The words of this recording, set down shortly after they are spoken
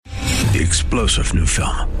The explosive new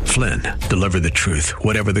film, Flynn, deliver the truth,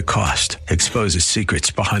 whatever the cost, exposes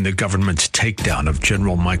secrets behind the government's takedown of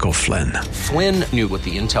General Michael Flynn. Flynn knew what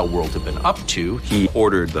the intel world had been up to. He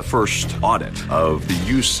ordered the first audit of the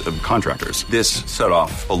use of contractors. This set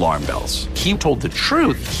off alarm bells. He told the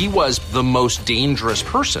truth. He was the most dangerous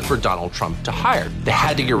person for Donald Trump to hire. They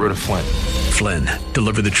had to get rid of Flynn. Flynn,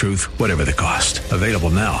 deliver the truth, whatever the cost. Available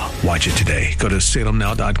now. Watch it today. Go to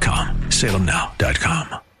salemnow.com.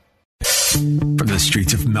 salemnow.com. From the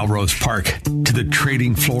streets of Melrose Park to the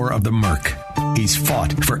trading floor of the Merc, he's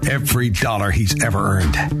fought for every dollar he's ever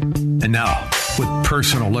earned. And now, with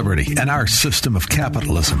personal liberty and our system of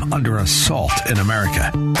capitalism under assault in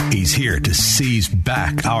America, he's here to seize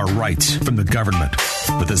back our rights from the government.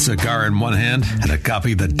 With a cigar in one hand and a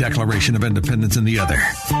copy of the Declaration of Independence in the other,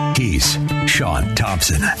 he's Sean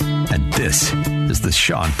Thompson. And this is the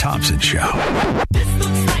Sean Thompson Show. This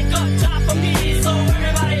looks like a job for me, so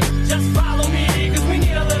everybody just follow me, because we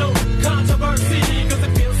need a little controversy, because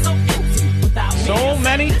it feels so empty without me.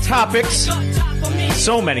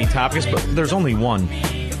 So many topics, but there's only one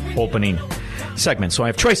opening segment, so I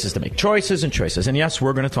have choices to make. Choices and choices. And yes,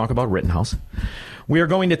 we're going to talk about Rittenhouse. We are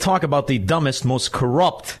going to talk about the dumbest, most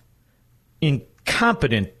corrupt,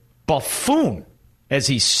 incompetent buffoon as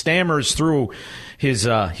he stammers through his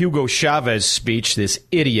Hugo Chavez speech, this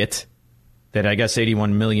idiot that I guess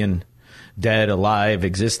 81 million dead, alive,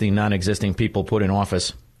 existing, non-existing people put in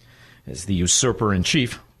office as the usurper in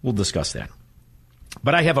chief. We'll discuss that.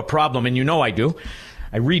 But I have a problem, and you know I do.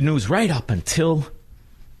 I read news right up until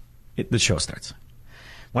the show starts.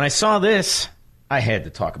 When I saw this, I had to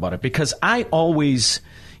talk about it because I always,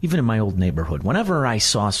 even in my old neighborhood, whenever I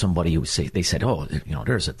saw somebody who they said, oh, you know,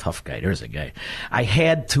 there's a tough guy, there's a guy, I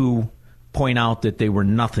had to point out that they were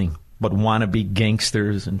nothing but wannabe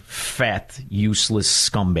gangsters and fat, useless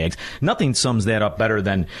scumbags. Nothing sums that up better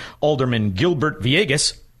than Alderman Gilbert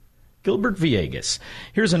Villegas. Gilbert Villegas.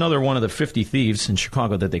 Here's another one of the 50 thieves in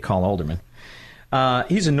Chicago that they call alderman.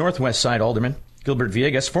 He's a Northwest Side alderman. Gilbert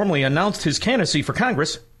Villegas formally announced his candidacy for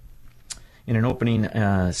Congress in an opening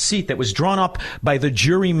seat that was drawn up by the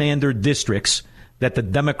gerrymandered districts that the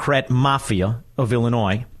Democrat mafia of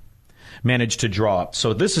Illinois managed to draw up.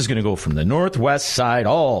 So this is going to go from the Northwest Side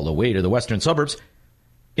all the way to the western suburbs.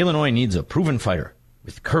 Illinois needs a proven fighter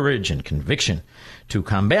with courage and conviction to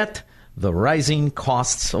combat the rising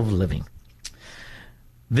costs of living.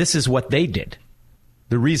 This is what they did.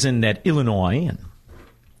 The reason that Illinois and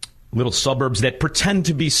little suburbs that pretend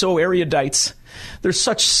to be so erudites, they're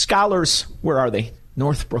such scholars. Where are they?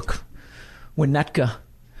 Northbrook, Winnetka,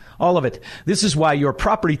 all of it. This is why your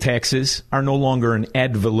property taxes are no longer an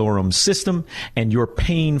ad valorem system, and you're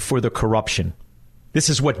paying for the corruption. This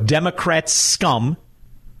is what Democrat scum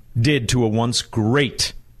did to a once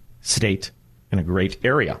great state in a great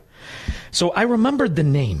area. So I remembered the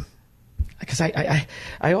name because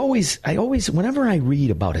I always, whenever I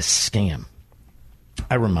read about a scam,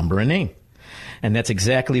 I remember a name. And that's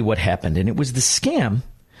exactly what happened. And it was the scam,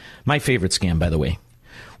 my favorite scam, by the way,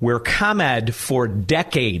 where ComEd for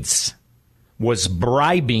decades was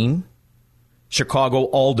bribing Chicago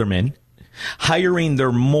aldermen, hiring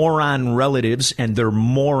their moron relatives and their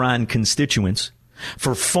moron constituents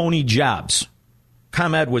for phony jobs.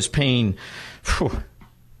 ComEd was paying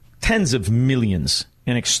tens of millions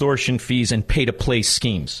in extortion fees and pay-to-play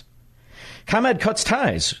schemes. ComEd cuts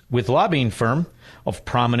ties with lobbying firm of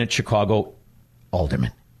prominent Chicago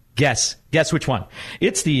aldermen. Guess which one?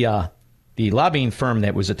 It's the lobbying firm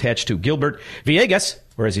that was attached to Gilbert Villegas,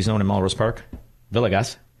 or as he's known in Melrose Park,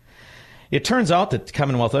 Villegas. It turns out that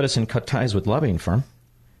Commonwealth Edison cut ties with lobbying firm,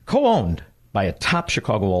 co-owned by a top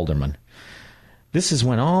Chicago alderman. This is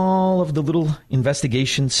when all of the little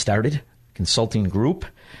investigations started, consulting group,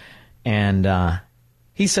 and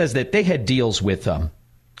he says that they had deals with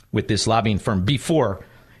this lobbying firm before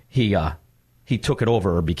he took it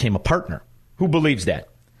over or became a partner. Who believes that?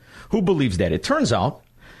 Who believes that? It turns out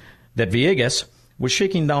that Villegas was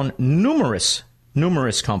shaking down numerous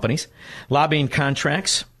companies, lobbying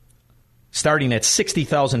contracts starting at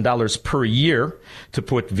 $60,000 per year to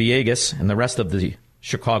put Villegas and the rest of the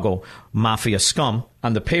Chicago mafia scum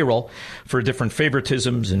on the payroll for different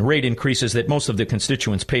favoritisms and rate increases that most of the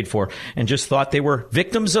constituents paid for, and just thought they were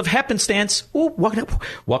victims of happenstance. Ooh,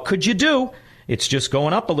 what could you do? It's just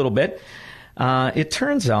going up a little bit. It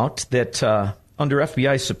turns out that under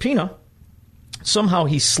FBI subpoena, somehow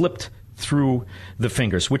he slipped through the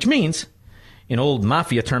fingers, which means, in old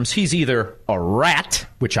mafia terms, he's either a rat,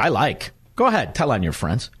 which I like. Go ahead, tell on your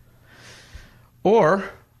friends. Or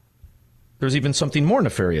there's even something more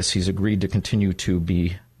nefarious. He's agreed to continue to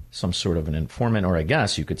be some sort of an informant, or I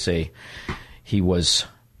guess you could say he was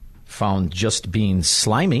found just being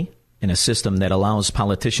slimy in a system that allows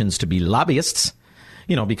politicians to be lobbyists,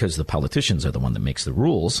 because the politicians are the one that makes the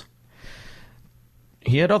rules.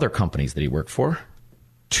 He had other companies that he worked for.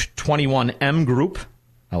 21M Group,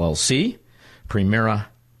 LLC, Primera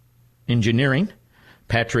Engineering,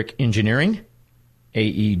 Patrick Engineering,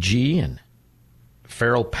 AEG, and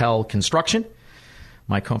Farrell Pell Construction.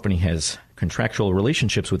 My company has contractual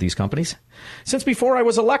relationships with these companies since before I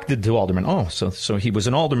was elected to alderman. Oh, so he was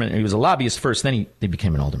an alderman. He was a lobbyist first, then he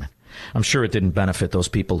became an alderman. I'm sure it didn't benefit those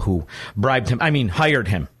people who hired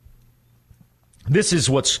him. This is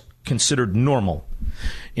what's considered normal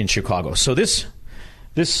in Chicago. So this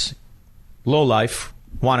lowlife,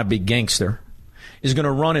 wannabe gangster is going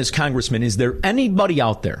to run as congressman. Is there anybody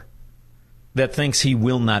out there that thinks he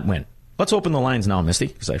will not win? Let's open the lines now, Misty,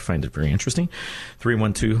 because I find it very interesting.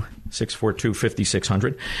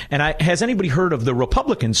 312-642-5600. And has anybody heard of the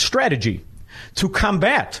Republican strategy to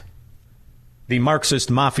combat the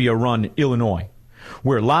Marxist mafia-run Illinois,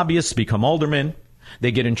 where lobbyists become aldermen,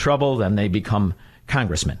 they get in trouble, then they become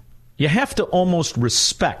congressmen? You have to almost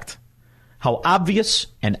respect how obvious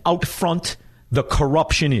and out front the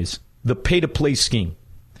corruption is, the pay-to-play scheme.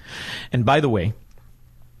 And by the way,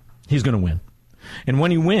 he's going to win. And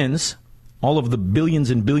when he wins, all of the billions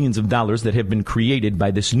and billions of dollars that have been created by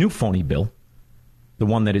this new phony bill, the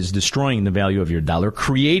one that is destroying the value of your dollar,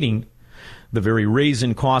 creating the very raise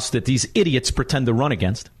in costs that these idiots pretend to run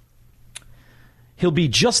against, he'll be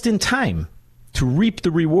just in time to reap the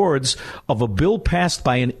rewards of a bill passed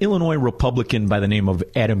by an Illinois Republican by the name of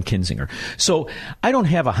Adam Kinzinger. So I don't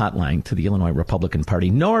have a hotline to the Illinois Republican Party,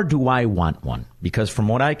 nor do I want one, because from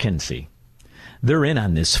what I can see, they're in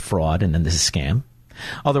on this fraud and on this scam.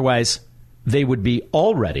 Otherwise, they would be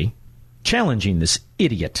already challenging this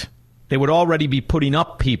idiot. They would already be putting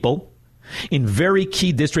up people in very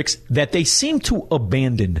key districts that they seem to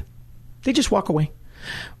abandon. They just walk away.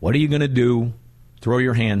 What are you going to do? Throw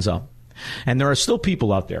your hands up. And there are still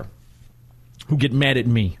people out there who get mad at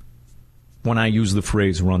me when I use the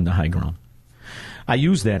phrase run the high ground. I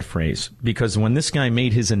use that phrase because when this guy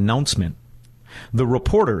made his announcement, the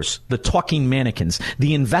reporters, the talking mannequins,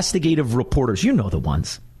 the investigative reporters, you know the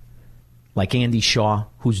ones, like Andy Shaw,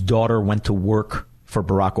 whose daughter went to work for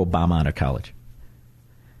Barack Obama out of college.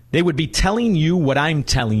 They would be telling you what I'm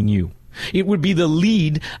telling you. It would be the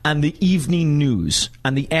lead on the evening news,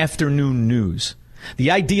 on the afternoon news.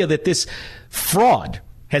 The idea that this fraud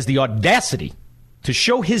has the audacity to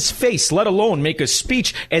show his face, let alone make a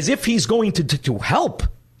speech as if he's going to help.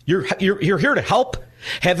 You're here to help?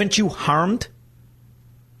 Haven't you harmed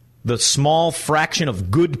the small fraction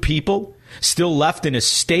of good people still left in a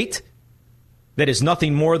state that is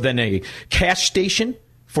nothing more than a cash station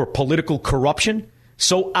for political corruption?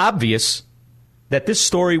 So obvious that this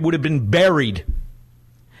story would have been buried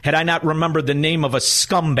had I not remembered the name of a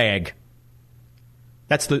scumbag.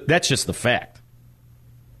 That's just the fact.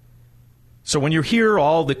 So when you hear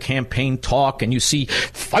all the campaign talk and you see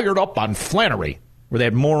Fired Up on Flannery, where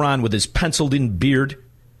that moron with his penciled-in beard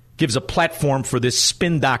gives a platform for this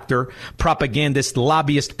spin doctor, propagandist,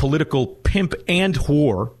 lobbyist, political pimp, and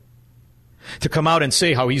whore to come out and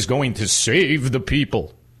say how he's going to save the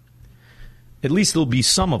people. At least there'll be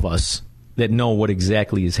some of us that know what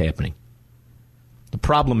exactly is happening. The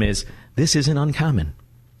problem is, this isn't uncommon.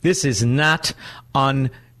 This is not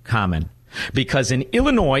uncommon. Because in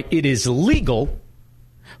Illinois, it is legal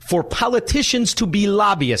for politicians to be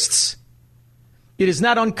lobbyists. It is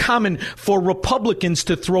not uncommon for Republicans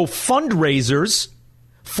to throw fundraisers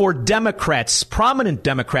for Democrats, prominent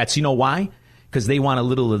Democrats. You know why? Because they want a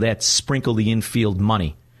little of that sprinkle the infield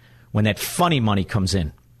money when that funny money comes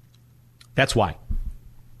in. That's why.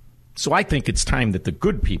 So I think it's time that the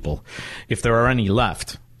good people, if there are any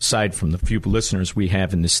left, aside from the few listeners we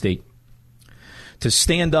have in the state, to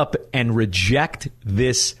stand up and reject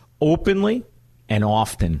this openly and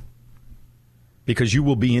often, because you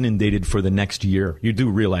will be inundated for the next year. You do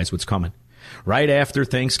realize what's coming. Right after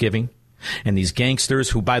Thanksgiving, and these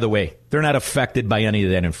gangsters who, by the way, they're not affected by any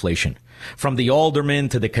of that inflation. From the aldermen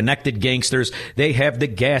to the connected gangsters, they have the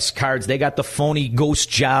gas cards, they got the phony ghost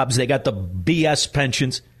jobs, they got the BS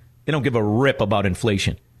pensions. They don't give a rip about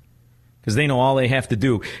inflation because they know all they have to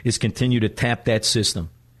do is continue to tap that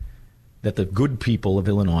system that the good people of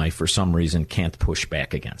Illinois, for some reason, can't push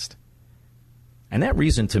back against. And that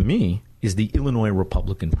reason, to me, is the Illinois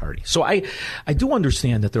Republican Party. So I do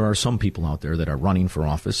understand that there are some people out there that are running for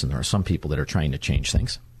office, and there are some people that are trying to change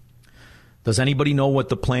things. Does anybody know what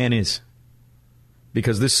the plan is?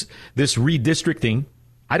 Because this redistricting,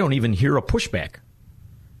 I don't even hear a pushback.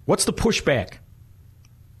 What's the pushback?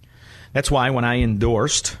 That's why when I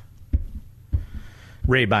endorsed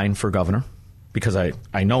Rabine for governor because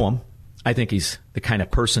I know him. I think he's the kind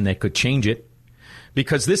of person that could change it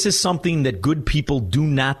because this is something that good people do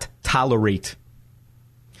not tolerate.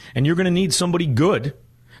 And you're going to need somebody good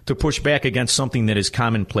to push back against something that is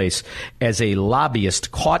commonplace as a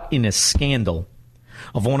lobbyist caught in a scandal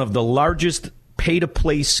of one of the largest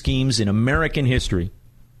pay-to-play schemes in American history.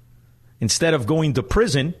 Instead of going to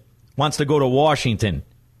prison, wants to go to Washington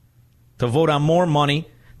to vote on more money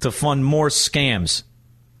to fund more scams.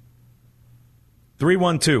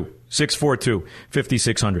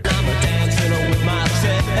 312-642-5600.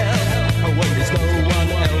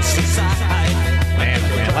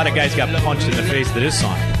 Man, a lot of guys got punched in the face to this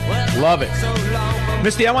song. Love it.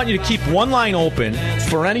 Misty, I want you to keep one line open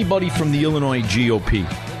for anybody from the Illinois GOP.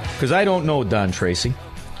 Because I don't know Don Tracy.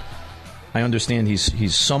 I understand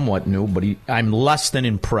he's somewhat new, but I'm less than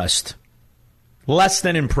impressed. Less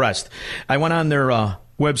than impressed. I went on their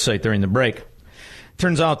website during the break.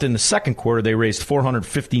 Turns out in the second quarter, they raised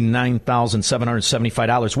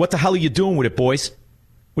 $459,775. What the hell are you doing with it, boys?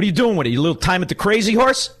 What are you doing with it? You little time at the Crazy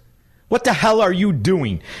Horse? What the hell are you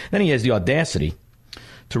doing? Then he has the audacity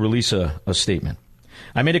to release a statement.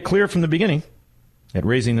 I made it clear from the beginning that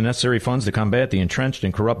raising the necessary funds to combat the entrenched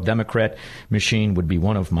and corrupt Democrat machine would be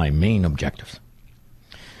one of my main objectives.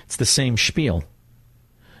 It's the same spiel.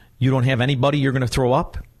 You don't have anybody you're going to throw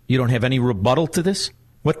up? You don't have any rebuttal to this?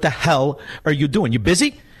 What the hell are you doing? You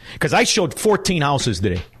busy? Because I showed 14 houses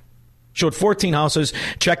today. Showed 14 houses,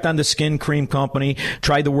 checked on the Skin Cream Company,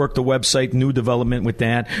 tried to work the website, new development with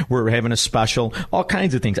that. We're having a special, all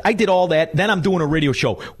kinds of things. I did all that. Then I'm doing a radio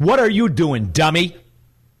show. What are you doing, dummy?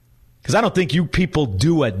 Because I don't think you people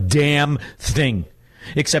do a damn thing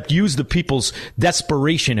except use the people's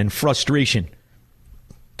desperation and frustration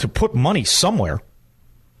to put money somewhere.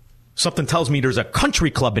 Something tells me there's a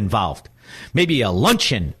country club involved. Maybe a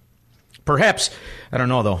luncheon. Perhaps, I don't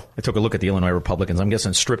know, though. I took a look at the Illinois Republicans. I'm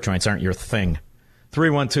guessing strip joints aren't your thing.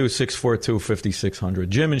 312-642-5600.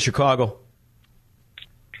 Jim in Chicago.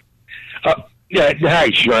 Yeah, hi,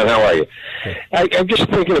 Sean. How are you? I'm just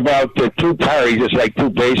thinking about the two parties, just like two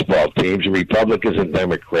baseball teams, Republicans and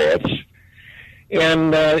Democrats.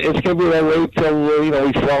 And it's going to be that way till,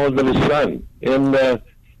 we fall into the sun. And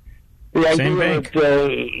the idea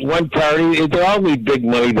that one party, they all need big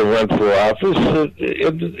money to run for office.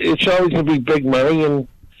 It's always going to be big money, and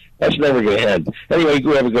that's never going to end. Anyway, you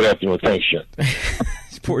have a good afternoon. Thanks, Sean.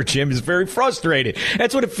 Poor Jim is very frustrated.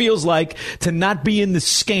 That's what it feels like to not be in the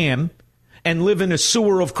scam and live in a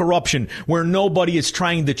sewer of corruption where nobody is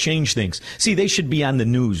trying to change things. See, they should be on the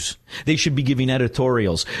news. They should be giving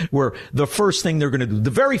editorials where the first thing they're going to do, the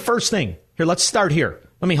very first thing, here, let's start here.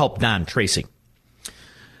 Let me help Don Tracy.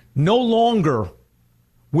 No longer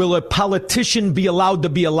will a politician be allowed to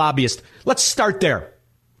be a lobbyist. Let's start there.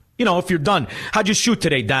 If you're done. How'd you shoot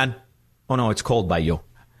today, Don? Oh, no, it's cold by you.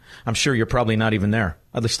 I'm sure you're probably not even there.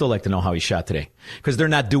 I'd still like to know how he shot today because they're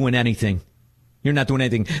not doing anything. You're not doing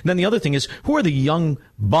anything. And then the other thing is, who are the young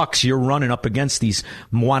bucks you're running up against, these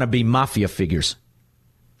wannabe mafia figures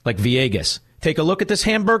like Villegas? Take a look at this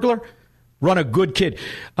Hamburglar. Run a good kid.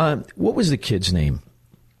 What was the kid's name,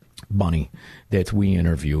 Bunny, that we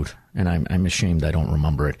interviewed? And I'm ashamed I don't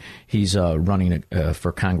remember it. He's running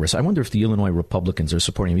for Congress. I wonder if the Illinois Republicans are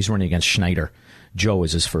supporting him. He's running against Schneider. Joe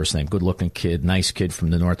is his first name. Good-looking kid, nice kid from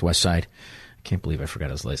the Northwest side. I can't believe I forgot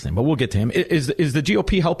his last name, but we'll get to him. Is the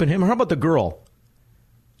GOP helping him? Or how about the girl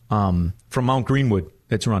from Mount Greenwood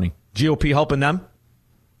that's running? GOP helping them?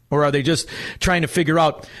 Or are they just trying to figure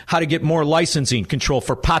out how to get more licensing control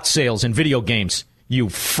for pot sales and video games? You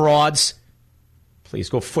frauds. Please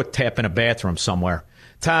go foot tap in a bathroom somewhere.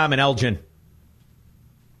 Tom and Elgin.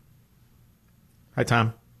 Hi, Tom.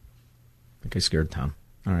 I think I scared Tom.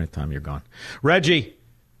 All right, Tom, you're gone. Reggie,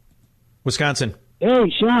 Wisconsin.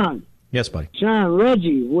 Hey, Sean. Yes, buddy. Sean,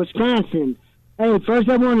 Reggie, Wisconsin. Hey, first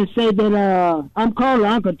I want to say that I'm calling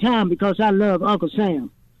Uncle Tom because I love Uncle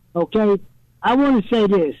Sam. Okay? I want to say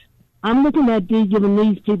this. I'm looking at giving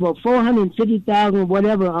these people $450,000,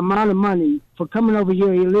 whatever amount of money for coming over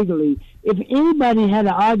here illegally. If anybody had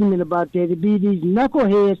an argument about that, it'd be these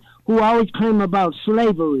knuckleheads who always claim about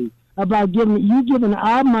slavery, about giving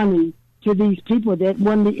our money to these people that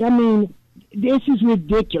this is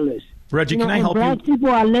ridiculous. Reggie, can I help you? Black people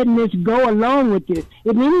are letting this go along with this.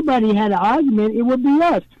 If anybody had an argument, it would be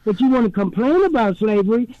us. But you want to complain about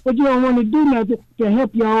slavery, but you don't want to do nothing to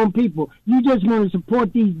help your own people. You just want to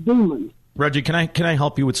support these demons. Reggie, can I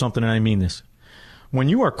help you with something, and I mean this? When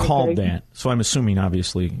you are called that, so I'm assuming,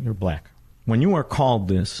 obviously, you're black. When you are called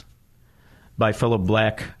this by fellow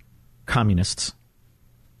black communists,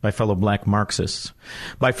 by fellow black Marxists,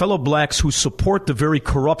 by fellow blacks who support the very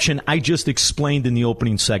corruption I just explained in the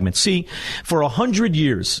opening segment. See, for 100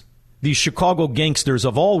 years, these Chicago gangsters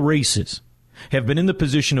of all races have been in the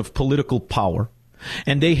position of political power,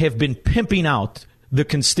 and they have been pimping out the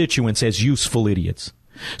constituents as useful idiots.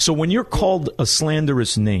 So when you're called a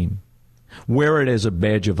slanderous name, wear it as a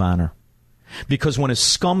badge of honor. Because when a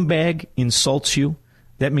scumbag insults you,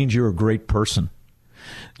 that means you're a great person.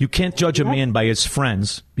 You can't judge a man by his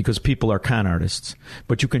friends because people are con artists,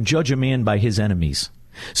 but you can judge a man by his enemies.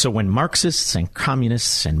 So when Marxists and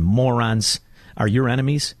communists and morons are your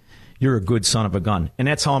enemies, you're a good son of a gun. And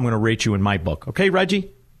that's how I'm going to rate you in my book. Okay,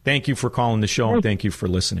 Reggie? Thank you for calling the show, and thank you for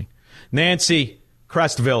listening. Nancy,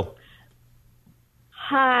 Crestville.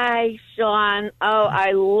 Hi, Sean. Oh,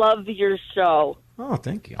 I love your show. Oh,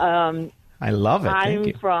 thank you. I love it. Thank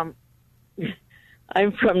you.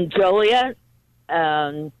 I'm from Joliet,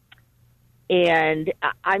 and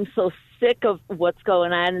I'm so sick of what's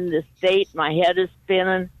going on in the state. My head is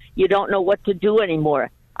spinning. You don't know what to do anymore.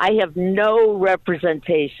 I have no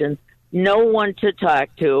representation, no one to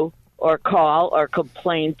talk to or call or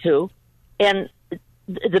complain to. And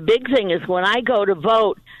the big thing is when I go to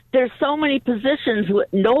vote, there's so many positions with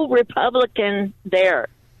no Republican there.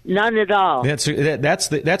 None at all.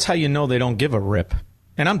 That's how you know they don't give a rip.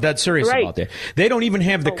 And I'm dead serious about that. They don't even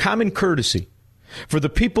have the common courtesy for the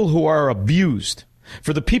people who are abused,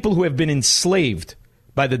 for the people who have been enslaved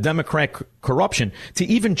by the Democrat corruption, to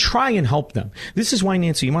even try and help them. This is why,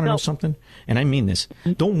 Nancy, you want to know something? And I mean this.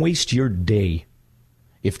 Don't waste your day.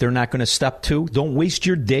 If they're not going to step to, don't waste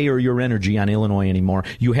your day or your energy on Illinois anymore.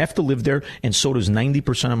 You have to live there, and so does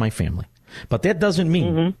 90% of my family. But that doesn't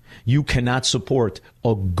mean you cannot support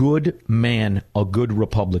a good man, a good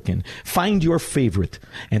Republican. Find your favorite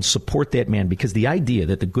and support that man, because the idea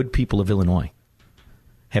that the good people of Illinois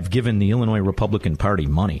have given the Illinois Republican Party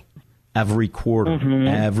money every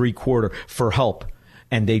quarter for help,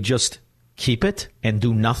 and they just keep it and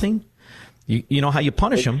do nothing. You know how you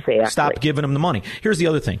punish them? Stop giving them the money. Here's the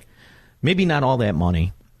other thing. Maybe not all that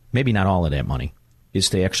money, maybe not all of that money is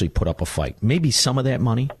to actually put up a fight. Maybe some of that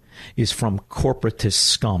money is from corporatist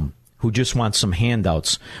scum who just want some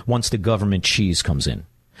handouts once the government cheese comes in.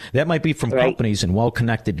 That might be from companies and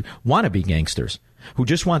well-connected wannabe gangsters who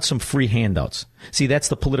just want some free handouts. See, that's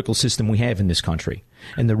the political system we have in this country.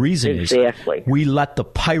 And the reason is we let the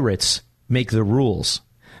pirates make the rules.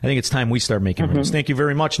 I think it's time we start making rules. Thank you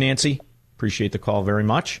very much, Nancy. Appreciate the call very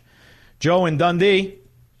much. Joe in Dundee.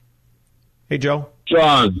 Hey, Joe.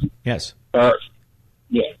 John. Yes.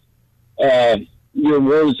 Your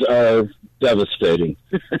words are devastating.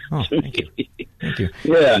 Oh, thank you. Thank you.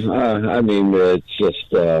 Yeah, I mean, it's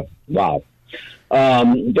just, wow.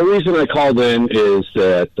 The reason I called in is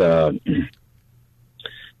that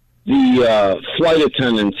the flight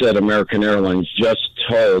attendants at American Airlines just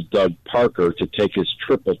told Doug Parker to take his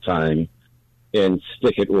triple time and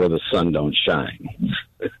stick it where the sun don't shine.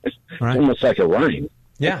 Right. Almost like a rhyme.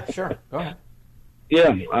 Yeah, sure. Go ahead.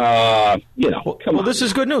 Yeah, come on. This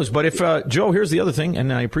is good news. But if, Joe, here's the other thing,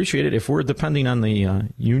 and I appreciate it. If we're depending on the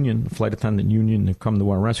union, flight attendant union, to come to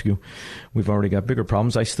our rescue, we've already got bigger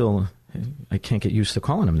problems. I can't get used to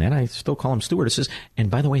calling them that. I still call them stewardesses. And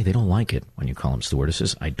by the way, they don't like it when you call them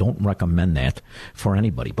stewardesses. I don't recommend that for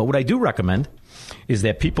anybody. But what I do recommend is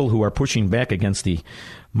that people who are pushing back against the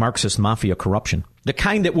Marxist mafia corruption, the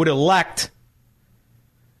kind that would elect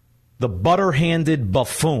the butter-handed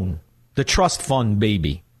buffoon, the trust fund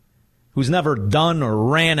baby, who's never done or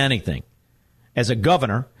ran anything as a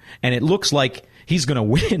governor, and it looks like he's going to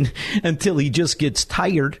win until he just gets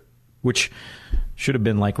tired, which should have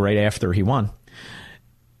been like right after he won,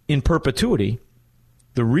 in perpetuity.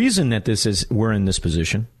 The reason that we're in this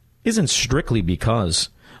position isn't strictly because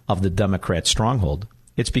of the Democrat stronghold.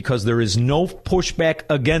 It's because there is no pushback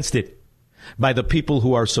against it by the people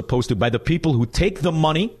who are supposed to, by the people who take the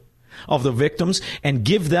money of the victims and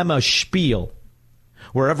give them a spiel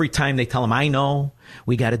where every time they tell them, I know,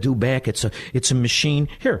 we got to do back. It's a machine.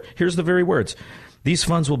 Here's the very words. These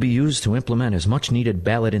funds will be used to implement as much needed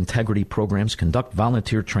ballot integrity programs, conduct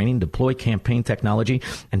volunteer training, deploy campaign technology,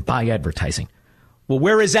 and buy advertising. Well,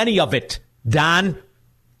 where is any of it, Don?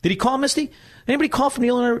 Did he call, Misty? Anybody call from the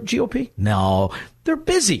Illinois GOP? No. They're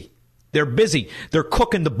busy. They're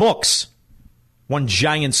cooking the books. One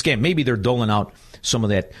giant scam. Maybe they're doling out some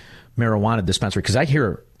of that marijuana dispensary, because I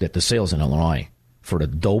hear that the sales in Illinois for the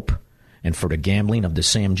dope and for the gambling of the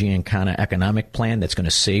Sam Giancana economic plan that's going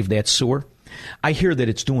to save that sewer, I hear that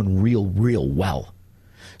it's doing real well.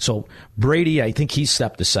 So Brady, I think he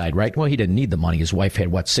stepped aside, right? Well, he didn't need the money. His wife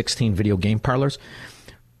had, 16 video game parlors?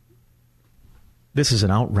 This is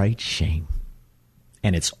an outright shame.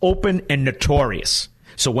 And it's open and notorious.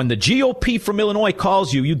 So when the GOP from Illinois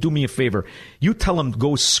calls you, you do me a favor. You tell them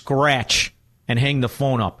go scratch and hang the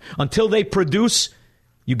phone up. Until they produce,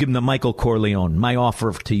 you give them the Michael Corleone. My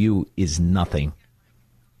offer to you is nothing.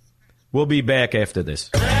 We'll be back after this.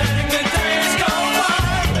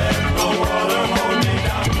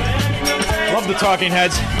 Love the Talking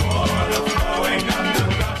Heads.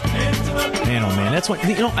 Man, oh man, that's what,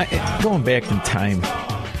 going back in time.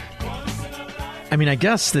 I mean, I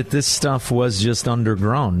guess that this stuff was just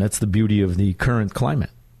underground. That's the beauty of the current climate.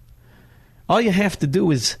 All you have to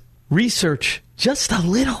do is research just a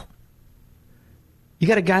little. You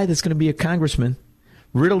got a guy that's going to be a congressman,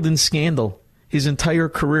 riddled in scandal his entire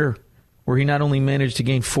career, where he not only managed to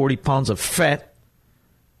gain 40 pounds of fat,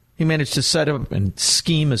 he managed to set up and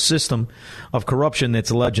scheme a system of corruption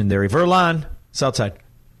that's legendary. Verlon, Southside.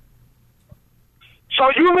 So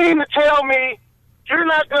you mean to tell me you're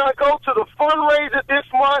not going to go to the fundraiser this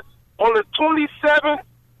month on the 27th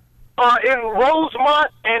in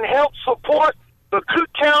Rosemont and help support the Cook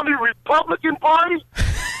County Republican Party?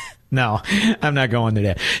 No, I'm not going to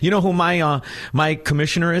that. You know who my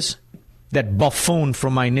commissioner is? That buffoon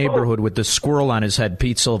from my neighborhood with the squirrel on his head,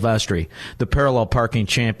 Pete Silvestri, the parallel parking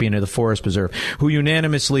champion of the Forest Preserve, who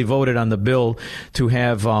unanimously voted on the bill to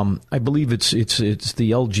have, I believe it's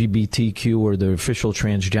the LGBTQ or the official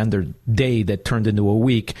transgender day that turned into a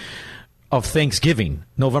week of Thanksgiving,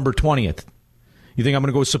 November 20th. You think I'm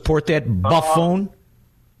going to go support that buffoon?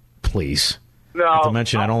 Please. No. Not to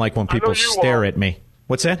mention, I don't like when people stare at me.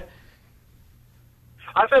 What's that?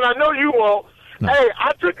 I said, I know you won't. No. Hey,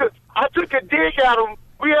 I took a dig at him.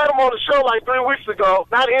 We had him on the show like 3 weeks ago.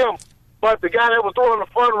 Not him, but the guy that was throwing the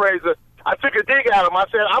fundraiser. I took a dig at him. I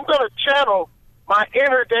said, I'm going to channel my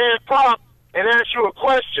inner Dan Pop and ask you a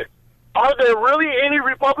question. Are there really any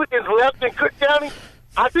Republicans left in Cook County?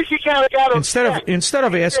 I think he kind of got him. Instead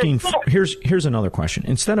of asking, here's another question.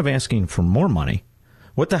 Instead of asking for more money,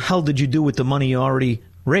 what the hell did you do with the money you already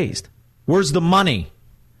raised? Where's the money?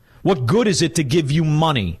 What good is it to give you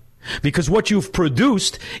money? Because what you've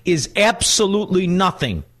produced is absolutely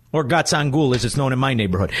nothing, or gatsangul as it's known in my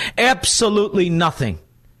neighborhood. Absolutely nothing.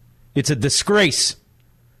 It's a disgrace.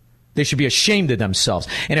 They should be ashamed of themselves.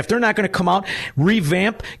 And if they're not going to come out,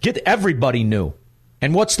 revamp, get everybody new.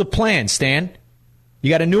 And what's the plan, Stan?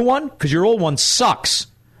 You got a new one? Because your old one sucks.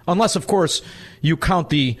 Unless, of course, you count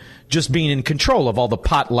the just being in control of all the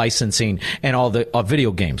pot licensing and all the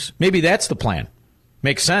video games. Maybe that's the plan.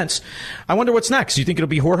 Makes sense. I wonder what's next. You think it'll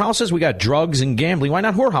be whorehouses? We got drugs and gambling. Why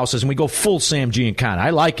not whorehouses? And we go full Sam Giancana. I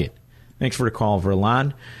like it. Thanks for the call,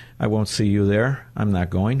 Verlon. I won't see you there. I'm not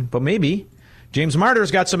going. But maybe. James Martyr's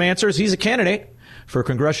got some answers. He's a candidate for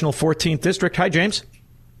Congressional 14th District. Hi, James.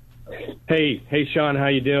 Hey, Sean. How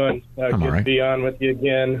you doing? Good right. to be on with you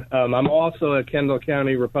again. I'm also a Kendall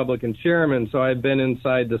County Republican chairman, so I've been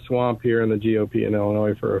inside the swamp here in the GOP in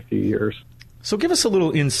Illinois for a few years. So give us a little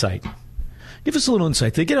insight. Give us a little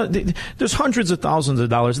insight. There's hundreds of thousands of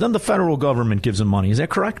dollars. Then the federal government gives them money. Is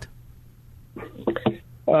that correct?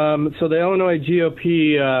 So the Illinois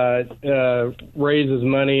GOP raises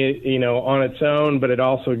money, on its own, but it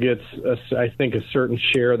also gets, I think, a certain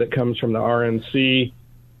share that comes from the RNC,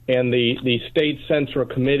 and the state central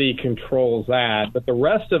committee controls that. But the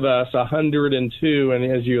rest of us, 102,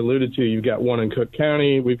 and as you alluded to, you've got one in Cook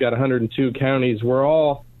County, we've got 102 counties. We're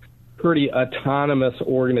all pretty autonomous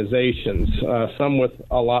organizations, some with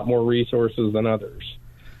a lot more resources than others,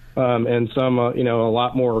 and some, a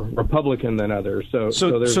lot more Republican than others. So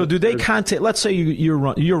do they contact? Let's say you're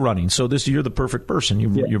running. So you're the perfect person.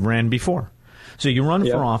 You ran before. So you run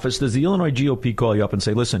for office. Does the Illinois GOP call you up and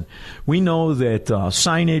say, listen, we know that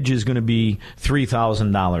signage is going to be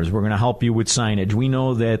 $3,000. We're going to help you with signage. We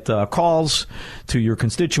know that calls to your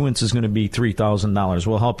constituents is going to be $3,000.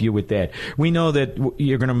 We'll help you with that. We know that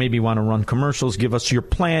you're going to maybe want to run commercials. Give us your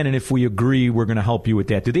plan, and if we agree, we're going to help you with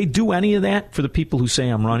that. Do they do any of that for the people who say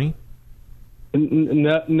I'm running?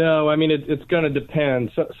 No, I mean, it's going to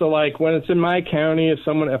depend. So like when it's in my county,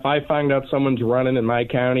 if I find out someone's running in my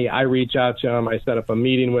county, I reach out to them, I set up a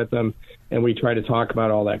meeting with them, and we try to talk about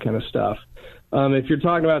all that kind of stuff. If you're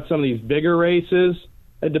talking about some of these bigger races,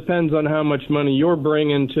 it depends on how much money you're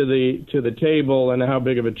bringing to the table and how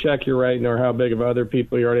big of a check you're writing or how big of other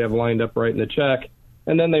people you already have lined up writing the check.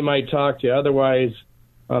 And then they might talk to you. Otherwise,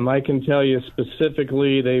 I can tell you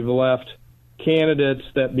specifically they've left candidates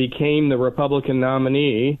that became the Republican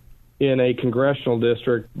nominee in a congressional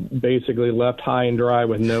district basically left high and dry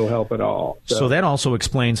with no help at all. So that also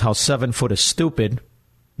explains how 7 foot is stupid,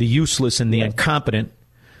 the useless and the incompetent,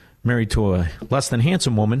 married to a less than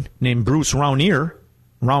handsome woman named Bruce Raunier,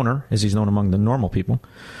 Rauner, as he's known among the normal people,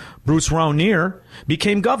 Bruce Rauner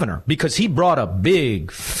became governor because he brought a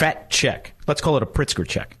big, fat check. Let's call it a Pritzker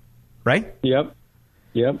check, right? Yep.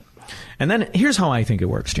 And then here's how I think it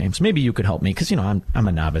works, James. Maybe you could help me because, I'm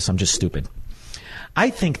a novice. I'm just stupid. I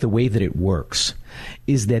think the way that it works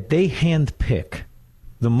is that they handpick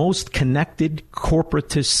the most connected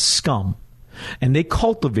corporatist scum, and they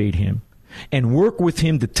cultivate him and work with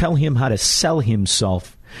him to tell him how to sell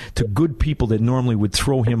himself to good people that normally would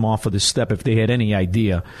throw him off of the step if they had any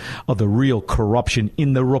idea of the real corruption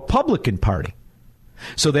in the Republican Party.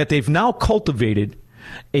 So that they've now cultivated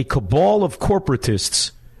a cabal of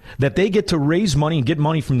corporatists that they get to raise money and get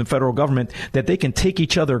money from the federal government, that they can take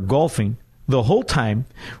each other golfing the whole time,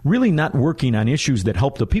 really not working on issues that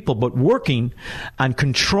help the people, but working on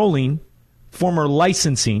controlling former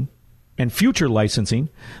licensing and future licensing,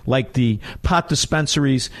 like the pot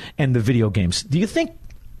dispensaries and the video games. Do you think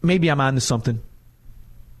maybe I'm on to something?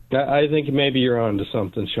 I think maybe you're on to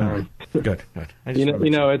something, Sean. Good.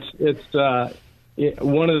 It's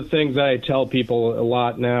one of the things I tell people a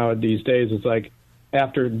lot now these days is like,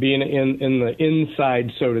 after being in the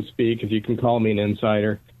inside, so to speak, if you can call me an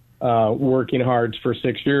insider, working hard for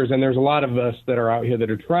 6 years, and there's a lot of us that are out here that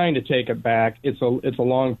are trying to take it back. It's a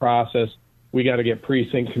long process. We got to get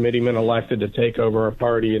precinct committeemen elected to take over our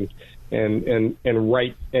party and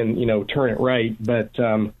right and turn it right. But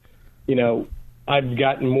I've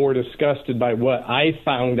gotten more disgusted by what I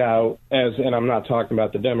found out and I'm not talking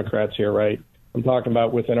about the Democrats here, right? I'm talking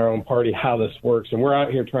about within our own party how this works, and we're out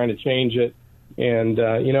here trying to change it. And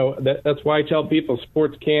that's why I tell people,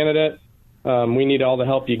 support the candidate. We need all the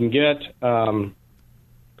help you can get.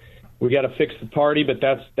 We got to fix the party, but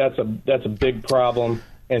that's a big problem,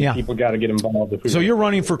 and people got to get involved. So you're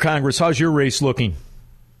running for Congress. How's your race looking?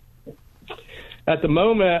 At the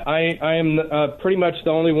moment, I am pretty much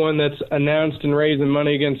the only one that's announced and raising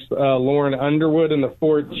money against Lauren Underwood in the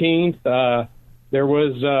 14th. There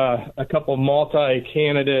was a couple of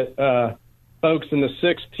multi-candidate folks in the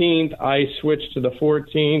 16th. I switched to the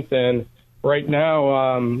 14th, and right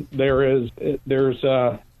now there's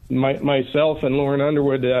myself and Lauren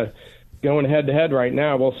Underwood going head-to-head right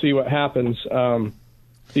now. We'll see what happens.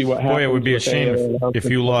 Boy, it would be a shame if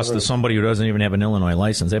you lost to somebody who doesn't even have an Illinois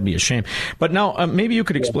license. That'd be a shame. But now, maybe you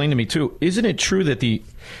could explain to me, too, isn't it true that the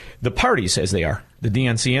parties, as they are, the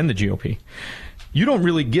DNC and the GOP, you don't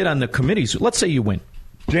really get on the committees? Let's say you win.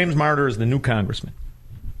 James Marder is the new congressman.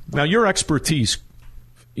 Now, your expertise,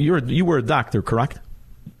 you were a doctor, correct?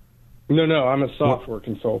 No, I'm a software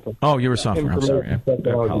consultant. Oh, you're a software. I'm sorry.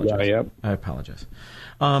 I apologize.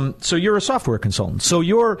 So you're a software consultant. So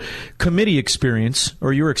your committee experience,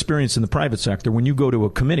 or your experience in the private sector, when you go to a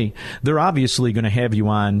committee, they're obviously going to have you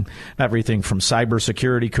on everything from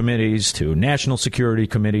cybersecurity committees to national security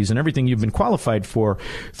committees and everything you've been qualified for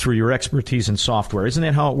through your expertise in software. Isn't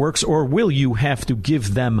that how it works? Or will you have to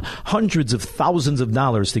give them hundreds of thousands of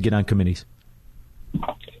dollars to get on committees?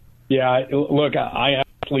 Yeah, look, I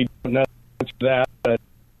actually don't know that, but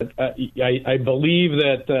I believe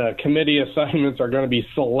that committee assignments are going to be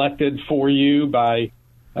selected for you by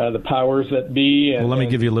the powers that be. Well, let me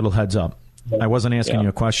give you a little heads up. I wasn't asking you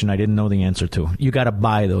a question I didn't know the answer to. You got to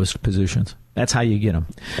buy those positions. That's how you get them.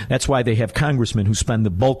 That's why they have congressmen who spend the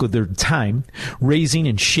bulk of their time raising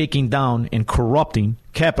and shaking down and corrupting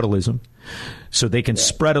capitalism so they can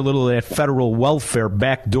spread a little of that federal welfare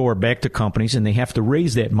back to companies, and they have to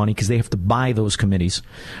raise that money because they have to buy those committees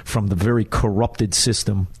from the very corrupted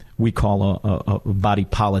system we call a body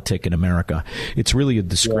politic in America. It's really a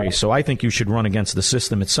disgrace. So I think you should run against the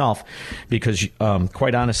system itself because,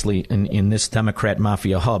 quite honestly, in this Democrat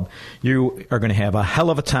mafia hub, you are going to have a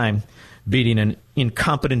hell of a time beating an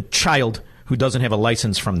incompetent child who doesn't have a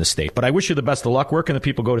license from the state. But I wish you the best of luck. Where can the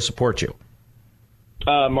people go to support you?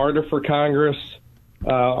 Martyr for Congress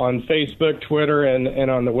on Facebook, Twitter,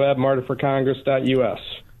 and on the web, martyrforcongress.us.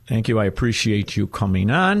 Thank you. I appreciate you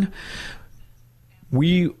coming on.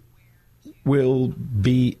 We will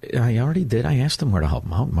be, I already did. I asked them where to help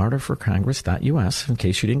them out, martyrforcongress.us, in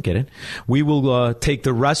case you didn't get it. We will take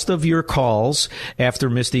the rest of your calls after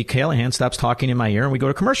Misty Callahan stops talking in my ear and we go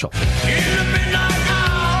to commercial.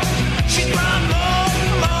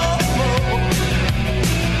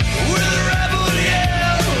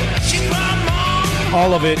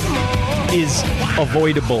 All of it is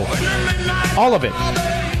avoidable. All of it.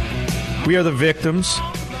 We are the victims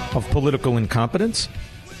of political incompetence,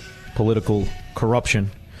 political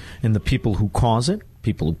corruption, and the people who cause it,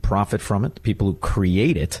 people who profit from it, people who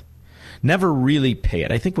create it, never really pay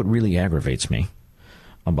it. I think what really aggravates me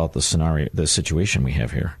about the scenario, the situation we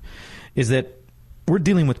have here, is that we're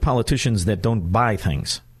dealing with politicians that don't buy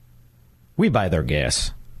things. We buy their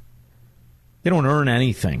gas. They don't earn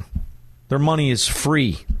anything. Their money is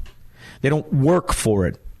free. They don't work for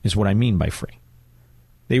it, is what I mean by free.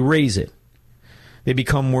 They raise it. They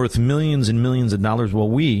become worth millions and millions of dollars, while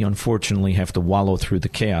we, unfortunately, have to wallow through the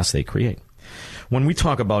chaos they create. When we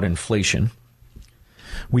talk about inflation,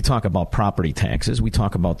 we talk about property taxes, we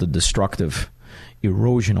talk about the destructive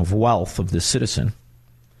erosion of wealth of the citizen.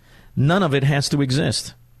 None of it has to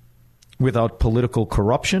exist without political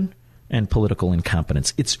corruption and political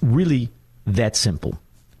incompetence. It's really that simple.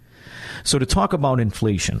 So to talk about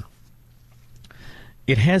inflation,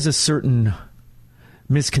 it has a certain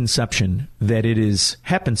misconception that it is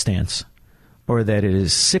happenstance or that it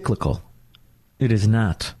is cyclical. It is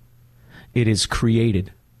not. It is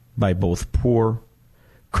created by both poor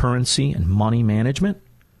currency and money management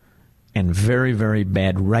and very, very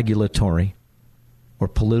bad regulatory or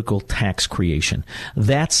political tax creation.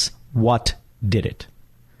 That's what did it.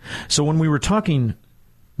 So when we were talking,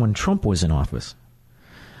 when Trump was in office,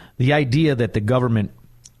 the idea that the government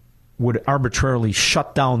would arbitrarily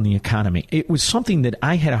shut down the economy, it was something that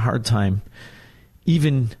I had a hard time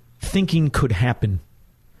even thinking could happen.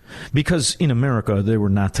 Because in America, they were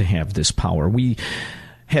not to have this power. We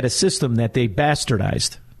had a system that they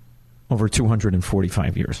bastardized over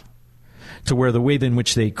 245 years, to where the way in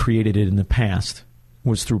which they created it in the past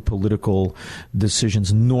was through political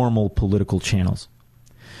decisions, normal political channels.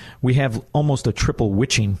 We have almost a triple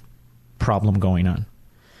witching problem going on.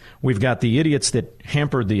 We've got the idiots that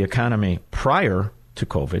hampered the economy prior to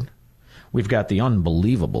COVID. We've got the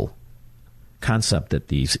unbelievable concept that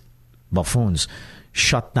these buffoons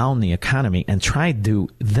shut down the economy and tried to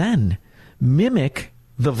then mimic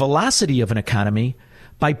the velocity of an economy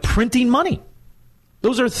by printing money.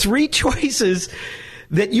 Those are three choices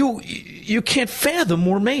that you can't fathom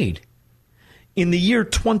were made in the year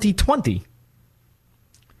 2020.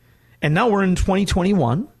 And now we're in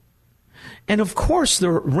 2021. And of course, the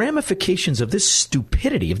ramifications of this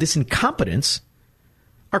stupidity, of this incompetence,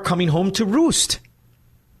 are coming home to roost.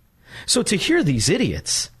 So to hear these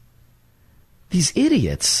idiots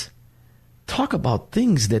talk about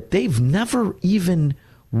things that they've never even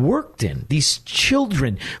worked in, these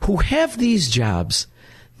children who have these jobs,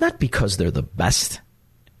 not because they're the best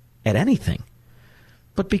at anything,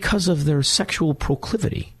 but because of their sexual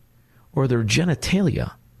proclivity or their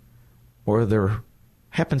genitalia or their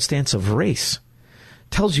happenstance of race,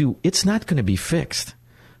 tells you it's not going to be fixed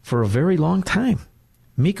for a very long time.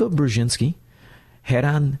 Mika Brzezinski had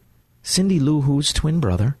on Cindy Lou Who's twin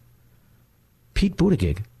brother, Pete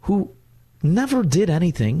Buttigieg, who never did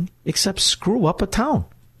anything except screw up a town.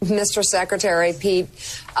 Mr. Secretary, Pete,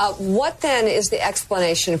 what then is the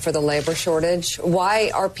explanation for the labor shortage?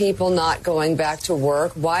 Why are people not going back to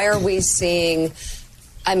work? Why are we seeing,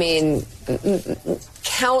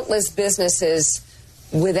 countless businesses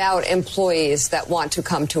without employees that want to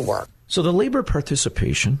come to work? So the labor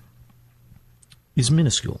participation is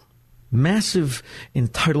minuscule. Massive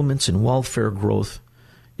entitlements and welfare growth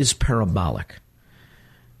is parabolic.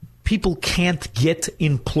 People can't get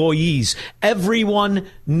employees. Everyone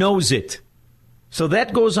knows it. So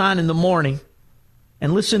that goes on in the morning,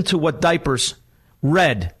 and listen to what Diapers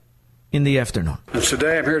read in the afternoon. And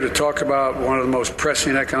today I'm here to talk about one of the most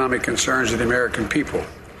pressing economic concerns of the American people,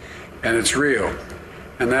 and it's real.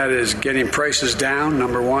 And that is getting prices down,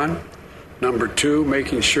 number one. Number two,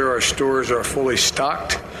 making sure our stores are fully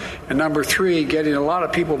stocked. And number three, getting a lot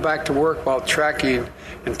of people back to work while tracking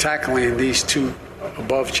and tackling these two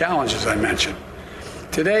above challenges I mentioned.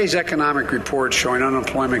 Today's economic report showing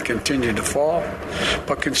unemployment continued to fall,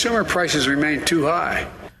 but consumer prices remain too high.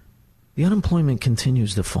 The unemployment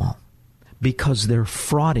continues to fall because they're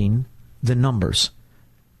frauding the numbers.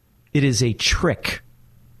 It is a trick.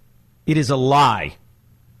 It is a lie.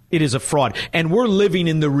 It is a fraud. And we're living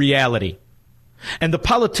in the reality. And the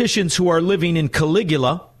politicians who are living in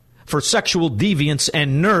Caligula for sexual deviants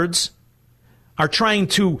and nerds are trying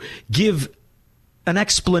to give an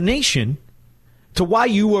explanation to why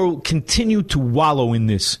you will continue to wallow in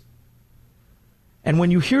this. And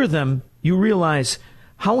when you hear them, you realize,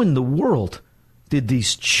 how in the world did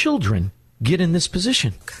these children get in this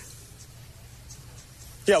position?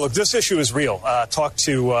 Yeah, look, this issue is real. Talk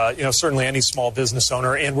to, certainly any small business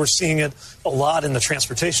owner, and we're seeing it a lot in the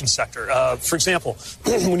transportation sector. For example,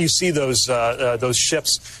 when you see those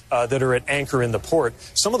ships that are at anchor in the port,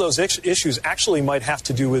 some of those issues actually might have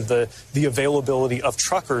to do with the availability of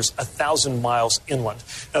truckers 1,000 miles inland.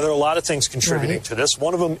 Now, there are a lot of things contributing to this.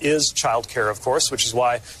 One of them is childcare, of course, which is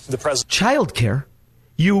why the president... Childcare?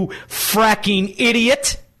 You fracking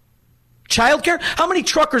idiot! Childcare? How many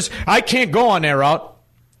truckers? I can't go on that route.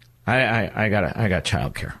 I got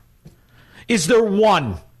childcare. Is there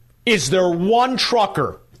one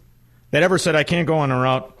trucker that ever said, I can't go on a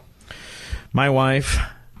route? My wife,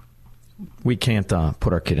 we can't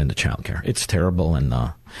put our kid into childcare. It's terrible, and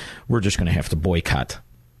we're just going to have to boycott.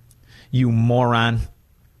 You moron.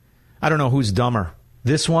 I don't know who's dumber,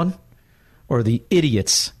 this one or the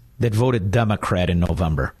idiots that voted Democrat in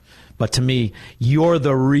November. But to me, you're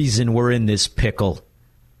the reason we're in this pickle.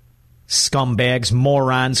 Scumbags,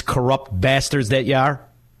 morons, corrupt bastards that you are.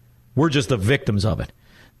 We're just the victims of it.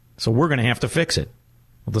 So we're going to have to fix it.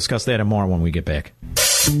 We'll discuss that and more when we get back.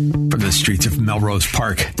 From the streets of Melrose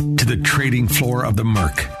Park to the trading floor of the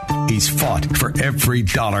Merc, he's fought for every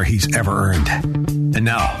dollar he's ever earned. And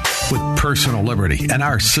now, with personal liberty and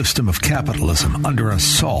our system of capitalism under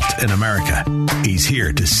assault in America, he's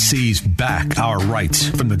here to seize back our rights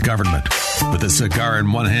from the government. With a cigar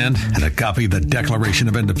in one hand and a copy of the Declaration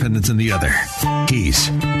of Independence in the other,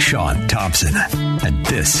 he's Sean Thompson. And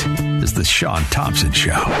this is the Sean Thompson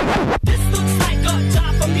Show. This looks like a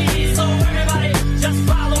job for me, so everybody just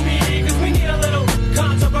follow me, because we need a little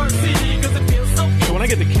controversy, because it feels so. So when I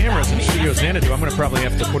get the cameras in the studio Xanadu, I'm going to probably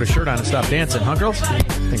have to put a shirt on and stop dancing, huh, girls? I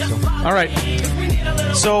think so. All right.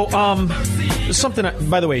 So, something,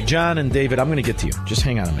 by the way, John and David, I'm going to get to you. Just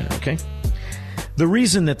hang on a minute, okay? The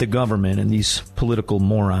reason that the government and these political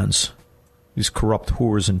morons, these corrupt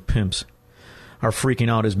whores and pimps, are freaking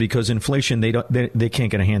out is because inflation they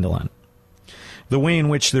can't get a handle on. The way in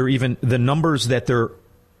which they're even, the numbers that they're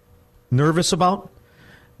nervous about,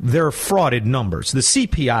 they're frauded numbers. The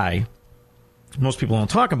CPI, most people don't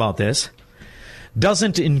talk about this,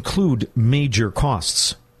 doesn't include major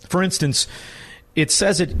costs. For instance, it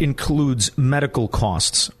says it includes medical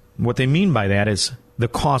costs. What they mean by that is the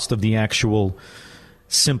cost of the actual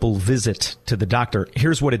simple visit to the doctor.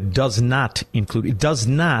 Here's what it does not include. It does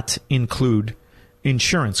not include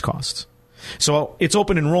insurance costs. So it's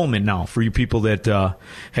open enrollment now for you people that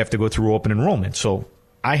have to go through open enrollment. So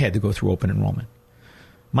I had to go through open enrollment.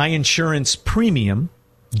 My insurance premium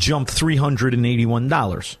jumped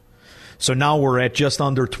 $381. So now we're at just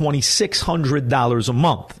under $2,600 a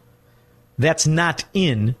month. That's not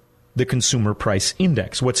in the consumer price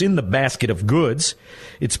index. What's in the basket of goods,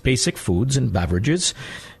 it's basic foods and beverages,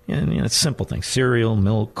 and it's simple things, cereal,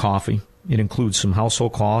 milk, coffee. It includes some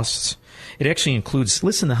household costs. It actually includes,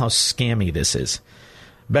 listen to how scammy this is,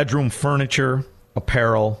 bedroom furniture,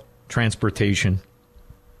 apparel, transportation,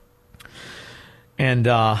 and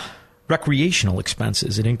recreational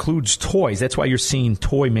expenses. It includes toys. That's why you're seeing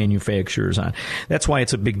toy manufacturers on. That's why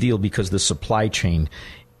it's a big deal, because the supply chain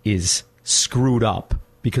is screwed up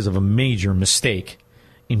because of a major mistake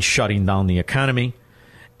in shutting down the economy,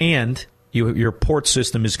 and your port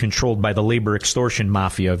system is controlled by the labor extortion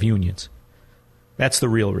mafia of unions. That's the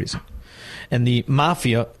real reason. And the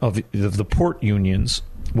mafia of the port unions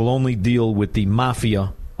will only deal with the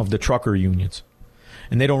mafia of the trucker unions.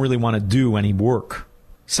 And they don't really want to do any work.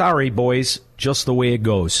 Sorry, boys, just the way it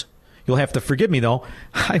goes. You'll have to forgive me, though.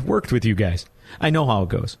 I worked with you guys. I know how it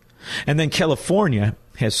goes. And then California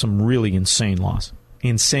has some really insane laws.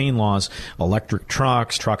 Insane laws. Electric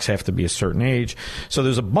trucks. Trucks have to be a certain age. So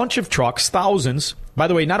there's a bunch of trucks, thousands. By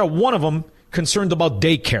the way, not a one of them concerned about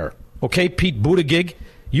daycare. Okay, Pete Buttigieg,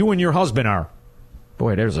 you and your husband are.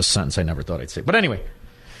 Boy, there's a sentence I never thought I'd say. But anyway,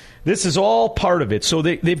 this is all part of it. So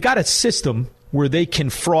they've got a system where they can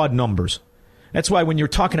fraud numbers. That's why when you're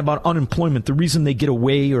talking about unemployment, the reason they get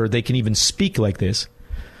away or they can even speak like this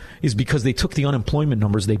is because they took the unemployment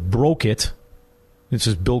numbers, they broke it. This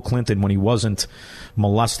is Bill Clinton when he wasn't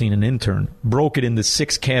molesting an intern. Broke it into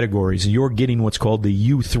 6 categories. You're getting what's called the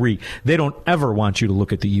U3. They don't ever want you to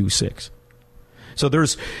look at the U6. So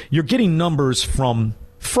you're getting numbers from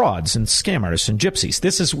frauds and scam artists and gypsies.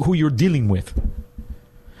 This is who you're dealing with.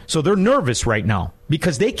 So they're nervous right now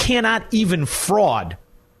because they cannot even fraud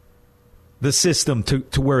the system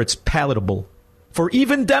to where it's palatable for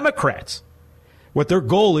even Democrats. What their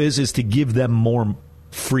goal is to give them more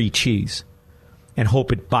free cheese and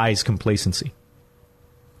hope it buys complacency.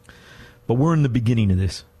 But we're in the beginning of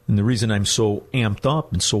this. And the reason I'm so amped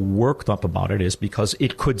up and so worked up about it is because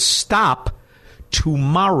it could stop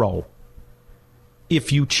tomorrow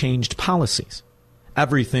if you changed policies.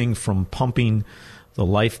 Everything from pumping the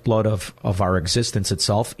lifeblood of our existence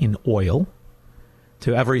itself in oil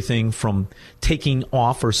to everything from taking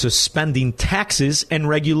off or suspending taxes and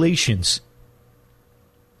regulations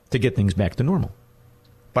to get things back to normal.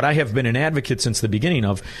 But I have been an advocate since the beginning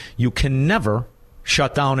of you can never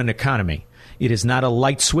shut down an economy. It is not a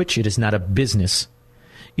light switch. It is not a business.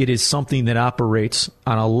 It is something that operates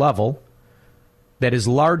on a level that is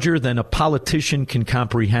larger than a politician can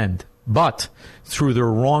comprehend. But through their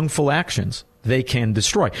wrongful actions, they can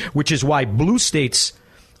destroy, which is why blue states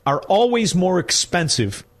are always more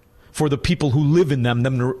expensive for the people who live in them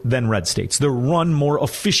than red states. They're run more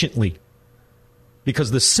efficiently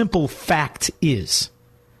because the simple fact is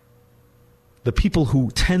the people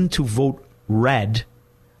who tend to vote red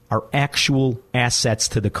are actual assets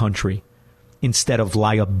to the country instead of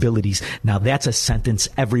liabilities. Now, that's a sentence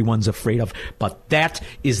everyone's afraid of, but that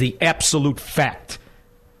is the absolute fact.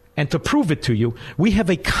 And to prove it to you, we have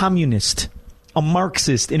a communist, a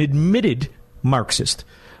Marxist, an admitted Marxist,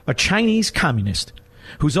 a Chinese communist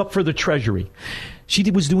who's up for the treasury. She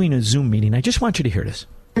was doing a Zoom meeting. I just want you to hear this.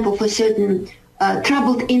 For certain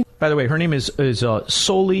troubled in. By the way, her name is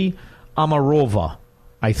Soli Amarova,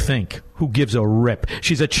 I think, who gives a rip.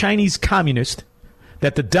 She's a Chinese communist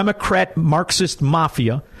that the Democrat Marxist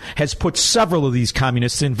mafia has put several of these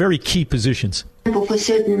communists in very key positions. For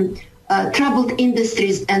certain troubled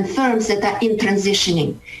industries and firms that are in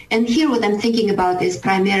transitioning. And here what I'm thinking about is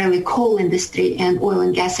primarily coal industry and oil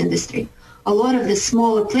and gas industry. A lot of the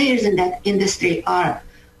smaller players in that industry are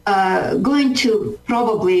going to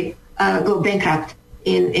probably go bankrupt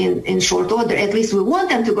in short order. At least we want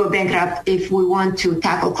them to go bankrupt if we want to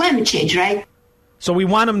tackle climate change, right? So we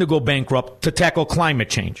want them to go bankrupt to tackle climate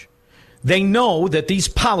change. They know that these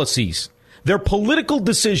policies, their political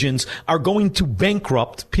decisions, are going to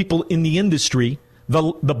bankrupt people in the industry,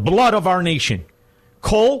 the blood of our nation,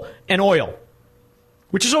 coal and oil,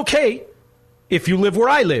 which is okay if you live where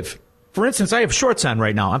I live. For instance, I have shorts on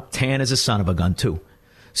right now. I'm tan as a son of a gun, too.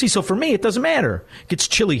 See, so for me, it doesn't matter. It gets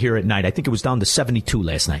chilly here at night. I think it was down to 72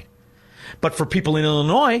 last night. But for people in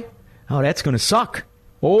Illinois, oh, that's going to suck.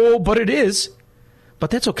 Oh, but it is. But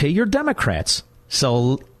that's okay. You're Democrats.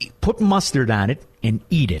 So put mustard on it and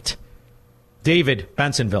eat it. David,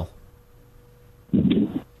 Bensonville.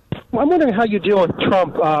 I'm wondering how you deal with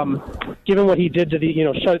Trump, given what he did to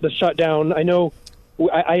the shutdown. I know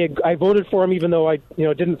I voted for him, even though I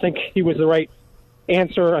didn't think he was the right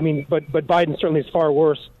answer. I mean, but Biden certainly is far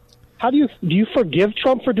worse. How do you forgive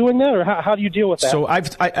Trump for doing that, or how do you deal with that? So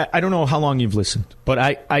I don't know how long you've listened, but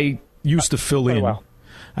I used to fill in.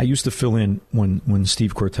 I used to fill in when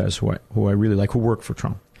Steve Cortez, who I really like, who worked for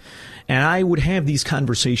Trump. And I would have these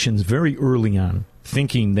conversations very early on,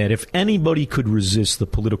 thinking that if anybody could resist the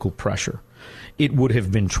political pressure, it would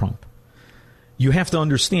have been Trump. You have to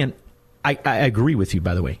understand, I agree with you,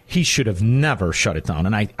 by the way. He should have never shut it down.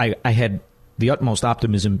 And I had the utmost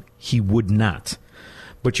optimism he would not.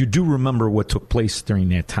 But you do remember what took place during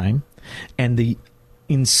that time and the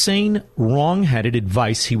insane, wrong-headed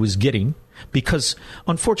advice he was getting, because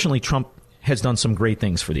unfortunately Trump has done some great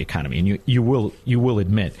things for the economy, and you will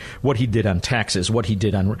admit what he did on taxes, what he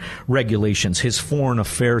did on regulations, his foreign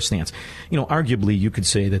affairs stance. Arguably you could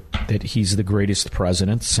say that he's the greatest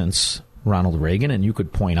president since Ronald Reagan, and you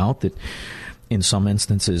could point out that in some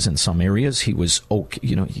instances, in some areas, he was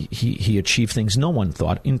he achieved things no one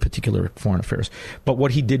thought, in particular foreign affairs. But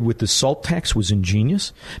what he did with the SALT tax was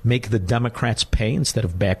ingenious. Make the Democrats pay instead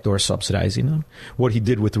of backdoor subsidizing them. What he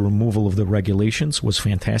did with the removal of the regulations was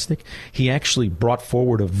fantastic. He actually brought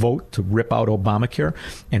forward a vote to rip out Obamacare,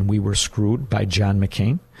 and we were screwed by John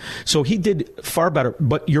McCain. So he did far better.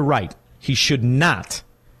 But you're right. He should not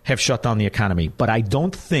have shut down the economy. But I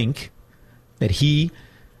don't think that he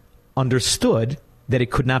understood that it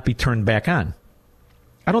could not be turned back on.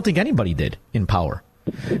 I don't think anybody did in power.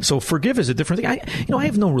 So forgive is a different thing. I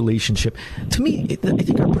have no relationship. To me, I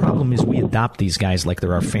think our problem is we adopt these guys like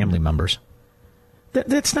they're our family members.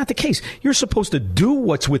 That's not the case. You're supposed to do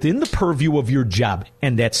what's within the purview of your job,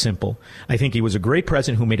 and that's simple. I think he was a great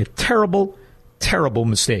president who made a terrible, terrible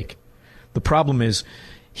mistake. The problem is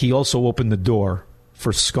he also opened the door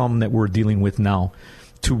for scum that we're dealing with now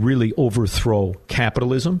to really overthrow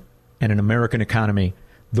capitalism and an American economy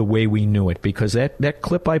the way we knew it. Because that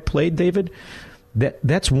clip I played, David,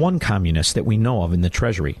 that's one communist that we know of in the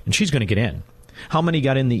Treasury, and she's going to get in. How many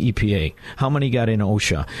got in the EPA? How many got in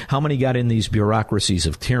OSHA? How many got in these bureaucracies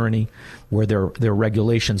of tyranny where their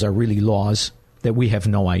regulations are really laws that we have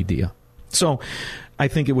no idea? So I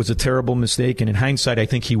think it was a terrible mistake, and in hindsight, I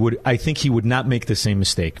think he would not make the same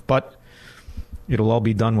mistake. But it'll all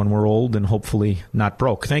be done when we're old and hopefully not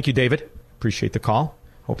broke. Thank you, David. Appreciate the call.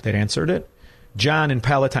 Hope that answered it. John in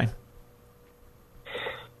Palatine.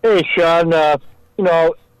 Hey, Sean. I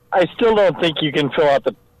still don't think you can fill out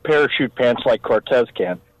the parachute pants like Cortez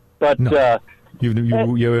can. But no.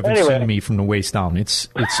 You haven't seen me from the waist down. It's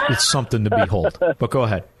something to behold. But go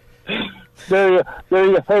ahead. There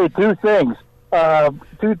you. Hey, two things.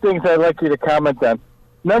 Two things I'd like you to comment on.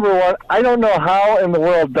 Number one, I don't know how in the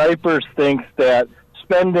world Diapers thinks that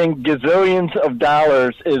spending gazillions of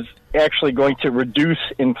dollars is actually going to reduce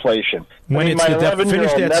inflation. When I mean, it's my the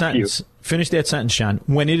 11-year-old nephew, finish that sentence, John.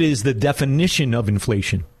 When it is the definition of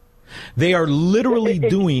inflation, they are literally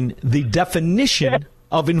doing the definition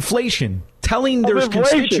of inflation, telling their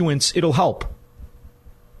constituents it'll help.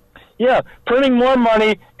 Yeah, printing more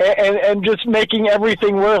money and just making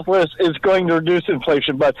everything worthless is going to reduce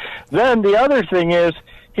inflation. But then the other thing is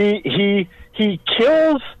he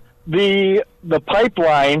kills the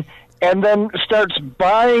pipeline and then starts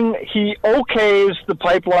buying. He okays the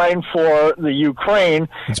pipeline for the Ukraine,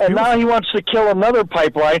 and now he wants to kill another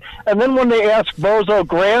pipeline. And then when they ask Bozo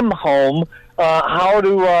Granholm how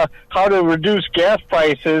to reduce gas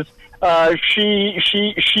prices, she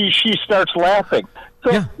starts laughing.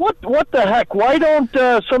 So what the heck? Why don't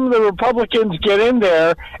some of the Republicans get in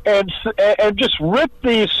there and just rip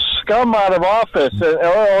these scum out of office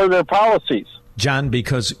or their policies? John,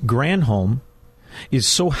 because Granholm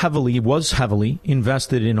was heavily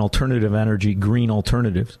invested in alternative energy, green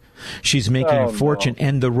alternatives. She's making a fortune,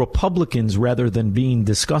 and the Republicans, rather than being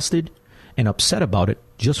disgusted and upset about it,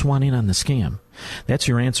 just want in on the scam. That's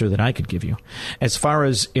your answer that I could give you. As far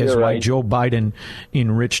as why Joe Biden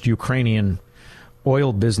enriched Ukrainian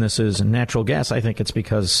oil businesses and natural gas, I think it's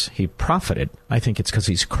because he profited. I think it's because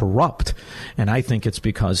he's corrupt. And I think it's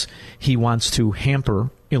because he wants to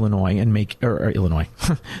hamper Illinois and make Illinois,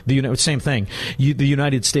 same thing, the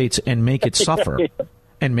United States, and make it suffer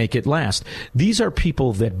and make it last. These are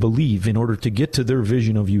people that believe in order to get to their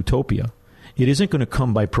vision of utopia, it isn't going to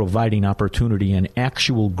come by providing opportunity and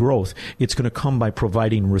actual growth. It's going to come by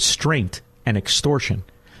providing restraint and extortion.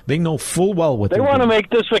 They know full well what they want to make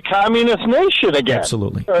this a communist nation again.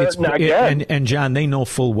 Absolutely. Again. And John, they know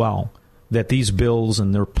full well that these bills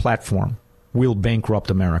and their platform will bankrupt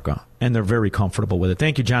America, and they're very comfortable with it.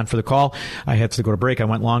 Thank you, John, for the call. I had to go to break. I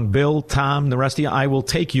went long. Bill, Tom, the rest of you, I will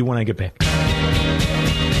take you when I get back.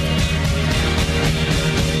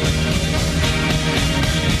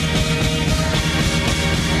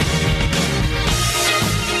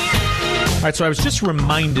 All right, so I was just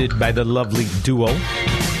reminded by the lovely duo of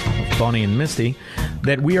Bonnie and Misty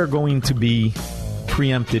that we are going to be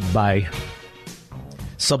preempted by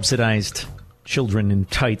subsidized children in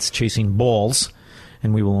tights chasing balls,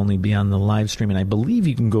 and we will only be on the live stream. And I believe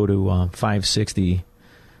you can go to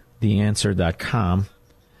 560theanswer.com.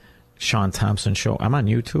 Sean Thompson Show. I'm on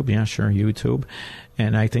YouTube. Yeah, sure, YouTube.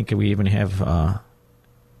 And I think we even have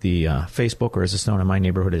the Facebook, or as it's known in my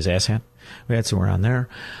neighborhood as Asshat. So we're on there.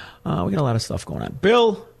 We got a lot of stuff going on.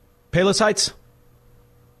 Bill, Palos Heights.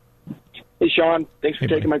 Hey, Sean. Thanks for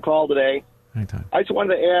taking my call today. Anytime. I just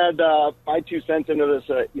wanted to add my 2 cents into this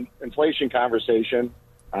inflation conversation.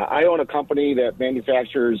 I own a company that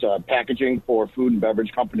manufactures packaging for food and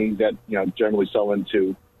beverage companies that generally sell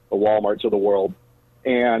into the Walmarts of the world.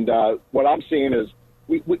 And what I'm seeing is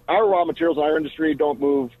our raw materials in our industry don't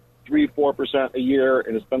move 3-4% a year,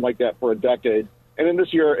 and it's been like that for a decade. And in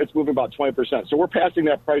this year, it's moving about 20%. So we're passing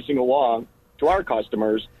that pricing along to our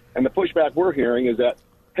customers. And the pushback we're hearing is that,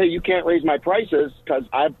 hey, you can't raise my prices because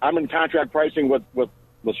I'm in contract pricing with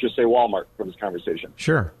let's just say Walmart for this conversation.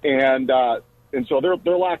 Sure. And so they're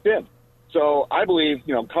locked in. So I believe,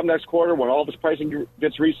 come next quarter when all this pricing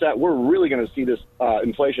gets reset, we're really going to see this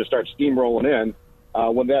inflation start steamrolling in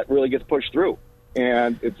when that really gets pushed through.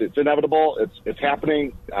 And it's inevitable. It's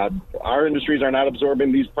happening. Our industries are not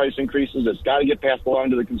absorbing these price increases. It's got to get passed along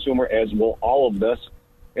to the consumer, as will all of this.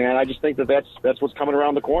 And I just think that's what's coming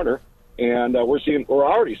around the corner. And we're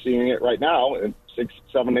already seeing it right now in 6,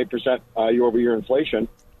 7, 8% year-over-year inflation.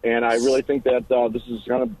 And I really think that this is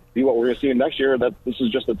going to be what we're going to see next year. That this is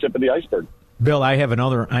just the tip of the iceberg. Bill, I have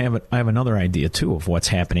another idea too of what's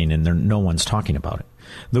happening, and no one's talking about it.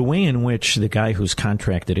 The way in which the guy who's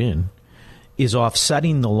contracted in is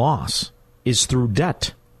offsetting the loss is through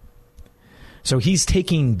debt. So he's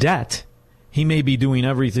taking debt. He may be doing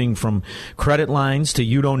everything from credit lines to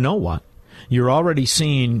you don't know what. You're already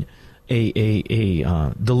seeing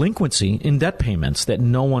a delinquency in debt payments that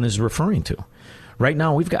no one is referring to. Right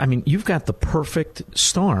now, you've got the perfect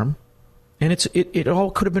storm, and it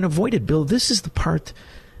all could have been avoided, Bill. This is the part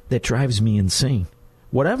that drives me insane.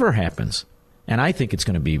 Whatever happens, and I think it's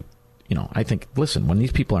going to be, listen, when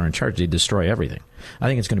these people are in charge, they destroy everything. I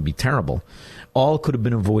think it's going to be terrible. All could have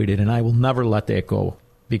been avoided, and I will never let that go.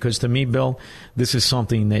 Because to me, Bill, this is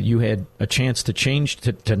something that you had a chance to change,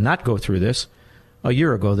 to not go through this a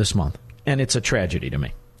year ago this month. And it's a tragedy to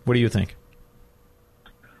me. What do you think?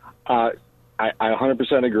 I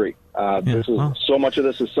 100% agree. So much of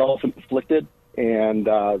this is self-inflicted, and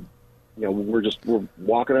we're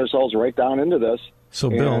walking ourselves right down into this. So,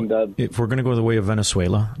 Bill, if we're going to go the way of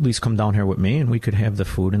Venezuela, at least come down here with me, and we could have the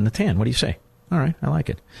food and the tan. What do you say? All right, I like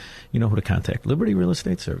it. You know who to contact. Liberty Real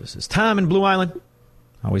Estate Services. Tom in Blue Island.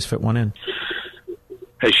 Always fit one in.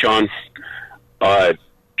 Hey, Sean.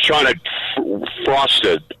 Sean had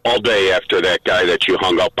frosted all day after that guy that you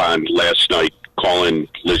hung up on last night calling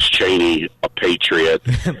Liz Cheney a patriot.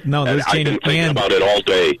 No, Liz Cheney. I've been thinking about it all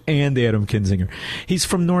day. And Adam Kinzinger. He's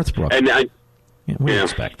from Northbrook. And what do you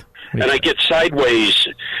expect? I get sideways.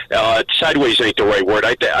 Sideways ain't the right word.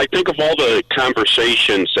 I think of all the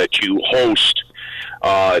conversations that you host.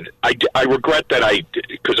 I regret that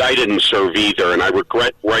because I didn't serve either, and I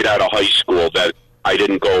regret right out of high school that I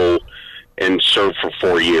didn't go and serve for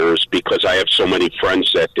 4 years because I have so many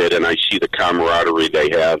friends that did, and I see the camaraderie they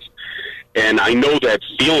have. And I know that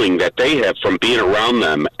feeling that they have from being around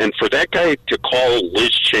them. And for that guy to call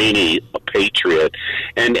Liz Cheney a patriot,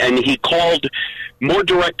 and he called more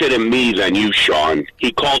directed at me than you, Sean.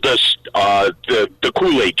 He called us the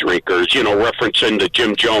Kool-Aid drinkers, referencing to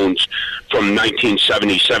Jim Jones from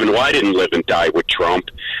 1977. Well, I didn't live and die with Trump.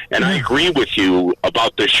 And I agree with you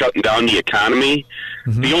about the shutting down the economy.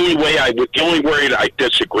 Mm-hmm. The only way I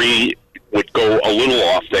disagree would go a little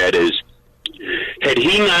off that is, had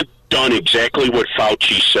he not done exactly what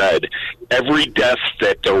Fauci said, every death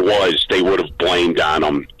that there was, they would have blamed on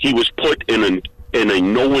him. He was put in a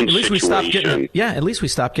no-win situation. At least we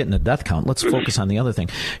stopped getting the death count. Let's focus on the other thing.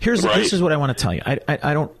 This is what I want to tell you.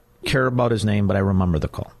 I don't care about his name, but I remember the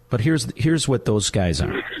call. But here's what those guys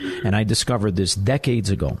are. And I discovered this decades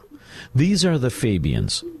ago. These are the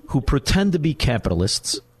Fabians who pretend to be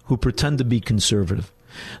capitalists, who pretend to be conservative,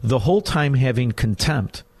 the whole time having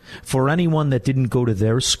contempt for anyone that didn't go to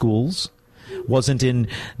their schools, wasn't in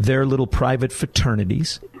their little private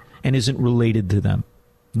fraternities, and isn't related to them.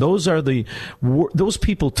 Those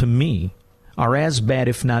people, to me, are as bad,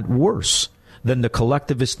 if not worse, than the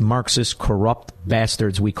collectivist, Marxist, corrupt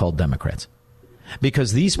bastards we call Democrats.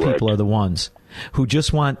 Because these people are the ones who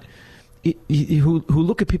just want, who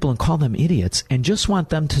look at people and call them idiots and just want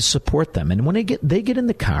them to support them. And when they get in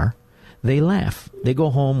the car, they laugh. They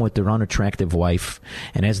go home with their unattractive wife,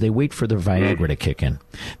 and as they wait for their Viagra to kick in,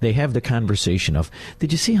 they have the conversation of,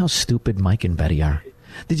 did you see how stupid Mike and Betty are?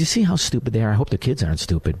 Did you see how stupid they are? I hope the kids aren't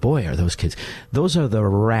stupid. Boy, are those kids. Those are the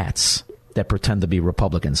rats that pretend to be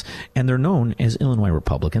Republicans, and they're known as Illinois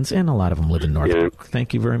Republicans, and a lot of them live in Northbrook. Yeah.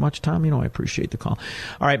 Thank you very much, Tom. I appreciate the call.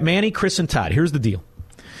 All right, Manny, Chris, and Todd, here's the deal.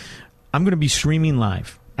 I'm going to be streaming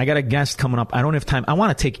live. I got a guest coming up. I don't have time. I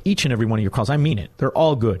want to take each and every one of your calls. I mean it. They're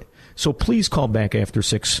all good. So please call back after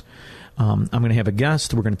 6. I'm going to have a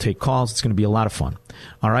guest. We're going to take calls. It's going to be a lot of fun.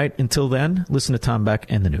 All right. Until then, listen to Tom Beck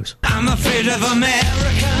and the news. I'm afraid of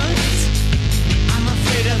Americans. I'm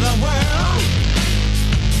afraid of the world.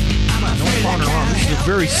 I'm afraid of This is a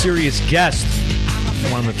very serious guest. I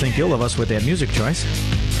don't want him to think ill of us with that music choice.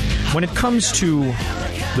 When it comes to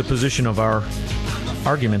the position of our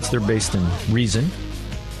arguments, they're based in reason,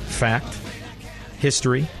 fact,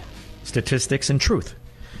 history, statistics, and truth.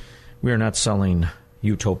 We are not selling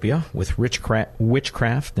utopia with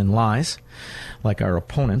witchcraft and lies like our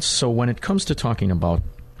opponents. So when it comes to talking about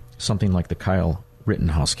something like the Kyle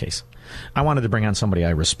Rittenhouse case, I wanted to bring on somebody I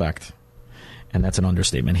respect, and that's an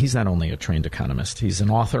understatement. He's not only a trained economist, he's an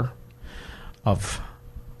author of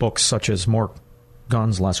books such as More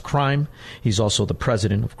Guns, Less Crime. He's also the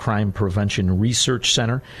president of Crime Prevention Research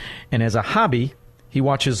Center, and as a hobby, he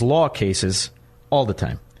watches law cases all the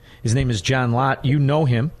time. His name is John Lott. You know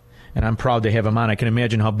him, and I'm proud to have him on. I can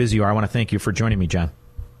imagine how busy you are. I want to thank you for joining me, John.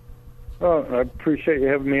 Oh, I appreciate you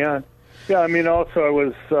having me on. Yeah, also I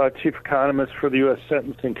was chief economist for the U.S.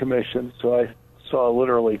 Sentencing Commission, so I saw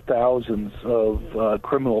literally thousands of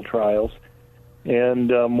criminal trials. And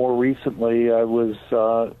more recently, I was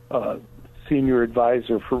senior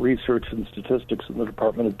advisor for research and statistics in the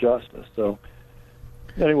Department of Justice. So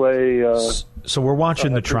anyway... so we're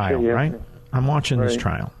watching the trial, right? I'm watching this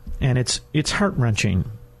trial. And it's heart-wrenching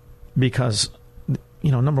because,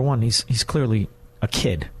 number one, he's clearly a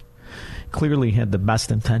kid. Clearly had the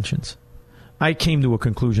best intentions. I came to a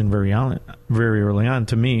conclusion very early on.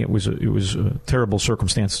 To me, it was a terrible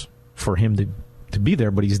circumstance for him to be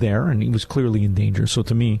there, but he's there, and he was clearly in danger. So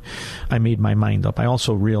to me, I made my mind up. I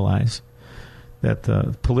also realize that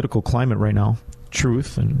the political climate right now,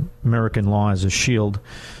 truth and American law as a shield,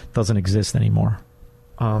 doesn't exist anymore.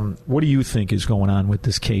 What do you think is going on with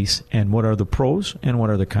this case, and what are the pros and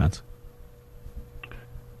what are the cons?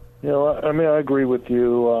 I agree with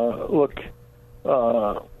you. Look,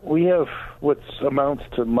 we have what amounts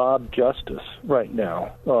to mob justice right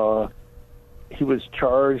now. He was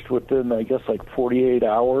charged within, 48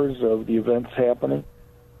 hours of the events happening.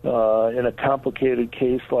 In a complicated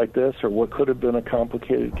case like this, or what could have been a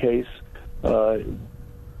complicated case,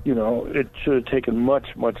 it should have taken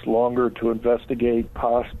much, much longer to investigate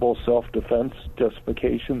possible self-defense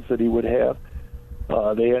justifications that he would have.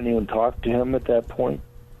 They hadn't even talked to him at that point.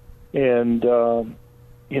 And,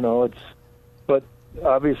 but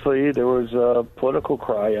obviously there was a political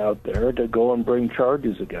cry out there to go and bring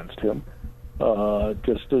charges against him,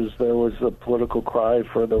 just as there was a political cry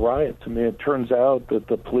for the riots. I mean, it turns out that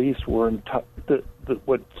the police were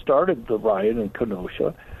what started the riot in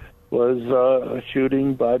Kenosha was a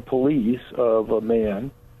shooting by police of a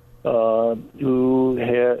man who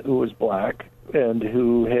was black and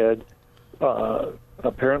who had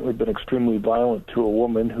apparently been extremely violent to a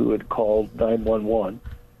woman who had called 911.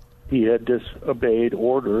 He had disobeyed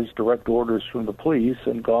direct orders from the police,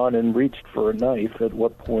 and gone and reached for a knife, at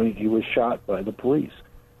what point he was shot by the police.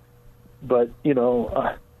 But,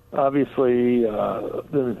 obviously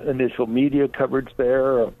the initial media coverage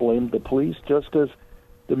there blamed the police, just as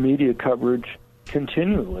the media coverage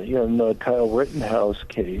continually in the Kyle Rittenhouse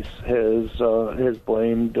case has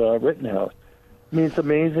blamed Rittenhouse. I mean, it's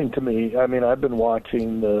amazing to me. I mean, I've been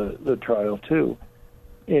watching the trial too,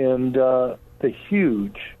 and the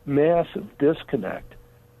huge, massive disconnect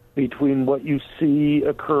between what you see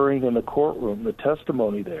occurring in the courtroom, the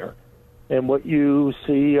testimony there, and what you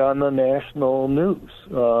see on the national news.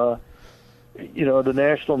 The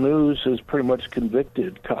national news has pretty much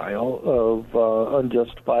convicted Kyle of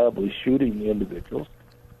unjustifiably shooting the individuals.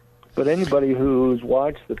 But anybody who's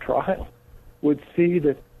watched the trial would see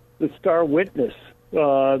that the star witness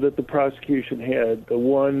that the prosecution had, the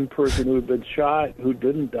one person who had been shot who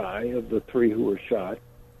didn't die of the three who were shot,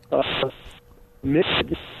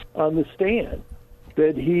 admitted on the stand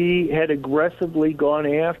that he had aggressively gone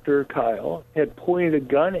after Kyle, had pointed a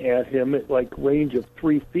gun at him at range of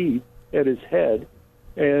 3 feet at his head,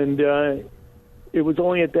 and it was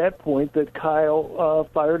only at that point that Kyle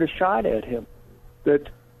fired a shot at him. That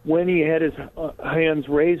when he had his hands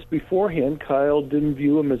raised beforehand, Kyle didn't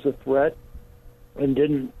view him as a threat and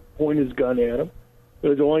didn't point his gun at him. It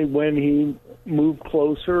was only when he moved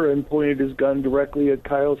closer and pointed his gun directly at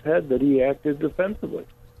Kyle's head that he acted defensively.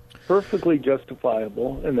 Perfectly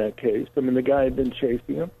justifiable in that case. I mean, the guy had been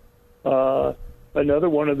chasing him. Another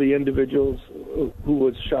one of the individuals who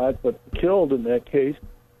was shot but killed in that case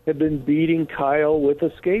had been beating Kyle with a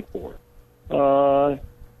skateboard.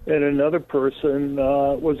 And another person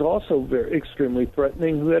was also extremely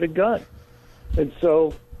threatening, who had a gun. And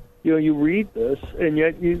so, you read this, and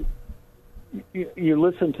yet you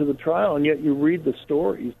listen to the trial, and yet you read the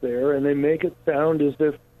stories there, and they make it sound as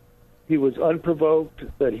if he was unprovoked,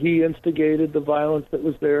 that he instigated the violence that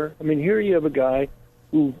was there. I mean, here you have a guy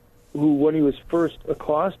who when he was first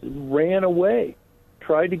accosted, ran away,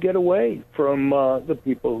 tried to get away from the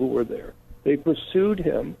people who were there. They pursued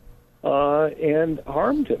him and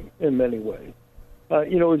harmed him in many ways.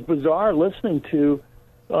 It was bizarre listening to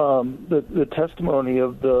the testimony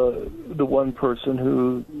of the one person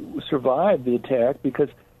who survived the attack, because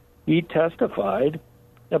he testified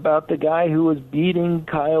about the guy who was beating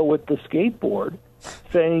Kyle with the skateboard,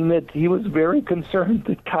 saying that he was very concerned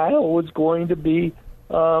that Kyle was going to be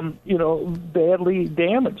badly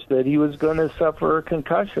damaged, that he was going to suffer a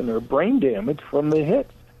concussion or brain damage from the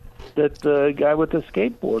hits that the guy with the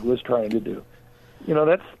skateboard was trying to do.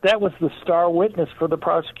 That was the star witness for the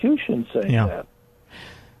prosecution saying that.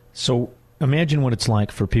 So imagine what it's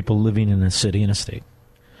like for people living in a city and a state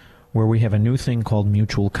where we have a new thing called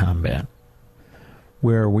mutual combat,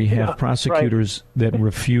 where we have prosecutors that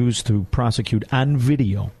refuse to prosecute on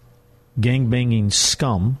video gangbanging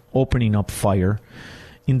scum opening up fire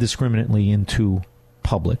indiscriminately into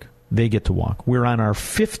public. They get to walk. We're on our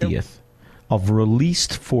 50th of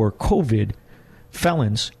released for COVID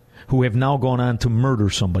felons who have now gone on to murder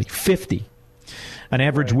somebody. 50. An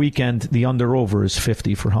average weekend, the under-over is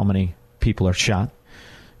 50 for how many people are shot.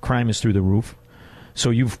 Crime is through the roof.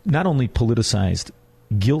 So you've not only politicized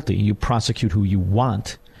guilty, you prosecute who you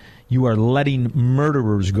want. You are letting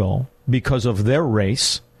murderers go because of their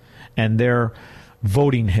race and their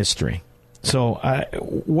voting history. So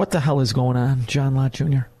what the hell is going on, John Lott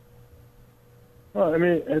Jr.? Well, I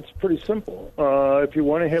mean, it's pretty simple. If you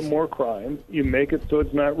want to have more crime, you make it so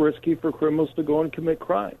it's not risky for criminals to go and commit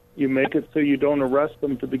crime. You make it so you don't arrest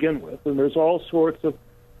them to begin with. And there's all sorts of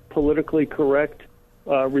politically correct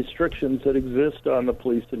restrictions that exist on the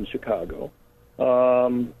police in Chicago.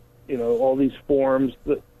 All these forms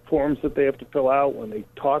that they have to fill out when they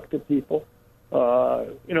talk to people.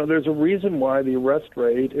 There's a reason why the arrest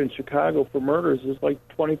rate in Chicago for murders is like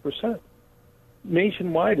 20%.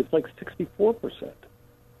 Nationwide, it's like 64%.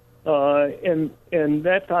 And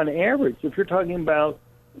that's on average. If you're talking about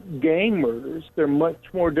gang murders, they're much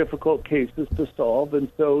more difficult cases to solve, and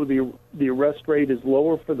so the arrest rate is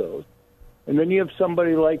lower for those. And then you have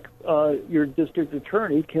somebody like your district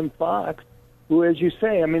attorney, Kim Foxx, who, as you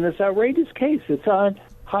say, I mean, this outrageous case, it's on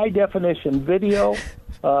high-definition video.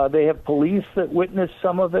 They have police that witnessed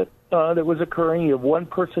some of it that was occurring. You have one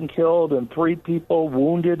person killed and 3 people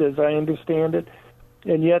wounded, as I understand it.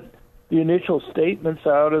 And yet the initial statements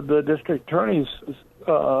out of the district attorney's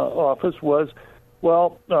office was,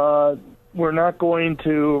 well, we're not going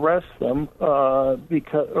to arrest them or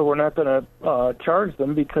we're not going to charge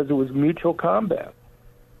them because it was mutual combat.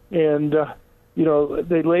 And,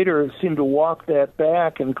 they later seemed to walk that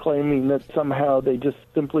back and claiming that somehow they just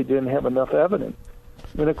simply didn't have enough evidence.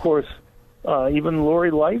 And, of course, even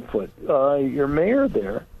Lori Lightfoot, your mayor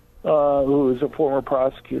there, who is a former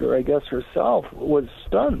prosecutor, I guess herself, was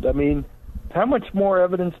stunned. I mean, how much more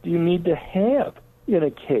evidence do you need to have in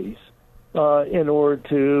a case in order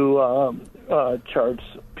to charge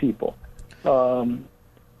people?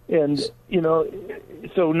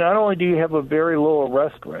 So not only do you have a very low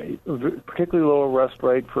arrest rate, particularly low arrest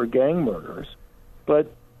rate for gang murders,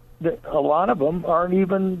 but a lot of them aren't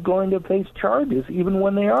even going to face charges even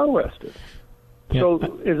when they are arrested. Yeah.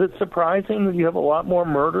 So is it surprising that you have a lot more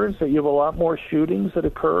murders, that you have a lot more shootings that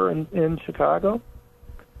occur in Chicago?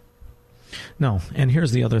 No, and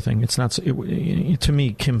here's the other thing. It's not to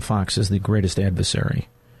me, Kim Foxx is the greatest adversary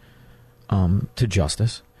to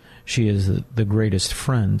justice. She is the greatest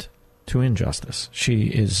friend to injustice. She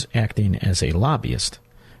is acting as a lobbyist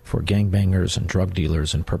for gangbangers and drug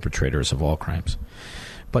dealers and perpetrators of all crimes.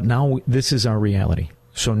 But now this is our reality.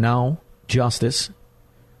 So now justice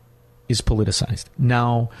is politicized.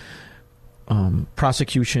 Now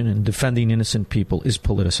prosecution and defending innocent people is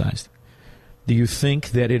politicized. Do you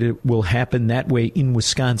think that it will happen that way in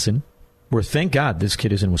Wisconsin, where thank God this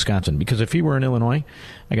kid is in Wisconsin? Because if he were in Illinois,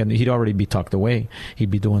 again, he'd already be tucked away.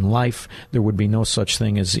 He'd be doing life. There would be no such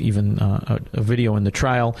thing as even a video in the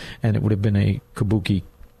trial, and it would have been a kabuki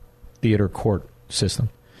theater court system.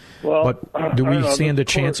 Well, but do we stand a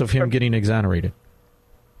chance of him getting exonerated?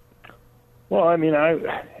 Well, I mean,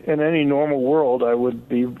 in any normal world, I would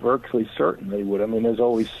be virtually certain they would. I mean, there's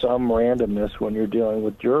always some randomness when you're dealing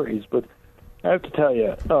with juries, but I have to tell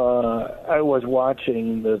you, I was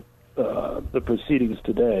watching the proceedings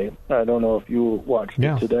today. I don't know if you watched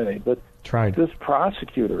it today, but this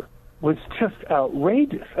prosecutor was just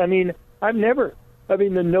outrageous. I mean,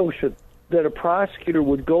 the notion that a prosecutor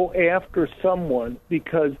would go after someone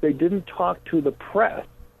because they didn't talk to the press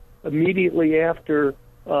immediately after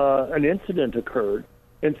an incident occurred,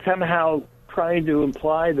 and somehow trying to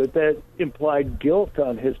imply that implied guilt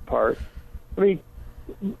on his part. I mean,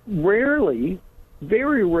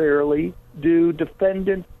 very rarely do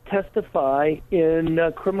defendants testify in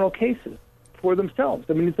criminal cases for themselves.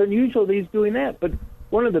 I mean, it's unusual that he's doing that, but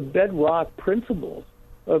one of the bedrock principles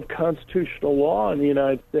of constitutional law in the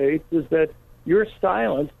United States is that your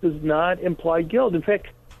silence does not imply guilt. In fact,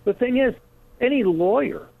 the thing is, any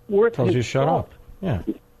lawyer worth tells you shut up. Yeah,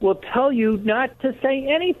 will tell you not to say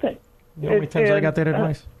anything. You know how many times I got that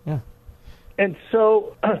advice? Yeah. And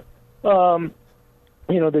so,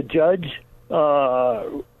 the judge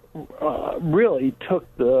really took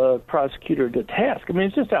the prosecutor to task. I mean,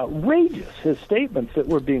 it's just outrageous, his statements that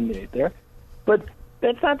were being made there. But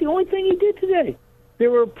that's not the only thing he did today.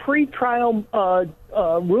 There were pre-trial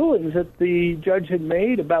rulings that the judge had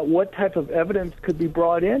made about what type of evidence could be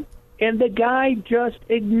brought in, and the guy just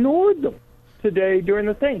ignored them today during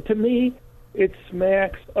the thing. To me, it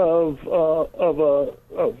smacks of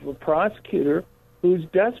a prosecutor who's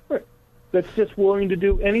desperate, that's just willing to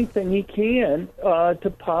do anything he can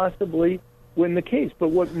to possibly win the case. But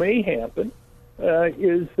what may happen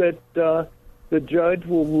is that the judge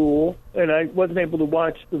will rule, and I wasn't able to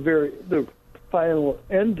watch the final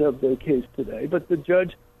end of the case today, but the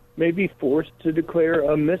judge may be forced to declare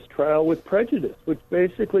a mistrial with prejudice, which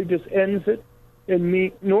basically just ends it.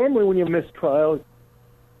 Normally when you mistrial,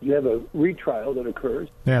 you have a retrial that occurs.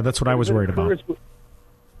 Yeah, that's what I was worried about.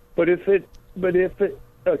 But if it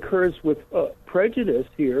occurs with prejudice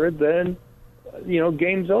here, then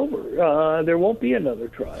game's over. There won't be another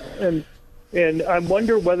trial, and I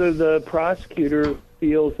wonder whether the prosecutor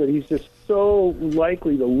feels that he's just so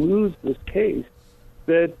likely to lose this case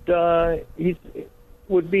that he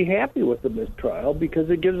would be happy with the mistrial because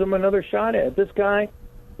it gives him another shot at it. This guy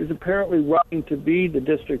is apparently running to be the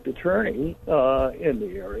district attorney in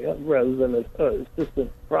the area rather than an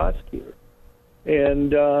assistant prosecutor,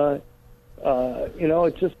 and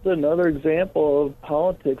it's just another example of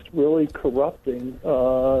politics really corrupting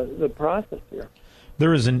the process here.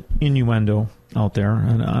 there is an innuendo out there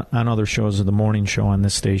and on other shows of the morning show on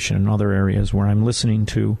this station and other areas where I'm listening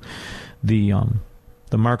to the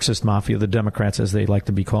Marxist mafia, the Democrats as they like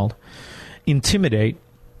to be called, intimidate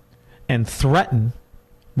and threaten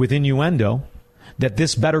with innuendo that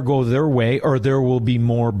this better go their way or there will be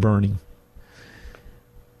more burning.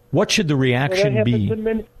 What should the reaction be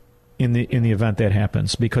in the event that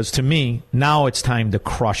happens? Because to me, now it's time to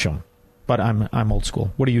crush them. But I'm old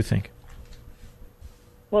school. What do you think?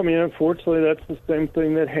 Well, I mean, unfortunately, that's the same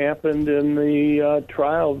thing that happened in the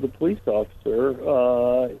trial of the police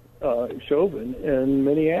officer, Chauvin, in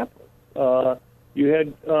Minneapolis. You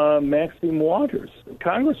had Maxine Waters, a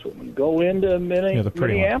congresswoman, go into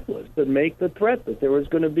Minneapolis and make the threat that there was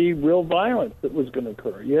going to be real violence that was going to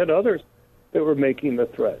occur. You had others that were making the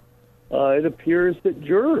threat. It appears that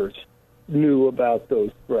jurors knew about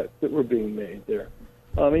those threats that were being made there.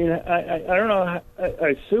 I mean, I don't know. I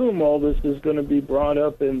assume all this is going to be brought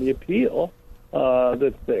up in the appeal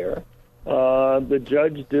that's there. The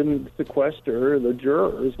judge didn't sequester the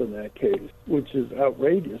jurors in that case, which is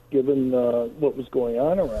outrageous given what was going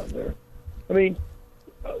on around there. I mean,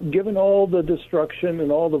 given all the destruction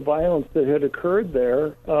and all the violence that had occurred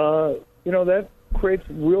there, that creates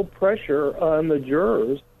real pressure on the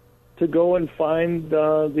jurors to go and find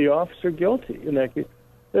the officer guilty in that case.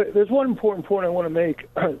 There's one important point I want to make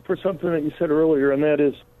for something that you said earlier, and that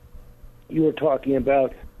is you were talking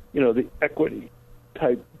about, the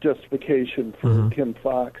equity-type justification for Kim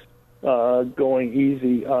Foxx going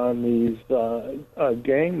easy on these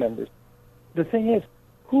gang members. The thing is,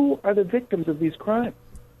 who are the victims of these crimes?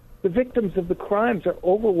 The victims of the crimes are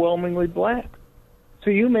overwhelmingly black. So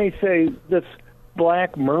you may say this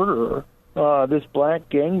black murderer, this black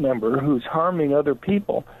gang member who's harming other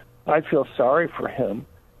people, I feel sorry for him.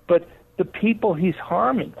 But the people he's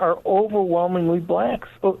harming are overwhelmingly blacks.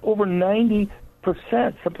 Over 90%,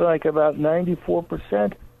 something like about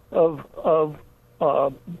 94% of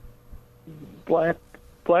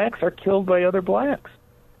blacks are killed by other blacks.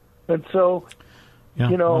 And so,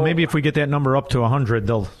 well, maybe if we get that number up to 100,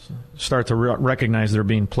 they'll start to recognize they're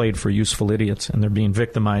being played for useful idiots and they're being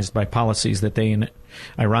victimized by policies that they,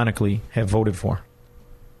 ironically, have voted for.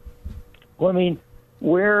 Well, I mean,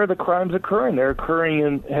 where are the crimes occurring? They're occurring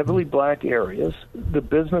in heavily black areas. The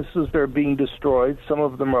businesses that are being destroyed, some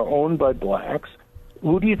of them are owned by blacks.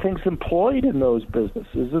 Who do you think's employed in those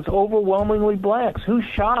businesses? It's overwhelmingly blacks. Who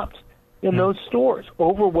shops in those stores?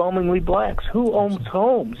 Overwhelmingly blacks. Who owns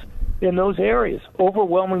homes in those areas?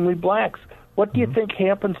 Overwhelmingly blacks. What do you think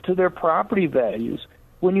happens to their property values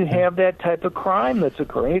when you have that type of crime that's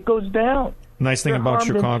occurring? It goes down. Nice thing about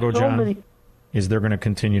Chicago, John, is they're going to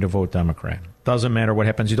continue to vote Democrat. Doesn't matter what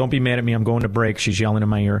happens. You don't be mad at me. I'm going to break. She's yelling in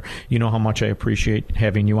my ear. You know how much I appreciate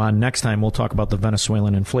having you on. Next time, we'll talk about the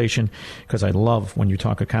Venezuelan inflation because I love when you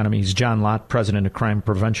talk economies. John Lott, president of Crime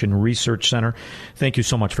Prevention Research Center. Thank you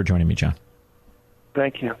so much for joining me, John.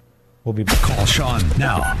 Thank you. We'll be back. Call Sean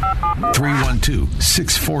now.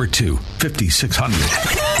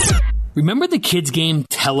 312-642-5600. Remember the kids' game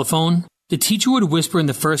Telephone? The teacher would whisper in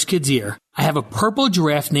the first kid's ear, "I have a purple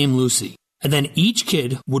giraffe named Lucy." And then each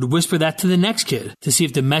kid would whisper that to the next kid to see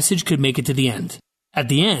if the message could make it to the end. At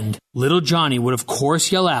the end, little Johnny would of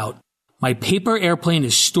course yell out, "My paper airplane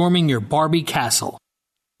is storming your Barbie castle."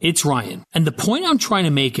 It's Ryan. And the point I'm trying to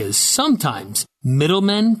make is sometimes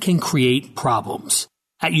middlemen can create problems.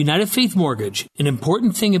 At United Faith Mortgage, an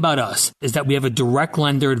important thing about us is that we have a direct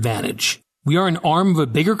lender advantage. We are an arm of a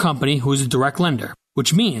bigger company who is a direct lender,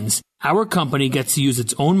 which means our company gets to use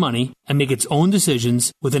its own money and make its own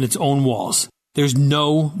decisions within its own walls. There's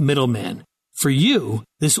no middleman. For you,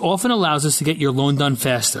 this often allows us to get your loan done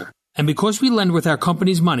faster. And because we lend with our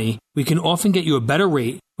company's money, we can often get you a better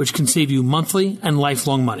rate, which can save you monthly and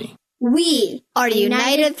lifelong money. We are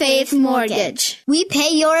United Faith Mortgage. We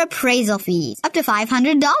pay your appraisal fees up to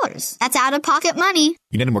 $500. That's out-of-pocket money.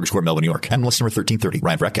 United Mortgage Corp, Melbourne, New York. NMLS number 1330.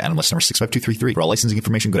 Ryan Vreck, NMLS number 65233. For all licensing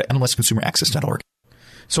information, go to nmlsconsumeraccess.org.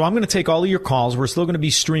 So I'm going to take all of your calls. We're still going to be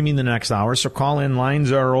streaming the next hour, so call-in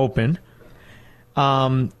lines are open.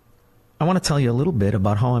 I want to tell you a little bit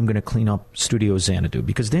about how I'm going to clean up Studio Xanadu,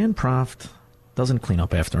 because Dan Proft doesn't clean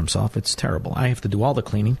up after himself. It's terrible. I have to do all the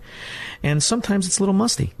cleaning, and sometimes it's a little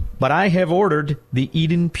musty. But I have ordered the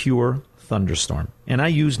Eden Pure Thunderstorm, and I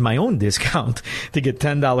used my own discount to get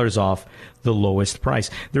 $10 off the lowest price.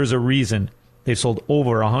 There's a reason they've sold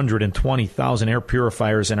over 120,000 air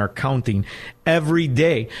purifiers and are counting every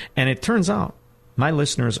day. And it turns out my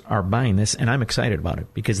listeners are buying this, and I'm excited about it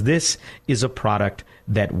because this is a product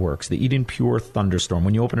that works. The Eden Pure Thunderstorm.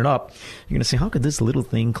 When you open it up, you're going to say, how could this little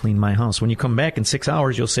thing clean my house? When you come back in 6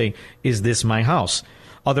 hours, you'll say, is this my house?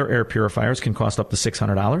 Other air purifiers can cost up to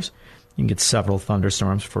 $600. You can get several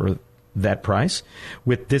thunderstorms for that price.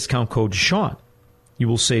 With discount code Sean, you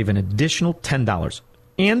will save an additional $10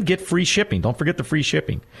 and get free shipping. Don't forget the free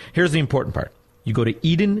shipping. Here's the important part. You go to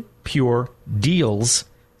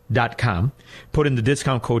EdenPureDeals.com, put in the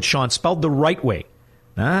discount code Sean, spelled the right way,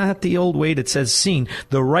 not the old way that says seen,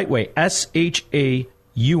 the right way,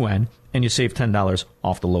 SHAUN, and you save $10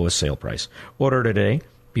 off the lowest sale price. Order today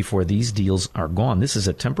before these deals are gone. This is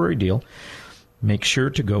a temporary deal. Make sure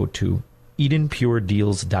to go to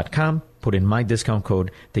EdenPureDeals.com, put in my discount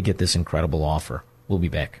code to get this incredible offer. We'll be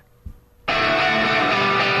back.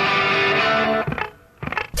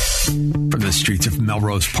 From the streets of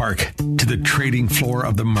Melrose Park to the trading floor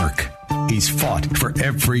of the Merc, he's fought for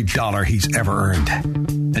every dollar he's ever earned.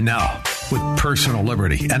 And now, with personal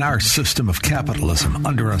liberty and our system of capitalism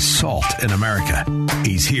under assault in America,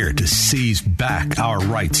 he's here to seize back our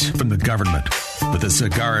rights from the government. With a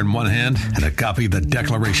cigar in one hand and a copy of the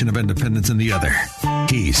Declaration of Independence in the other,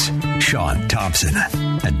 he's Sean Thompson.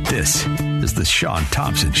 And this is the Sean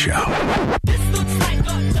Thompson Show.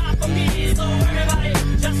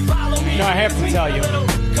 No, I have to tell you,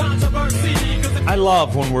 I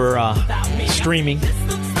love when we're streaming.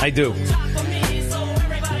 I do.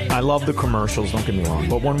 I love the commercials, don't get me wrong.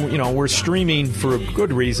 But when we're streaming for a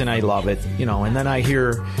good reason, I love it. And then I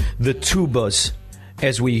hear the tubas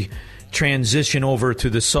as we transition over to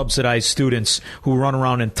the subsidized students who run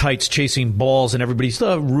around in tights chasing balls and everybody's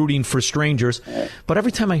rooting for strangers. But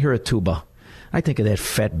every time I hear a tuba, I think of that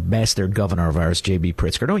fat bastard governor of ours, J.B.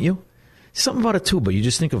 Pritzker, don't you? Something about a tuba. You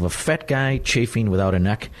just think of a fat guy chafing without a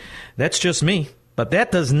neck. That's just me. But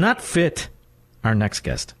that does not fit our next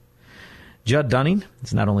guest. Judd Dunning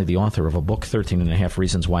is not only the author of a book, 13 and a Half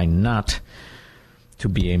Reasons Why Not to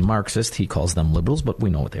Be a Marxist. He calls them liberals, but we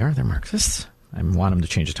know what they are. They're Marxists. I want him to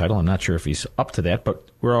change the title. I'm not sure if he's up to that, but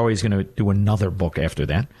we're always going to do another book after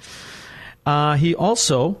that. He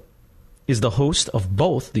also is the host of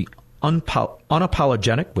both the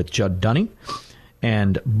Unapologetic with Judd Dunning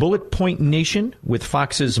and Bullet Point Nation with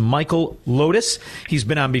Fox's Michael Lotus. He's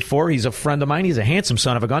been on before. He's a friend of mine. He's a handsome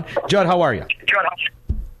son of a gun. Judd, how are you?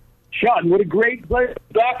 Sean, what a great place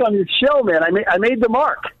back on your show, man. I made the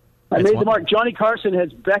mark. I made the mark. Johnny Carson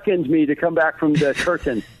has beckoned me to come back from the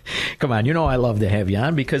curtain. Come on, I love to have you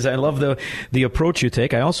on because I love the approach you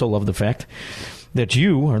take. I also love the fact that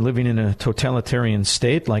you are living in a totalitarian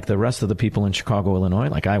state like the rest of the people in Chicago, Illinois,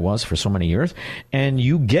 like I was for so many years, and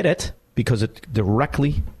you get it because it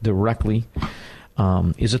directly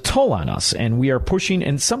is a toll on us. And we are pushing,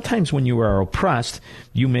 and sometimes when you are oppressed,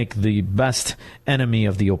 you make the best enemy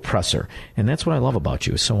of the oppressor. And that's what I love about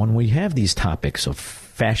you. So when we have these topics of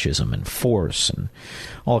fascism and force and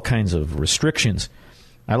all kinds of restrictions,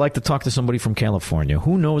 I like to talk to somebody from California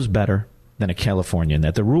who knows better than a Californian,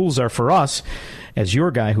 that the rules are for us, as your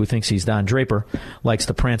guy who thinks he's Don Draper likes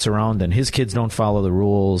to prance around and his kids don't follow the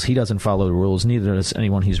rules. He doesn't follow the rules. Neither does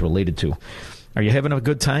anyone he's related to. Are you having a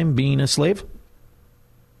good time being a slave?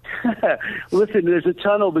 Listen, there's a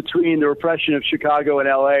tunnel between the repression of Chicago and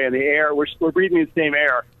L.A. and the air. We're breathing the same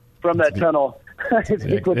air from that tunnel. I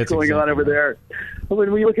think what's going on over there.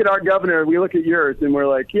 When we look at our governor, we look at yours, and we're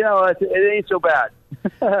like, well, it ain't so bad.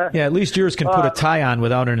 Yeah, at least yours can put a tie on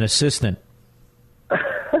without an assistant.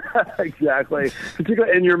 Exactly.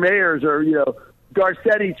 Particularly, and your mayors are,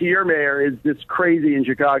 Garcetti to your mayor is just crazy in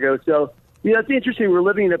Chicago. So, it's interesting. We're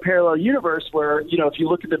living in a parallel universe where, if you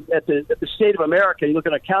look at the state of America, you look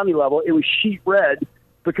at a county level, it was sheet red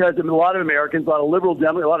because a lot of Americans, a lot of liberal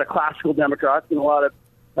Democrats, a lot of classical Democrats, and a lot of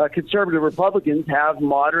conservative Republicans have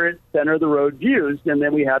moderate, center-of-the-road views. And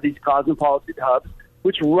then we have these cosmopolitan hubs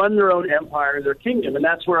which run their own empire, their kingdom. And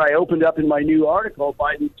that's where I opened up in my new article,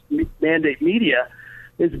 Biden's Mandate Media,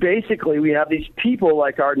 is basically we have these people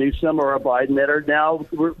like our Newsom or our Biden that are now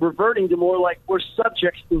reverting to more like we're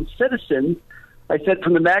subjects and citizens. I said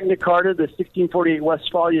from the Magna Carta, the 1648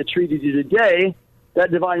 Westphalia Treaty to today,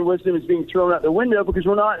 that divine wisdom is being thrown out the window because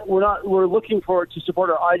we're looking for it to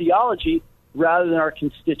support our ideology rather than our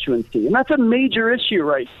constituency. And that's a major issue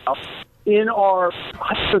right now in our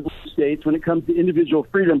states when it comes to individual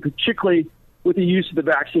freedom, particularly with the use of the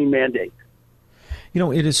vaccine mandate.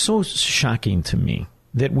 It is so shocking to me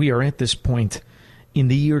that we are at this point in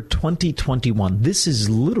the year 2021. This is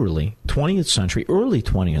literally 20th century, early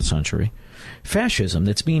 20th century fascism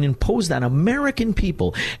that's being imposed on American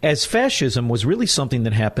people, as fascism was really something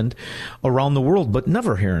that happened around the world, but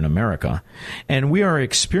never here in America. And we are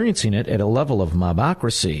experiencing it at a level of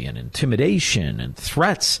mobocracy and intimidation and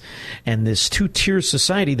threats and this two-tier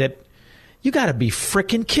society that you got to be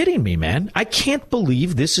frickin' kidding me, man. I can't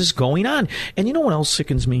believe this is going on. And you know what else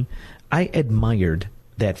sickens me? I admired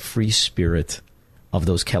that free spirit of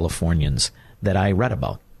those Californians that I read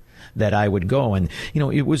about, that I would go. And,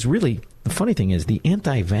 it was really, the funny thing is, the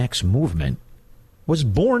anti-vax movement was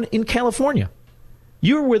born in California.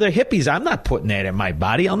 You were the hippies. I'm not putting that in my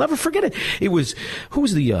body. I'll never forget it. It was,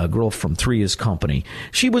 who's the girl from 3's Company?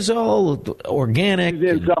 She was all organic.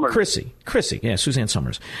 Suzanne Summers. Chrissy, yeah, Suzanne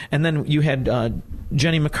Summers. And then you had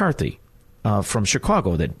Jenny McCarthy from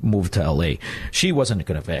Chicago that moved to L.A. She wasn't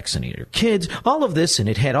going to vaccinate her kids. All of this, and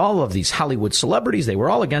it had all of these Hollywood celebrities. They were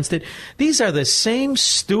all against it. These are the same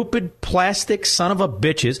stupid plastic son of a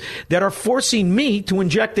bitches that are forcing me to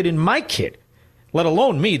inject it in my kid. Let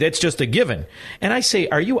alone me. That's just a given. And I say,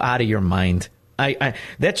 are you out of your mind?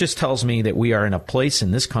 That just tells me that we are in a place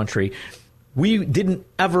in this country we didn't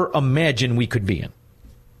ever imagine we could be in.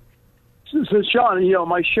 So Sean,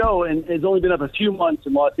 my show has only been up a few months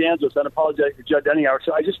in Los Angeles. Unapologetic for Judd Dunning-Hour.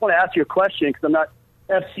 So I just want to ask you a question because I'm not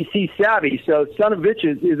FCC savvy. So son of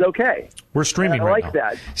bitches is okay. We're streaming right now. I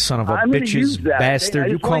like that. Son of a bitches,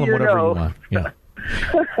 bastard. You call him whatever you want. Yeah.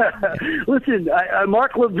 Listen,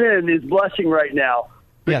 Mark Levin is blushing right now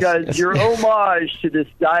because yes. your homage to this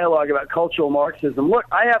dialogue about cultural Marxism. Look,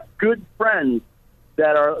 I have good friends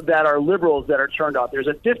that are liberals that are turned off. There's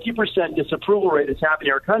a 50% disapproval rate that's happening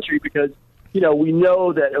in our country because, we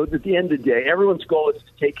know that at the end of the day, everyone's goal is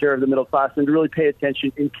to take care of the middle class and to really pay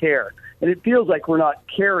attention and care. And it feels like we're not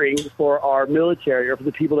caring for our military or for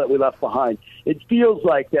the people that we left behind. It feels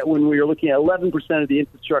like that when we are looking at 11% of the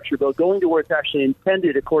infrastructure bill going to where it's actually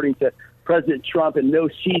intended, according to President Trump, and no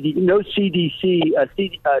CDC,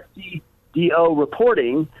 CDO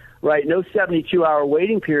reporting, right? No 72-hour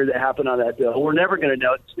waiting period that happened on that bill. We're never going to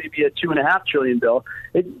know. It's maybe a $2.5 trillion bill.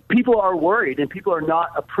 People are worried, and people are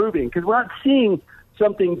not approving because we're not seeing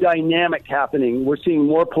something dynamic happening. We're seeing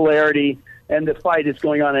more polarity, and the fight is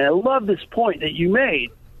going on. And I love this point that you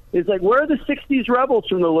made. It's like, where are the 60s rebels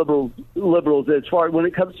from the liberals as far when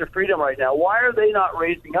it comes to freedom right now? Why are they not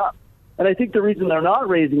raising up? And I think the reason they're not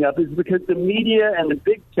raising up is because the media and the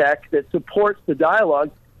big tech that supports the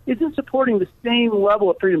dialogue isn't supporting the same level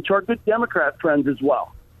of freedom to our good Democrat friends as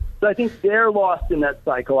well. So I think they're lost in that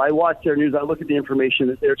cycle. I watch their news. I look at the information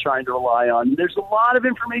that they're trying to rely on. There's a lot of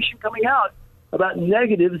information coming out about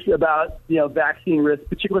negatives about vaccine risk,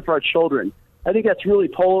 particularly for our children. I think that's really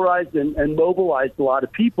polarized and mobilized a lot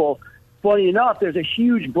of people. Funny enough, there's a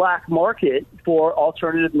huge black market for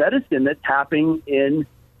alternative medicine that's happening in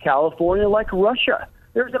California like Russia.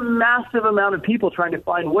 There's a massive amount of people trying to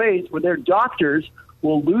find ways where their doctors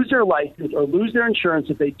will lose their license or lose their insurance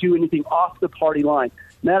if they do anything off the party line.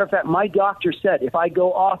 Matter of fact, my doctor said, if I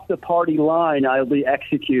go off the party line, I'll be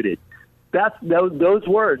executed. That's those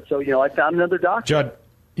words. So, I found another doctor. Judd,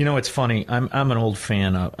 it's funny. I'm an old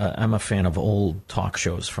fan. I'm a fan of old talk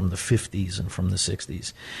shows from the 50s and from the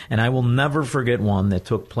 60s. And I will never forget one that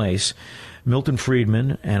took place. Milton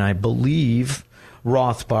Friedman and I believe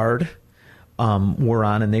Rothbard were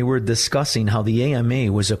on, and they were discussing how the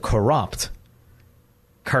AMA was a corrupt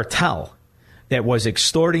cartel that was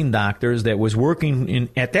extorting doctors, that was working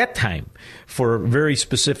at that time for very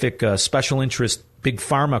specific special interest big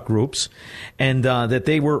pharma groups, and that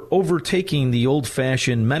they were overtaking the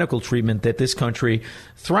old-fashioned medical treatment that this country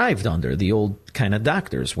thrived under, the old kind of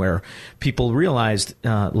doctors, where people realized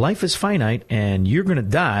life is finite and you're going to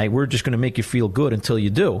die. We're just going to make you feel good until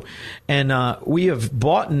you do. And we have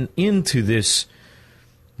bought into this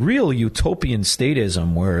real utopian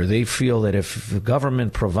statism where they feel that if the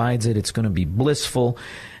government provides it, it's going to be blissful.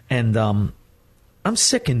 And I'm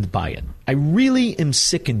sickened by it. I really am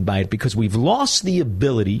sickened by it because we've lost the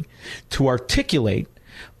ability to articulate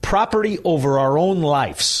property over our own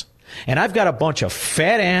lives. And I've got a bunch of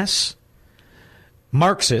fat-ass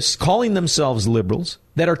Marxists calling themselves liberals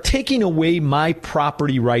that are taking away my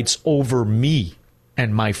property rights over me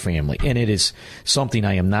and my family. And it is something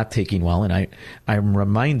I am not taking well. And I'm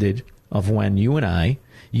reminded of when you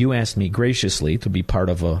asked me graciously to be part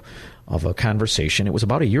of a conversation. It was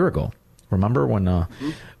about a year ago. Remember when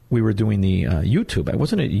we were doing the YouTube? It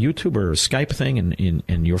wasn't a YouTube or a Skype thing,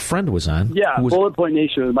 and your friend was on. Yeah, Bullet Point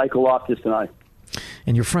Nation with Michael Loftus and I.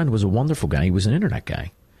 And your friend was a wonderful guy. He was an internet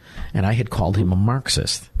guy. And I had called him a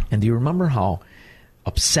Marxist. And do you remember how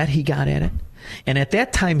upset he got at it? And at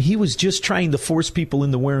that time, he was just trying to force people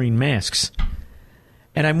into wearing masks.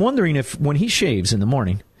 And I'm wondering if, when he shaves in the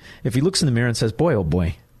morning, if he looks in the mirror and says, boy, oh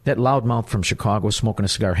boy, that loudmouth from Chicago smoking a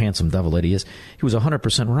cigar, handsome devil that he is, he was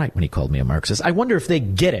 100% right when he called me a Marxist. I wonder if they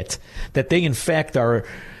get it, that they in fact are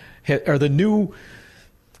the new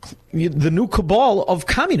cabal of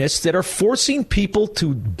communists that are forcing people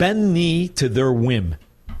to bend knee to their whim.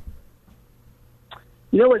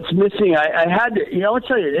 You know what's missing? I had to, I want to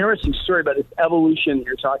tell you an interesting story about this evolution that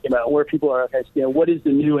you're talking about, where people are, what is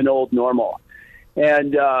the new and old normal?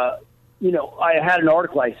 And, I had an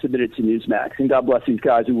article I submitted to Newsmax, and God bless these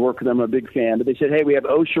guys who work with them. I'm a big fan. But they said, hey, we have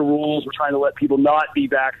OSHA rules. We're trying to let people not be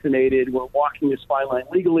vaccinated. We're walking this fine line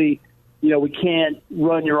legally. We can't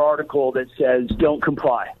run your article that says don't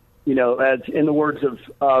comply, as in the words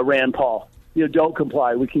of Rand Paul. Don't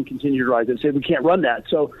comply. We can continue to rise. They said we can't run that.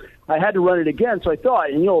 So I had to run it again. So I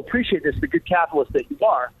thought, and you'll appreciate this, the good capitalist that you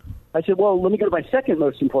are. I said, well, let me go to my second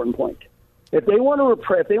most important point. If they want to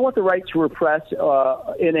if they want the right to repress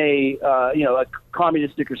in a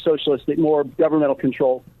communistic or socialistic, more governmental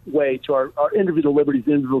control way to our individual liberties,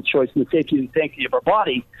 individual choice, and the safety and sanctity of our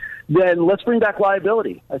body, then let's bring back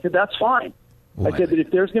liability. I said that's fine. I said that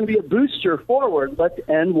if there's going to be a booster forward, let's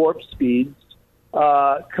end Warp Speed's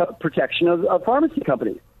protection of pharmacy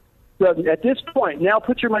companies. So at this point, now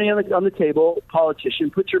put your money on the table,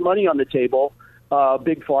 politician. Put your money on the table,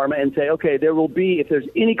 big pharma, and say, okay, there will be, if there's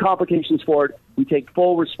any complications for it, we take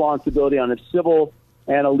full responsibility on a civil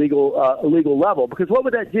and a legal level. Because what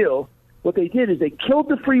would that do? What they did is they killed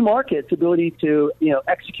the free market's ability to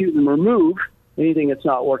execute and remove anything that's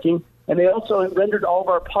not working, and they also rendered all of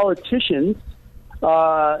our politicians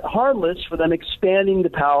harmless for them expanding the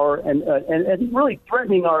power and really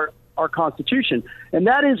threatening our Constitution. And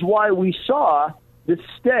that is why we saw the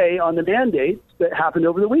stay on the mandates that happened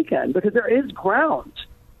over the weekend, because there is ground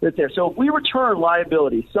that's there. So if we return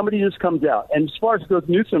liability, somebody just comes out. And as far as goes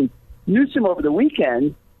Newsom over the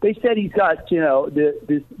weekend, they said he's got,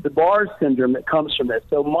 the Barr syndrome that comes from this.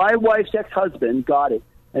 So my wife's ex-husband got it,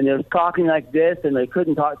 and they was coughing like this, and they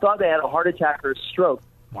couldn't talk. Thought they had a heart attack or a stroke.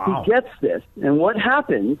 Wow. He gets this. And what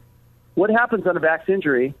happens on a back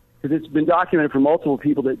injury, because it's been documented for multiple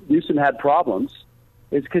people that Newsom had problems,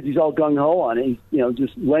 is because he's all gung-ho on it. He's,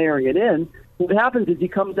 just layering it in. What happens is he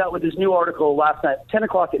comes out with his new article last night, 10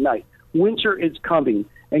 o'clock at night. Winter is coming.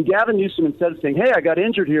 And Gavin Newsom, instead of saying, hey, I got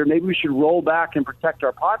injured here, maybe we should roll back and protect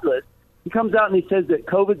our populace, he comes out and he says that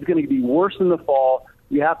COVID is going to be worse in the fall.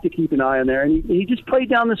 You have to keep an eye on there. And he just played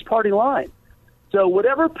down this party line. So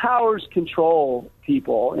whatever powers control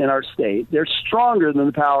people in our state, they're stronger than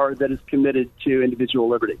the power that is committed to individual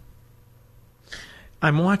liberty.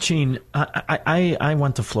 I'm watching. I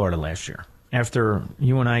went to Florida last year. After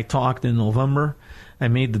you and I talked in November, I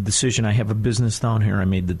made the decision. I have a business down here. I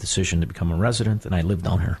made the decision to become a resident, and I live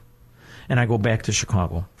down here. And I go back to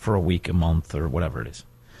Chicago for a week, a month, or whatever it is.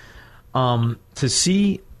 To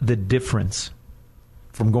see the difference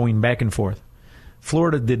from going back and forth.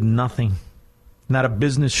 Florida did nothing. Not a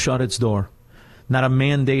business shut its door. Not a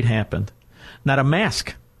mandate happened. Not a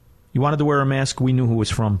mask. You wanted to wear a mask, we knew who was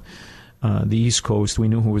from the East Coast. We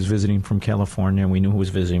knew who was visiting from California. We knew who was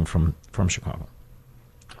visiting from Chicago.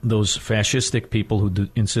 Those fascistic people who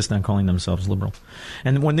insist on calling themselves liberal.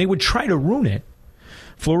 And when they would try to ruin it,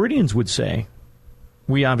 Floridians would say,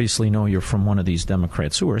 we obviously know you're from one of these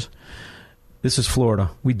Democrat sewers. This is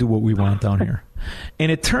Florida. We do what we want down here.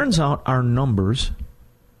 And it turns out our numbers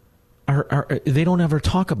they don't ever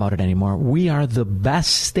talk about it anymore. We are the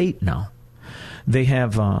best state now. They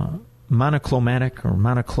have monoclomatic or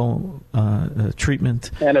monoclonal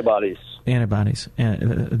treatment. Antibodies.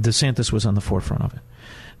 DeSantis was on the forefront of it.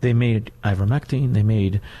 They made ivermectin. They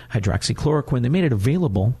made hydroxychloroquine. They made it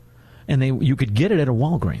available, and you could get it at a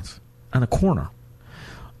Walgreens on a corner.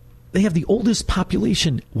 They have the oldest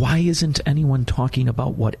population. Why isn't anyone talking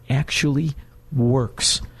about what actually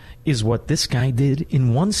works? Is what this guy did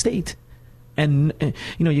in one state. And,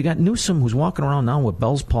 you got Newsom who's walking around now with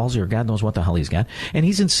Bell's palsy or God knows what the hell he's got. And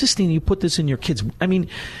he's insisting you put this in your kids. I mean,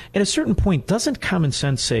 at a certain point, doesn't common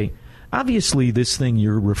sense say, obviously this thing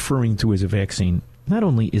you're referring to as a vaccine, not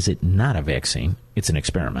only is it not a vaccine, it's an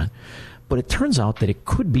experiment, but it turns out that it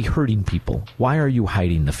could be hurting people. Why are you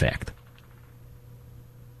hiding the fact?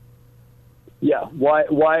 Yeah,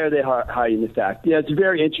 why are they hiding the fact? Yeah, it's a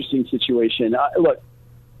very interesting situation. Look,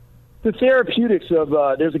 the therapeutics of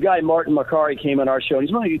there's a guy, Martin Makary, came on our show, and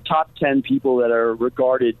he's one of the top 10 people that are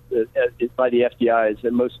regarded by the FDA as a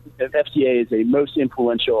most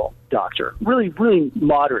influential doctor. Really, really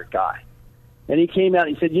moderate guy. And he came out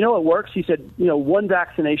and he said, you know what works? He said, one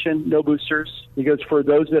vaccination, no boosters. He goes, for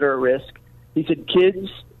those that are at risk. He said, kids.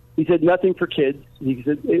 He said, nothing for kids. He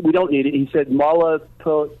said, we don't need it. He said,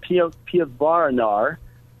 Molnupiravir,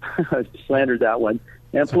 I slandered that one,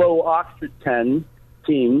 and fluoxetine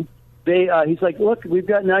team. He's like, look, we've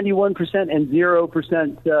got 91% and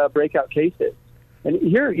 0% breakout cases. And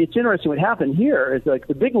here, it's interesting what happened here is like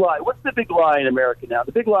the big lie. What's the big lie in America now?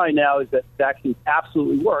 The big lie now is that vaccines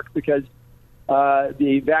absolutely work because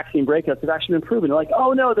the vaccine breakouts have actually been proven. They're like,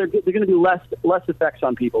 oh, no, they're going to be less effects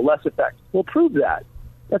on people, less effects. Well, prove that.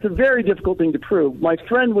 That's a very difficult thing to prove. My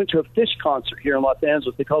friend went to a Phish concert here in Los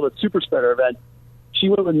Angeles. They called it a super spreader event. She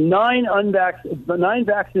went with 9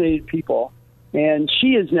 vaccinated people, and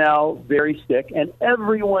she is now very sick, and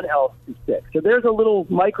everyone else is sick. So there's a little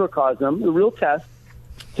microcosm, a real test.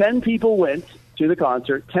 10 people went to the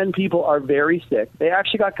concert. 10 people are very sick. They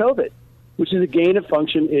actually got COVID, which is a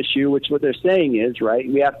gain-of-function issue, which what they're saying is, right,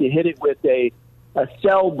 we have to hit it with a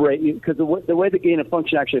cell break, because the way the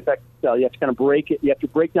gain-of-function actually affects the cell, you have to kind of break it. You have to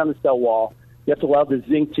break down the cell wall. You have to allow the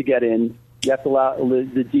zinc to get in. You have to allow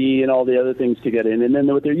the D and all the other things to get in. And then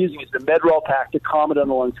what they're using is the Medrol pack to calm it on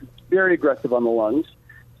the lungs. It's very aggressive on the lungs,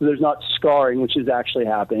 so there's not scarring, which is actually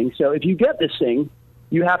happening. So if you get this thing,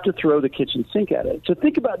 you have to throw the kitchen sink at it. So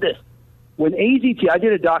think about this. When AZT, I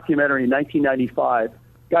did a documentary in 1995.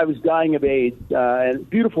 Guy was dying of AIDS, and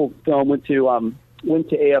beautiful film. Went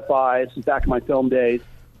to AFI. This is back in my film days.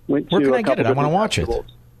 Where can I get it? I want to watch it.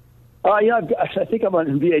 Yeah, I think I'm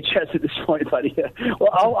on VHS at this point, buddy.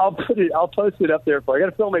 Well, I'll post it up there for you. I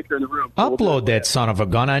got a filmmaker in the room. Upload that son of a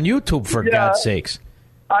gun on YouTube, for God's sakes.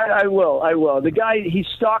 I will. The guy, he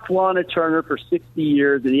stalked Lana Turner for 60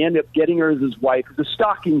 years, and he ended up getting her as his wife. It was a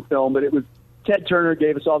stalking film, but it was Ted Turner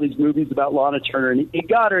gave us all these movies about Lana Turner, and he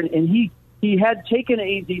got her, and he had taken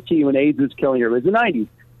AZT when AIDS was killing her. It was the 90s.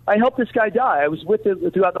 I helped this guy die. I was with him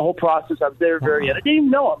throughout the whole process. I was there very end. I didn't even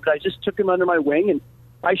know him, but I just took him under my wing, and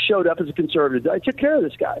I showed up as a conservative. I took care of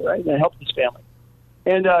this guy, right? And I helped his family.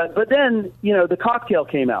 And but then, the cocktail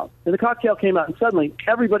came out. And suddenly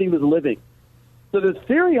everybody was living. So the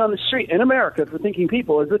theory on the street in America for thinking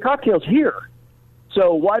people is the cocktail's here.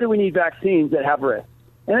 So why do we need vaccines that have risks?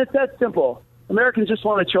 And it's that simple. Americans just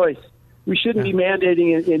want a choice. We shouldn't be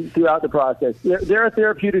mandating it throughout the process. There are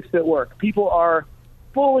therapeutics that work. People are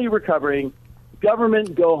fully recovering.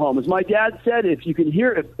 Government, go home. As my dad said, if you can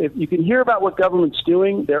hear about what government's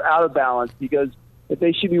doing, they're out of balance, because if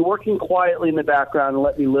they should be working quietly in the background and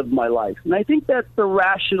let me live my life. And I think that's the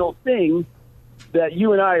rational thing that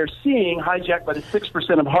you and I are seeing hijacked by the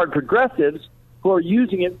 6% of hard progressives who are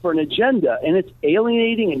using it for an agenda. And it's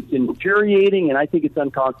alienating and it's infuriating, and I think it's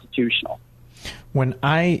unconstitutional. When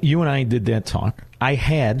you and I did that talk, I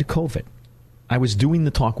had COVID. I was doing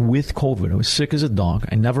the talk with COVID. I was sick as a dog.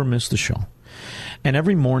 I never missed the show. And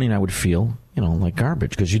every morning I would feel, like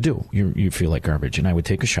garbage, because you do. You feel like garbage. And I would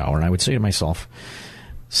take a shower, and I would say to myself,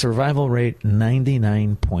 survival rate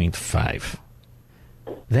 99.5.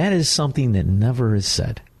 That is something that never is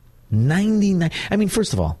said. 99. I mean,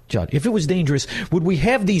 first of all, Judd, if it was dangerous, would we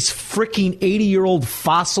have these freaking 80-year-old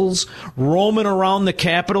fossils roaming around the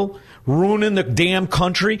Capitol, ruining the damn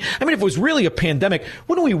country? I mean, if it was really a pandemic,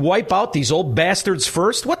 wouldn't we wipe out these old bastards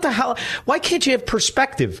first? What the hell? Why can't you have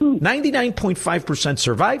perspective? 99.5%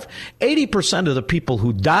 survive. 80% of the people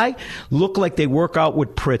who die look like they work out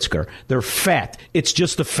with Pritzker. They're fat. It's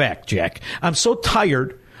just a fact, Jack. I'm so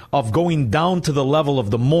tired of going down to the level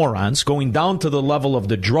of the morons, going down to the level of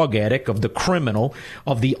the drug addict, of the criminal,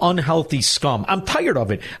 of the unhealthy scum. I'm tired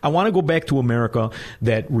of it. I want to go back to America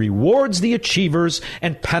that rewards the achievers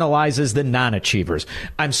and penalizes the non-achievers.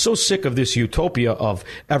 I'm so sick of this utopia of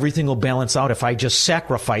everything will balance out if I just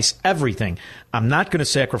sacrifice everything. I'm not going to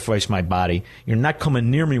sacrifice my body. You're not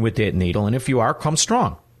coming near me with that needle, and if you are, come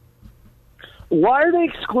strong. Why are they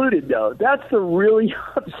excluded, though? That's the really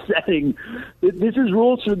upsetting. This is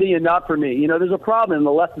rules for me and not for me. There's a problem in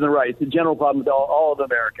the left and the right. It's a general problem with all of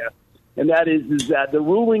America. And that is that the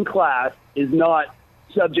ruling class is not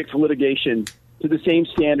subject to litigation to the same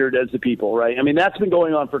standard as the people, right? I mean, that's been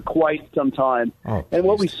going on for quite some time. And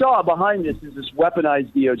what we saw behind this is this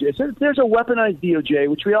weaponized DOJ. So there's a weaponized DOJ,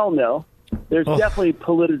 which we all know. There's definitely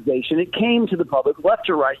politicization. It came to the public, left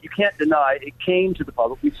or right. You can't deny it came to the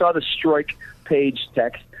public. We saw the strike page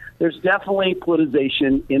text. There's definitely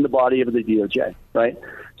politicization in the body of the DOJ, right?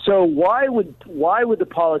 So why would the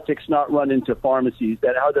politics not run into pharmacies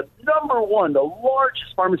that are the number one, the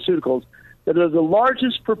largest pharmaceuticals, that are the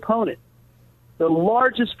largest proponents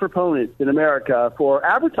in America for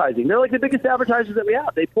advertising? They're like the biggest advertisers that we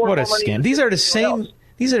have. They pour what more a money scam. These are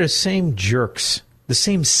the same jerks, the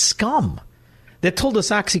same scum that told us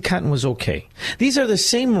OxyContin was okay. These are the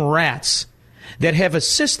same rats that have a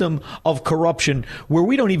system of corruption where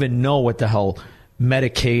we don't even know what the hell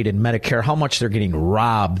Medicaid and Medicare, how much they're getting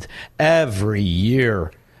robbed every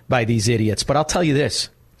year by these idiots. But I'll tell you this.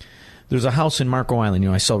 There's a house in Marco Island.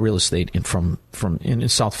 I sell real estate in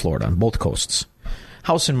South Florida on both coasts.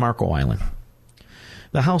 House in Marco Island.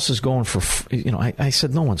 The house is going for, I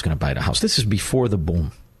said no one's going to buy the house. This is before the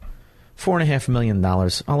boom. $4.5 million.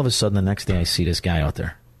 All of a sudden, the next day, I see this guy out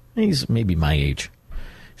there. He's maybe my age.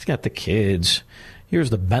 He's got the kids. Here's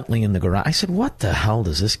the Bentley in the garage. I said, what the hell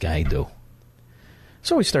does this guy do?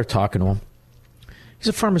 So we start talking to him. He's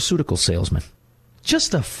a pharmaceutical salesman.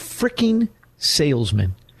 Just a freaking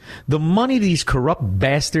salesman. The money these corrupt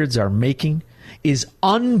bastards are making is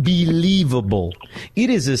unbelievable. It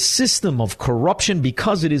is a system of corruption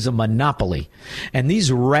because it is a monopoly. And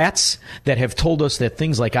these rats that have told us that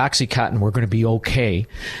things like OxyContin were going to be okay,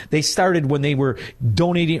 they started when they were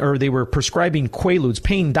donating or they were prescribing Quaaludes,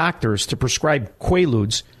 paying doctors to prescribe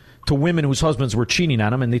Quaaludes to women whose husbands were cheating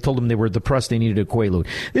on them, and they told them they were depressed, they needed a Quaalude.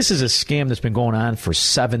 This is a scam that's been going on for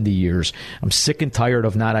 70 years. I'm sick and tired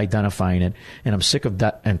of not identifying it, and I'm sick of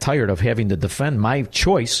that and tired of having to defend my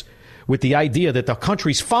choice with the idea that the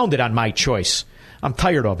country's founded on my choice. I'm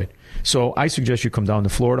tired of it. So I suggest you come down to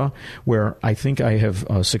Florida, where I think I have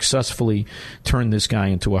successfully turned this guy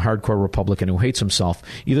into a hardcore Republican who hates himself.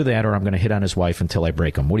 Either that or I'm going to hit on his wife until I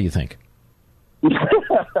break him. What do you think?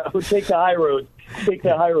 Take the high road. Take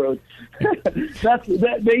the high road.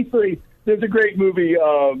 That basically, there's a great movie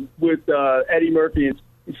with Eddie Murphy and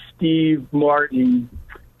Steve Martin,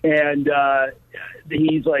 and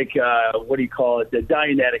he's like, what do you call it, the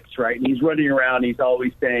Dianetics, right? And he's running around, he's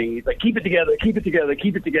always saying, he's like, keep it together, keep it together,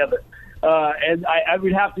 keep it together. And I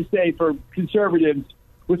would have to say, for conservatives,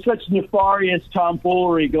 with such nefarious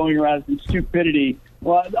tomfoolery going around and stupidity,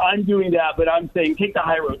 well, I'm doing that, but I'm saying take the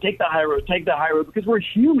high road, take the high road, take the high road, because we're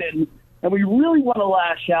human, and we really want to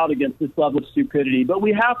lash out against this level of stupidity. But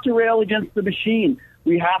we have to rail against the machine.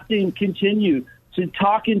 We have to continue to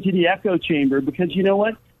talk into the echo chamber, because you know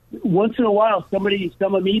what? Once in a while, some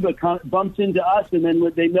amoeba bumps into us, and then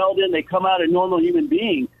when they meld in, they come out a normal human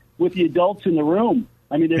being with the adults in the room.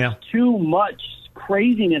 I mean, there's too much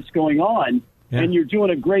craziness going on. Yeah. And you're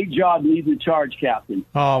doing a great job leading the charge, Captain.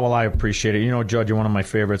 Oh, well, I appreciate it. You know, Judge, you're one of my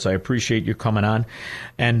favorites. I appreciate you coming on.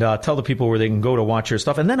 And tell the people where they can go to watch your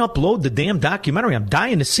stuff. And then upload the damn documentary. I'm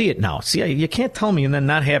dying to see it now. See, you can't tell me and then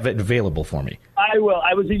not have it available for me. I will.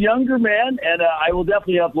 I was a younger man, and I will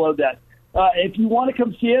definitely upload that. If you want to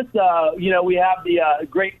come see us, we have the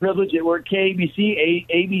great privilege that we're at KABC,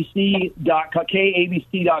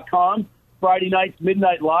 KABC.com. Friday nights,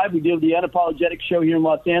 midnight live. We do the Unapologetic show here in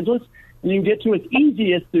Los Angeles. And you can get to us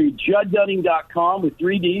easiest through JuddDunning.com with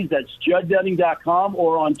 3 Ds. That's JuddDunning.com,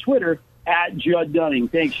 or on Twitter at Judd Dunning.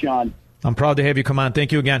 Thanks, Sean. I'm proud to have you come on.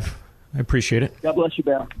 Thank you again. I appreciate it. God bless you,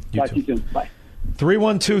 Bear. Talk to you soon. Bye.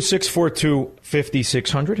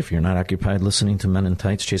 312-642-5600. If you're not occupied listening to Men in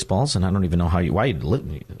Tights Chase Balls, and I don't even know why you'd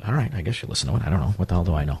all right, I guess you listen to it. I don't know. What the hell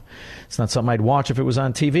do I know? It's not something I'd watch if it was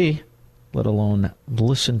on TV, let alone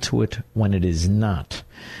listen to it when it is not.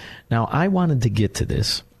 Now, I wanted to get to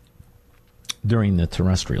this during the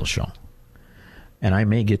terrestrial show, and I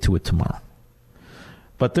may get to it tomorrow.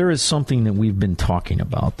 But there is something that we've been talking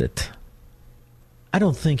about that I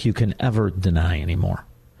don't think you can ever deny anymore.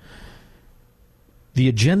 The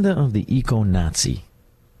agenda of the eco-Nazi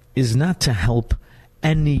is not to help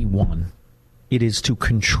anyone. It is to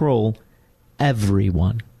control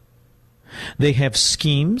everyone. They have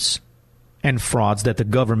schemes and frauds that the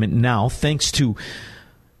government now, thanks to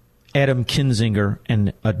Adam Kinzinger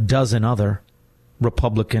and a dozen other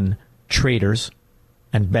Republican traitors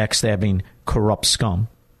and backstabbing corrupt scum,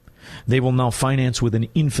 they will now finance with an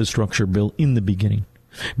infrastructure bill in the beginning.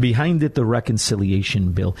 Behind it, the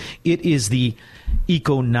reconciliation bill. It is the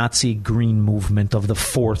eco-Nazi green movement of the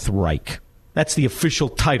Fourth Reich. That's the official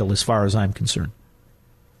title as far as I'm concerned.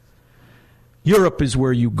 Europe is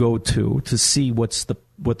where you go to see what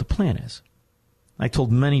the plan is. I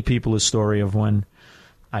told many people a story of when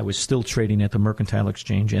I was still trading at the Mercantile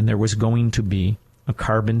Exchange, and there was going to be a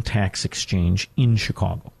carbon tax exchange in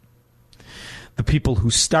Chicago. The people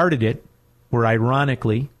who started it were,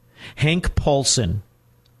 ironically, Hank Paulson,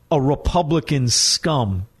 a Republican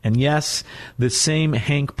scum. And yes, the same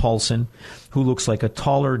Hank Paulson who looks like a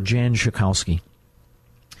taller Jan Schakowsky.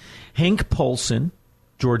 Hank Paulson,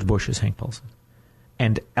 George Bush's Hank Paulson,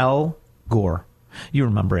 and Al Gore. You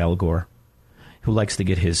remember Al Gore, who likes to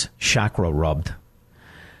get his chakra rubbed.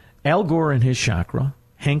 Al Gore and his chakra,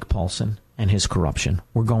 Hank Paulson and his corruption,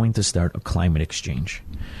 were going to start a climate exchange.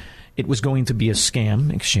 It was going to be a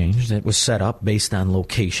scam exchange that was set up based on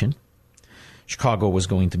location. Chicago was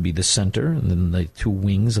going to be the center, and then the two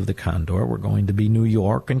wings of the condor were going to be New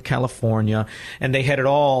York and California, and they had it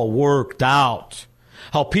all worked out.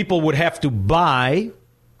 How people would have to buy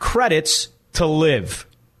credits to live.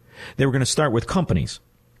 They were going to start with companies.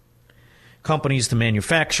 Companies to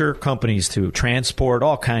manufacture, companies to transport,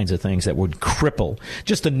 all kinds of things that would cripple.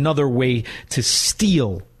 Just another way to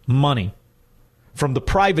steal money from the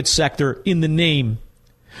private sector in the name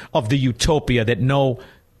of the utopia that no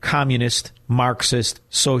communist, Marxist,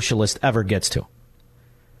 socialist ever gets to.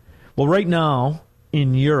 Well, right now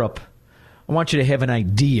in Europe, I want you to have an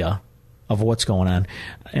idea of what's going on.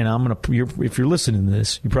 And if you're listening to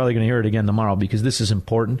this, you're probably going to hear it again tomorrow because this is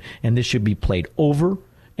important and this should be played over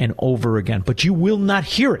and over again. But you will not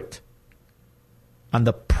hear it on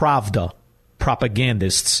the Pravda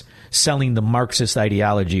propagandists selling the Marxist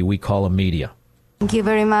ideology we call a media. Thank you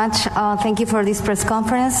very much. Thank you for this press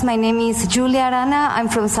conference. My name is Julia Arana. I'm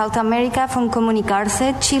from South America, from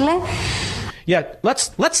Comunicarse, Chile. Yeah,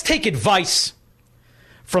 let's take advice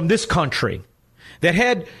from this country that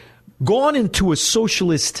had gone into a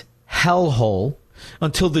socialist hellhole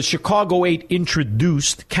until the Chicago 8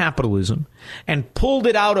 introduced capitalism and pulled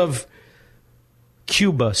it out of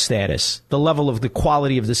Cuba status, the level of the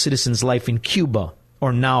quality of the citizen's life in Cuba,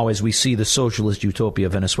 or now as we see the socialist utopia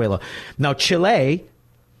of Venezuela. Now, Chile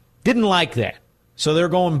didn't like that, so they're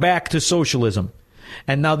going back to socialism.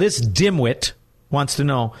 And now this dimwit wants to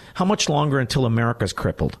know, how much longer until America's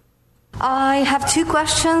crippled? I have two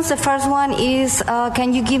questions. The first one is,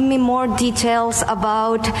 can you give me more details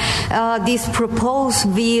about this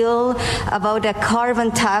proposed bill about a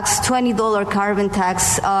carbon tax, $20 carbon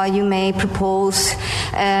tax you may propose?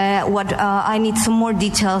 I need some more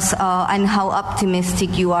details on how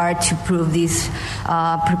optimistic you are to prove this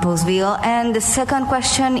proposed bill. And the second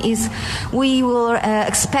question is, we were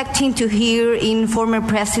expecting to hear in former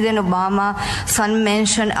President Obama some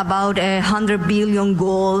mention about a $100 billion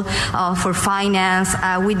goal for finance.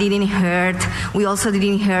 We didn't hear it. We also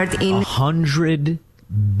didn't hear it in $100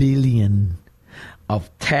 billion of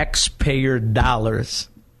taxpayer dollars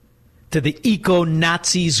to the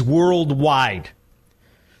eco-Nazis worldwide.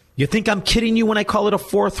 You think I'm kidding you when I call it a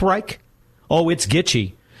Fourth Reich? Oh, it's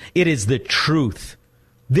Gitchy. It is the truth.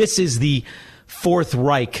 This is the Fourth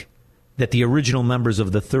Reich that the original members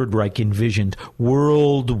of the Third Reich envisioned.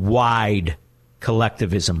 Worldwide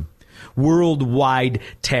collectivism. Worldwide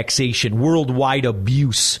taxation, worldwide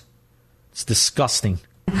abuse. It's disgusting.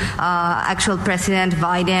 Actual President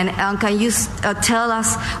Biden, can you tell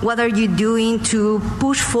us what are you doing to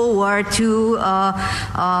push forward to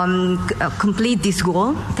complete this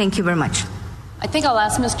goal? Thank you very much. I think I'll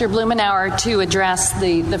ask Mr. Blumenauer to address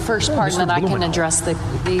the first part, and then I can address the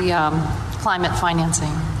climate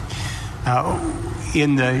financing.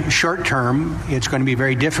 In the short term, it's going to be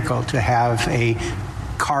very difficult to have a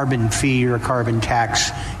carbon fee or a carbon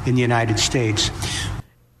tax in the United States.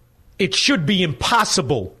 It should be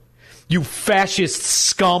impossible, you fascist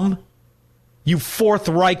scum, you Fourth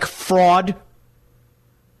Reich fraud.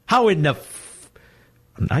 How in the...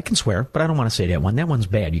 I can swear, but I don't want to say that one. That one's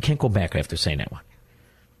bad. You can't go back after saying that one.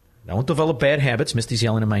 Don't develop bad habits. Misty's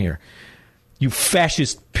yelling in my ear. You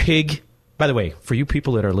fascist pig. By the way, for you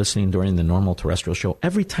people that are listening during the normal terrestrial show,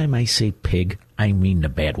 every time I say pig, I mean the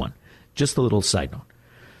bad one. Just a little side note.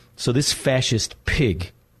 So this fascist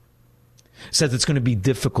pig says it's going to be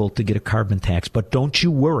difficult to get a carbon tax, but don't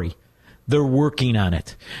you worry. They're working on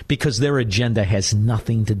it because their agenda has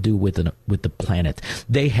nothing to do with the planet.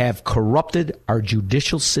 They have corrupted our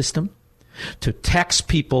judicial system to tax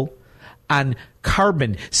people on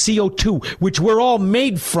carbon, CO2, which we're all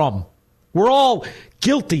made from. We're all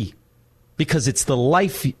guilty because it's the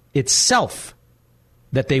life itself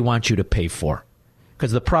that they want you to pay for.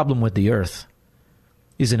 Because the problem with the earth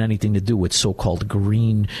isn't anything to do with so-called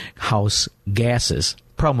greenhouse gases.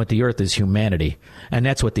 Problem with the earth is humanity. And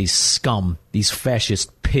that's what these scum, these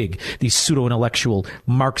fascist pig, these pseudo-intellectual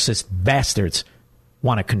Marxist bastards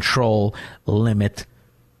want to control, limit,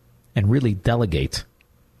 and really delegate.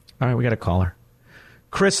 All right, we got a caller.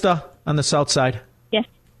 Krista on the south side. Yes.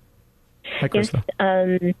 Hi, Krista.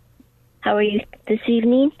 Yes. How are you this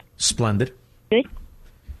evening? Splendid. Good.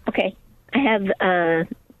 Okay. I have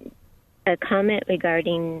a comment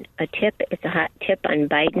regarding a tip. It's a hot tip on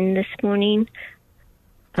Biden this morning.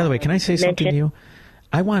 By the way, can I say something to you?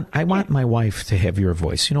 I want my wife to have your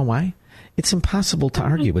voice. You know why? It's impossible to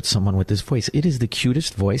argue with someone with this voice. It is the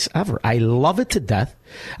cutest voice ever. I love it to death.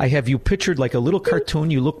 I have you pictured like a little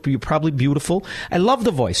cartoon. You're probably beautiful. I love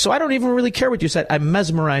the voice. So I don't even really care what you said. I'm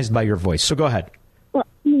mesmerized by your voice. So go ahead. Well,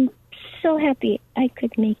 I'm so happy I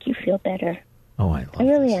could make you feel better. Oh, I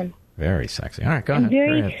really am. Very sexy. All right, go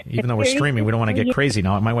ahead. Even though we're streaming, we don't want to get crazy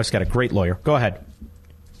now. My wife's got a great lawyer. Go ahead.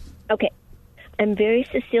 Okay. I'm very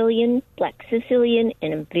Sicilian, black Sicilian,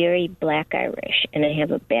 and I'm very black Irish, and I have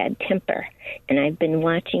a bad temper. And I've been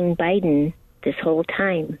watching Biden this whole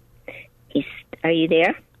time. Are you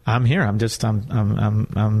there? I'm here. I'm He's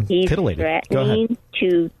titillated. threatening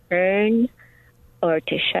to turn or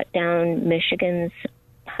to shut down Michigan's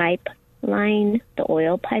pipeline, the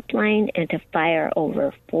oil pipeline, and to fire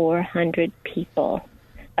over 400 people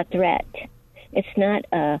a threat. It's not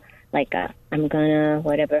I'm gonna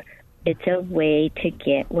whatever. It's a way to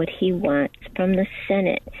get what he wants from the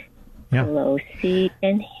Senate. Yeah. Pelosi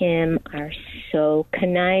and him are so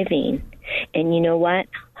conniving. And you know what?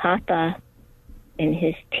 Hoppe and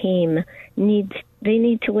his team need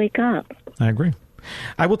to wake up. I agree.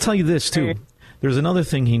 I will tell you this, too. There's another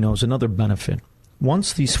thing he knows, another benefit.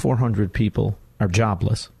 Once these 400 people are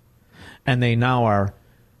jobless and they now are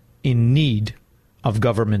in need of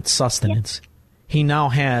government sustenance, he now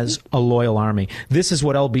has a loyal army. This is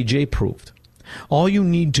what LBJ proved. All you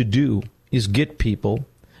need to do is get people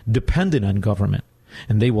dependent on government,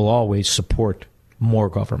 and they will always support more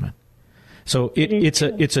government. So it's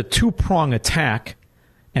a two-prong attack,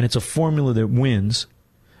 and it's a formula that wins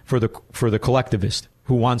for the collectivist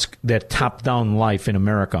who wants that top-down life in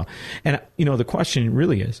America. And, the question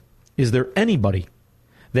really is there anybody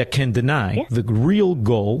that can deny the real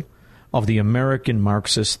goal of the American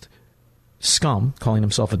Marxist scum, calling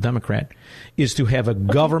himself a Democrat, is to have a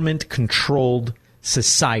government-controlled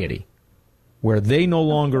society where they no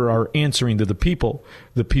longer are answering to the people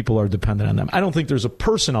are dependent on them. I don't think there's a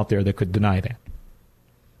person out there that could deny that.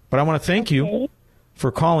 But I want to thank you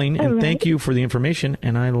for calling, and thank you for the information,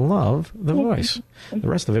 and I love the voice. The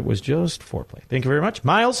rest of it was just foreplay. Thank you very much.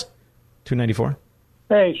 Miles, 294.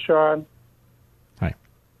 Hey, Sean. Hi.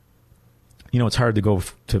 It's hard to go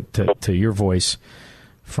to your voice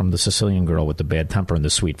from the Sicilian girl with the bad temper and the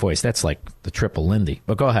sweet voice. That's like the triple Lindy.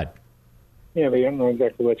 But go ahead. Yeah, but you don't know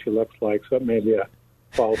exactly what she looks like, so it may be a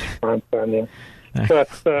false front on you. But,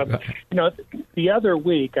 the other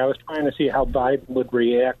week I was trying to see how Biden would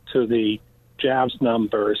react to the jobs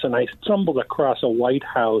numbers, and I stumbled across a White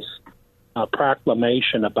House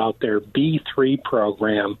proclamation about their B3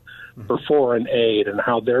 program for foreign aid and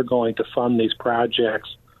how they're going to fund these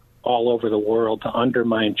projects all over the world to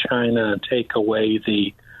undermine China and take away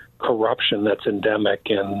the corruption that's endemic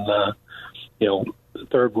in,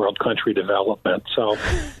 third world country development. So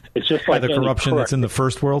it's just like the corruption that's in the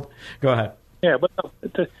first world. Go ahead. Yeah, but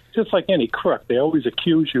it's just like any crook. They always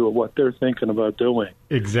accuse you of what they're thinking about doing.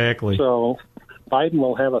 Exactly. So Biden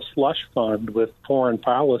will have a slush fund with foreign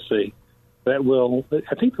policy that will,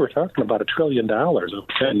 I think we're talking about $1 trillion over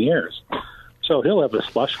 10 years. So he'll have a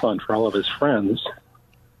slush fund for all of his friends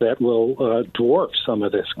that will dwarf some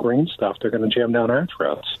of this green stuff they're going to jam down our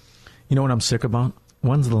throats. You know what I'm sick about?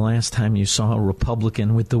 When's the last time you saw a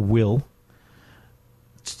Republican with the will,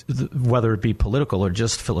 whether it be political or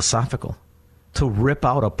just philosophical, to rip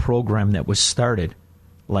out a program that was started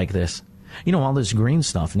like this? All this green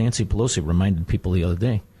stuff, Nancy Pelosi reminded people the other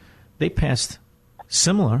day, they passed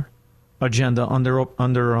similar agenda under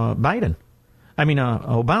Biden.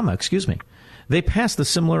 Obama, excuse me. They passed a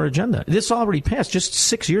similar agenda. This already passed just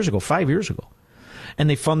 5 years ago. And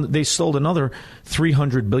they sold another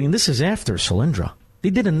 $300 billion. This is after Solyndra. They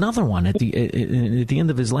did another one at the end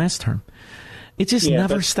of his last term. It just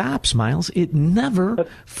never stops, Miles. It never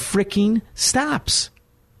freaking stops.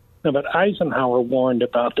 No, but Eisenhower warned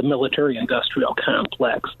about the military-industrial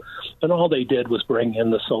complex, and all they did was bring in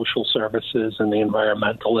the social services and the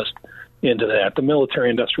environmentalists into that. The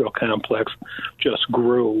military-industrial complex just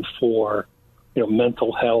grew for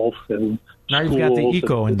mental health and now you've got the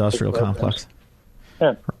eco-industrial complex.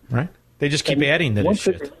 Yeah. Right? They just keep adding to this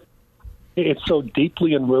shit. It's so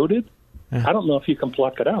deeply enrooted, I don't know if you can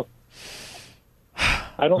pluck it out.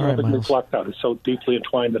 I don't know if it can be plucked out. It's so deeply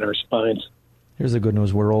entwined in our spines. Here's the good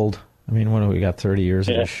news. We're old. What do we got, 30 years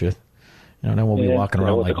of this shit? Then we'll be walking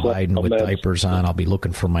around like Biden with diapers on. I'll be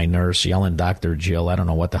looking for my nurse, yelling Dr. Jill. I don't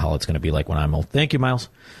know what the hell it's going to be like when I'm old. Thank you, Miles,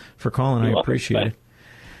 for calling. I appreciate it.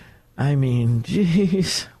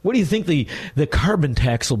 Jeez. What do you think the carbon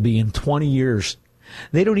tax will be in 20 years?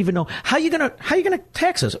 They don't even know. How you gonna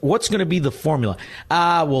tax us? What's going to be the formula?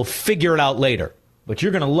 We'll figure it out later. But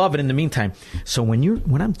you're going to love it in the meantime. So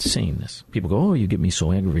when I'm saying this, people go, "Oh, you get me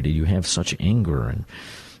so aggravated. You have such anger and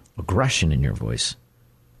aggression in your voice."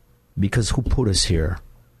 Because who put us here?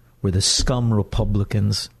 We're the scum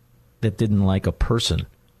Republicans that didn't like a person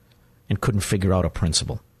and couldn't figure out a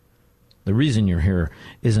principle. The reason you're here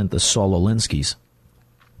isn't the Saul Alinsky's.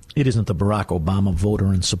 It isn't the Barack Obama voter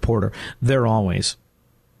and supporter. They're always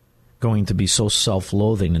going to be so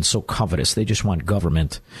self-loathing and so covetous. They just want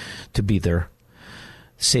government to be their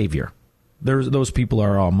savior. Those people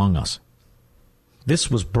are among us.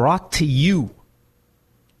 This was brought to you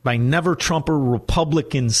by never-Trumper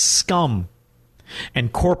Republican scum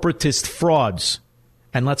and corporatist frauds.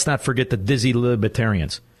 And let's not forget the dizzy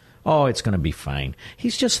libertarians. Oh, it's going to be fine.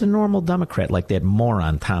 He's just a normal Democrat, like that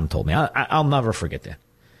moron Tom told me. I'll never forget that.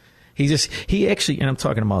 He actually, and I'm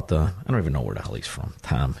talking about I don't even know where the hell he's from,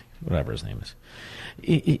 Tom. whatever his name is.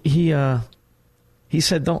 He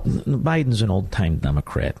said, Biden's an old-time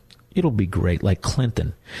Democrat. It'll be great, like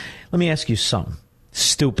Clinton. Let me ask you something,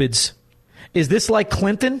 stupids. Is this like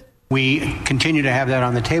Clinton? We continue to have that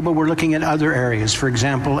on the table. We're looking at other areas. For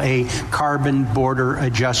example, a carbon border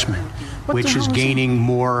adjustment, which is gaining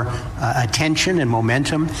more attention and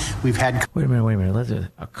momentum. We've had... Wait a minute.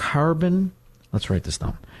 Let's write this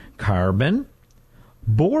down. Carbon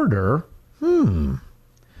border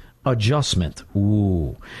adjustment.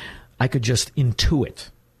 Ooh. I could just intuit,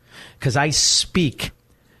 because I speak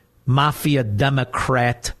mafia,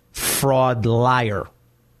 Democrat, fraud, liar.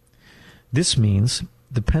 This means,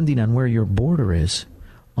 depending on where your border is,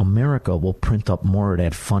 America will print up more of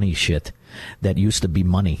that funny shit that used to be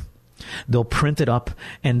money. They'll print it up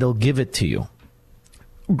and they'll give it to you.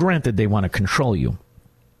 Granted, they want to control you,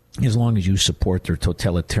 as long as you support their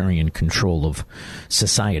totalitarian control of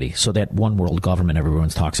society. So that one world government everyone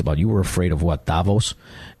talks about, you were afraid of what, Davos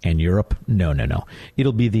and Europe? No.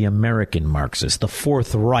 It'll be the American Marxists, the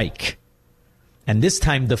Fourth Reich. And this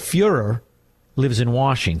time the Fuhrer lives in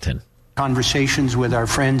Washington. Conversations with our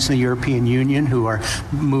friends in the European Union who are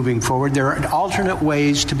moving forward. There are alternate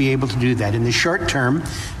ways to be able to do that. In the short term,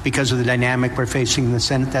 because of the dynamic we're facing in the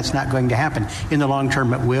Senate, that's not going to happen. In the long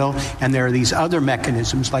term, it will. And there are these other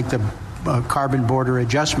mechanisms like the carbon border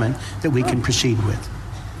adjustment that we can proceed with.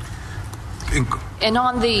 And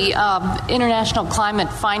on the international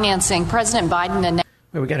climate financing, President Biden announced...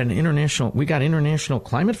 Wait, we got international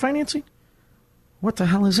climate financing? What the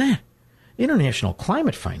hell is that? International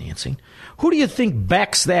climate financing? Who do you think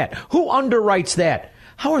backs that? Who underwrites that?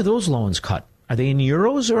 How are those loans cut? Are they in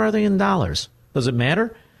euros or are they in dollars? Does it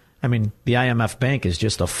matter? I mean, the IMF bank is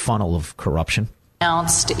just a funnel of corruption.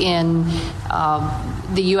 Announced in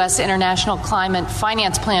the U.S. International Climate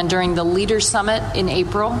Finance Plan during the Leaders Summit in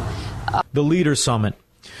April. The Leaders Summit,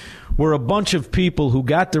 where a bunch of people who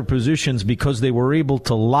got their positions because they were able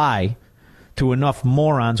to lie to enough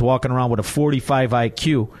morons walking around with a 45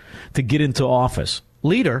 IQ to get into office.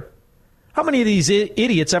 Leader? How many of these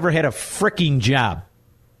idiots ever had a freaking job?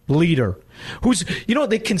 Leader. Who's,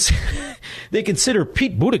 they consider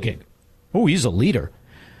Pete Buttigieg. Oh, he's a leader.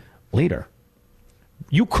 Leader.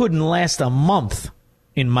 You couldn't last a month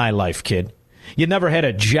in my life, kid. You never had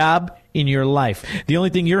a job in your life. The only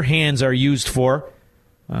thing your hands are used for,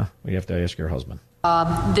 we have to ask your husband.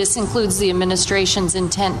 This includes the administration's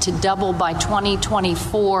intent to double by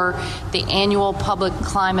 2024 the annual public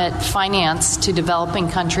climate finance to developing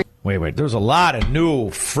countries. Wait. There's a lot of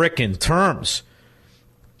new frickin' terms.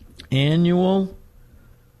 Annual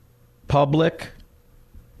public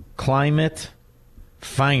climate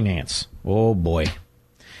finance. Oh, boy.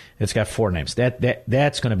 It's got 4 names.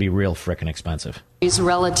 That's going to be real frickin' expensive.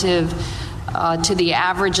 Relative to the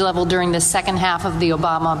average level during the second half of the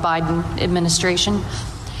Obama-Biden administration.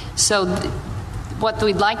 So what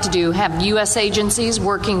we'd like to do, have U.S. agencies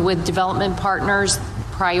working with development partners,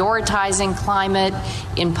 prioritizing climate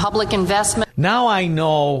in public investment. Now I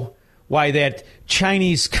know why that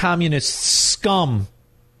Chinese communist scum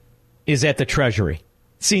is at the Treasury.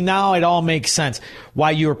 See, now it all makes sense.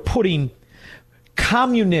 Why you're putting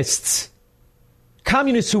communists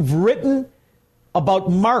who've written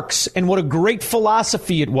about Marx and what a great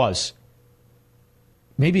philosophy it was.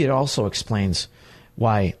 Maybe it also explains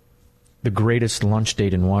why the greatest lunch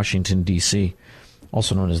date in Washington, D.C.,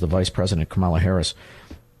 also known as the Vice President Kamala Harris,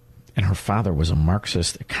 and her father was a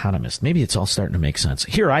Marxist economist. Maybe it's all starting to make sense.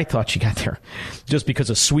 Here, I thought she got there just because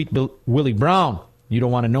of Sweet Willie Brown. You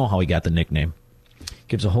don't want to know how he got the nickname.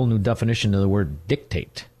 Gives a whole new definition to the word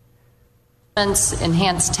dictate.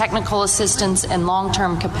 Enhance technical assistance and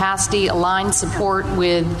long-term capacity, align support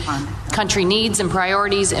with country needs and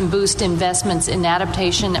priorities, and boost investments in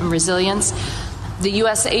adaptation and resilience. The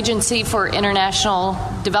U.S. Agency for International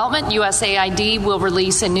Development, USAID, will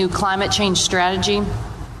release a new climate change strategy.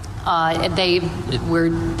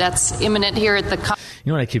 That's imminent here at the...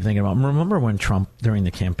 You know what I keep thinking about? Remember when Trump, during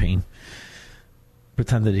the campaign,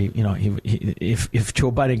 pretended if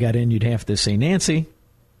Joe Biden got in, you'd have to say, Nancy,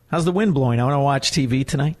 how's the wind blowing? I want to watch TV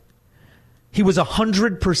tonight. He was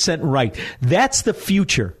 100% right. That's the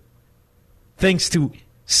future. Thanks to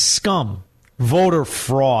scum, voter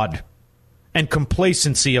fraud, and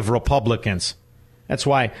complacency of Republicans. That's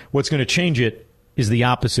why what's going to change it is the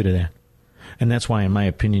opposite of that. And that's why, in my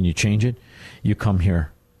opinion, you change it. You come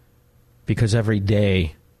here. Because every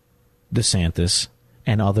day, DeSantis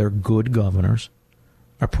and other good governors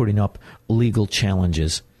are putting up legal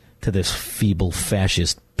challenges to this feeble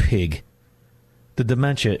fascist pig. The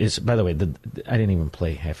dementia is, by the way, I didn't even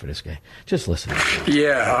play half of this guy. Just listen.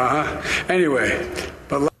 Yeah, Anyway,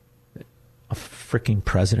 but... A freaking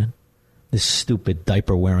president, this stupid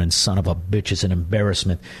diaper-wearing son of a bitch, is an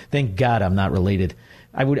embarrassment. Thank God I'm not related.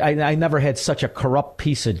 I never had such a corrupt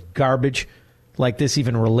piece of garbage like this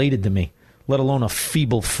even related to me, let alone a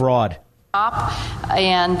feeble fraud.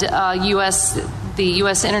 And the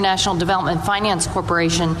U.S. International Development Finance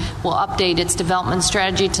Corporation will update its development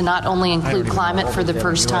strategy to not only include climate for the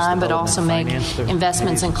first time, but also make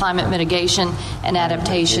investments in climate mitigation and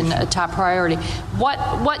adaptation a top priority.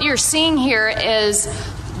 What you're seeing here is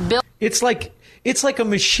It's like a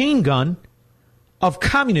machine gun of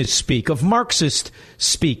communist speak, of Marxist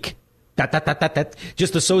speak.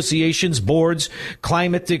 Just associations, boards,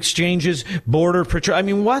 climate exchanges, border patrol. I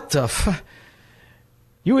mean, what the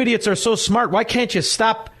You idiots are so smart. Why can't you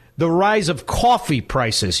stop the rise of coffee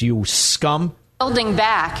prices, you scum? Building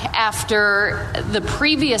back after the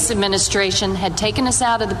previous administration had taken us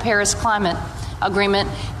out of the Paris Climate Agreement,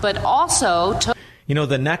 but also took...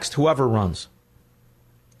 the next whoever runs,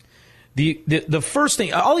 the first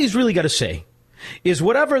thing, all he's really got to say is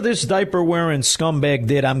whatever this diaper-wearing scumbag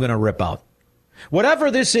did, I'm going to rip out. Whatever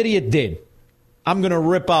this idiot did, I'm going to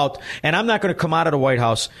rip out, and I'm not going to come out of the White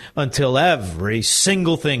House until every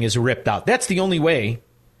single thing is ripped out. That's the only way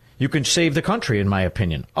you can save the country, in my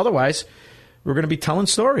opinion. Otherwise, we're going to be telling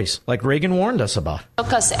stories like Reagan warned us about.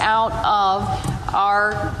 Took us out of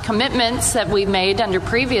our commitments that we made under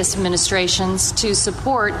previous administrations to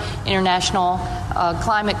support international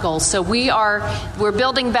climate goals. So we're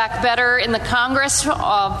building back better in the Congress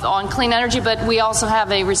on clean energy, but we also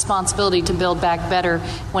have a responsibility to build back better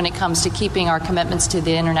when it comes to keeping our commitments to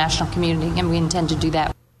the international community, and we intend to do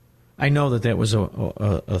that. I know that was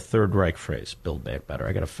a Third Reich phrase, build back better.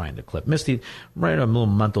 I got to find the clip. Misty, write a little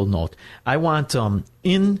mental note. I want,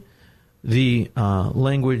 in the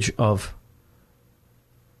language of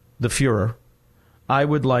the Fuhrer, I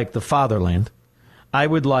would like the fatherland. I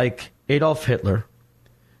would like Adolf Hitler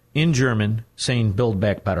in German saying build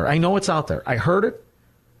back better. I know it's out there. I heard it.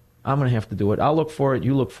 I'm going to have to do it. I'll look for it.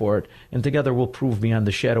 You look for it. And together we'll prove beyond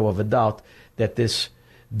the shadow of a doubt that this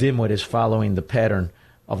dimwit is following the pattern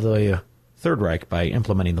of the Third Reich by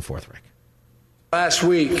implementing the Fourth Reich. Last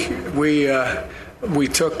week, we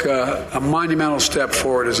took a monumental step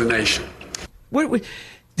forward as a nation.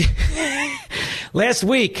 Last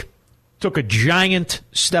week, took a giant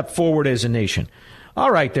step forward as a nation.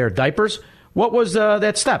 All right there, diapers. What was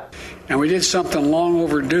that step? And we did something long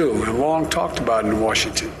overdue and long talked about in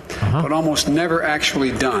Washington, but almost never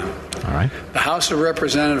actually done. All right. The House of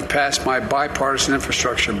Representatives passed my bipartisan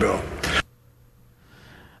infrastructure bill.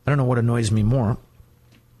 I don't know what annoys me more,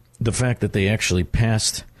 the fact that they actually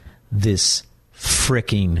passed this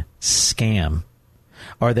fricking scam,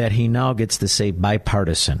 or that he now gets to say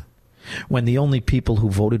bipartisan, when the only people who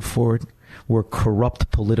voted for it were corrupt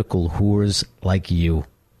political whores like you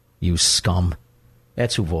scum.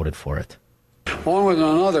 That's who voted for it. Along with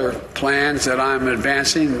other plans that I'm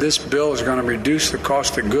advancing, this bill is going to reduce the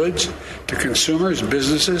cost of goods to consumers,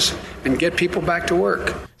 businesses, and get people back to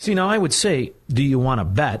work. See, now I would say, do you want to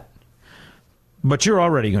bet? But you're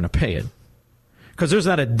already going to pay it. Because there's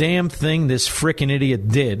not a damn thing this frickin' idiot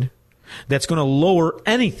did that's going to lower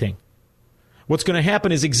anything. What's going to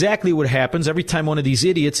happen is exactly what happens every time one of these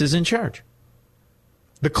idiots is in charge.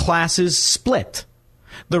 The classes split.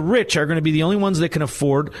 The rich are going to be the only ones that can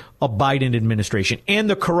afford a Biden administration, and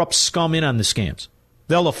the corrupt scum in on the scams.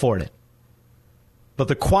 They'll afford it. But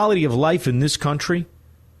the quality of life in this country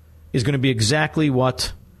is going to be exactly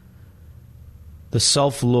what the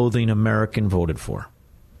self-loathing American voted for.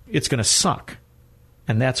 It's going to suck.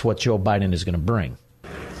 And that's what Joe Biden is going to bring.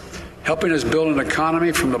 Helping us build an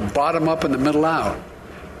economy from the bottom up and the middle out.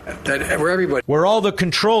 Where all the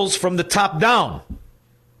controls from the top down.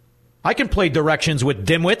 I can play directions with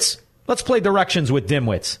dimwits. Let's play directions with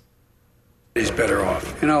dimwits. He's better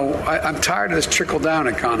off. I'm tired of this trickle-down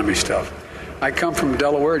economy stuff. I come from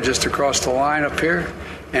Delaware, just across the line up here,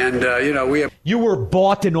 and, we have... You were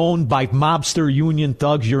bought and owned by mobster union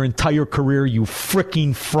thugs your entire career, you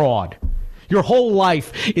fricking fraud. Your whole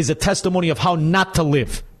life is a testimony of how not to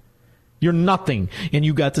live. You're nothing. And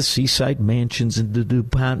you got the seaside mansions and the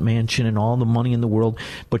DuPont mansion and all the money in the world,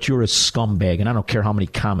 but you're a scumbag, and I don't care how many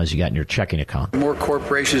commas you got in your checking account. More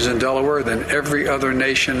corporations in Delaware than every other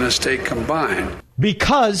nation in the state combined.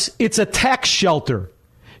 Because it's a tax shelter.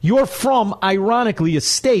 You're from, ironically, a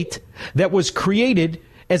state that was created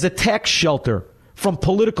as a tax shelter from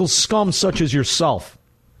political scum such as yourself.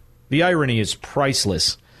 The irony is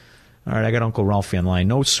priceless. All right, I got Uncle Ralphie on the line.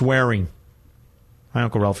 No swearing. Hi,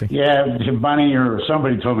 Uncle Ralphie. Yeah, Bonnie or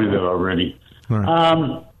somebody told me that already. Right.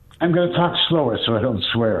 I'm going to talk slower so I don't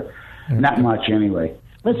swear. Not much, anyway.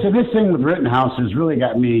 Listen, this thing with Rittenhouse has really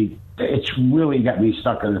got me. It's really got me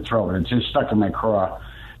stuck in the throat. It's just stuck in my craw.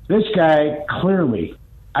 This guy clearly,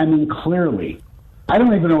 I don't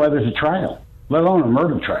even know whether there's a trial, let alone a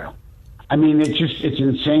murder trial. I mean, it's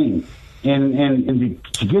insane. And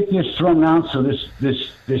to get this thrown out so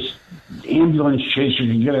this ambulance chaser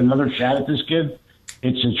can get another shot at this kid,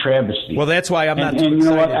 it's a travesty. Well, that's why I'm not too excited. And you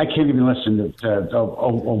know what? I can't even listen to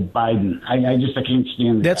Biden. I can't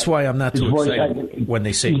stand it. That's why I'm not too excited when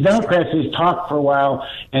they say... These Democrats, they talk for a while,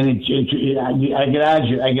 and I get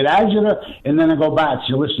agita, and then I go back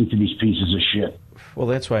to listen to these pieces of shit. Well,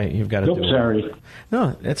 that's why you've got to do it. Sorry.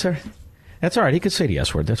 No, that's all right. That's all right. He could say the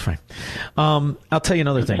S word. That's fine. I'll tell you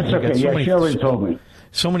another thing. That's okay. She already told me.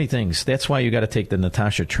 So many things. That's why you got to take the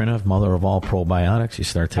Natasha Trina, mother of all probiotics. You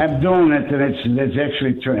start taking. I'm doing it, and it's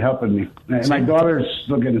actually helping me. My daughter's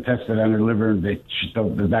still getting tested on her liver, and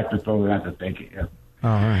the doctor told her not to take it yet. All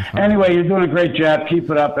right. Anyway, you're doing a great job. Keep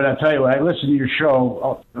it up. And I'll tell you what, I listen to your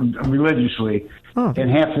show religiously, and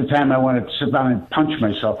half the time I want to sit down and punch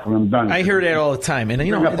myself when I'm done. I hear that all the time. And,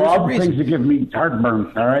 you know, there's all the things that give me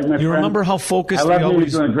heartburn. All right, my friend? You remember how focused I love we you.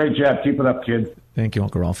 You're doing a great job. Keep it up, kid. Thank you,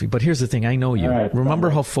 Uncle Ralphie. But here's the thing. I know you. Right, remember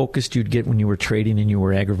how focused you'd get when you were trading and you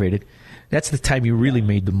were aggravated? That's the time you really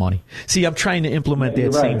made the money. See, I'm trying to implement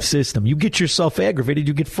that same system. You get yourself aggravated,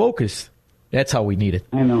 you get focused. That's how we need it.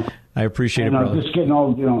 I know. I appreciate it, brother. Just getting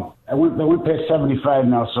old, you know. I went past 75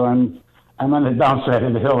 now, so I'm on the downside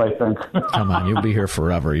of the hill, I think. Come on, you'll be here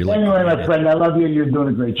forever. Anyway, my friend, I love you. You're doing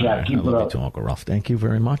a great job. Keep it up. I love you too, Uncle Ralph. Thank you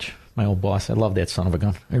very much, my old boss. I love that son of a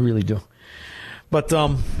gun. I really do. But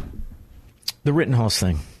the Rittenhouse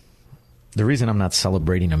thing, the reason I'm not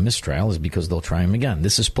celebrating a mistrial is because they'll try him again.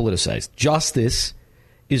 This is politicized. Justice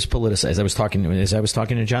is politicized. I was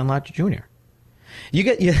talking to John Lott Jr. You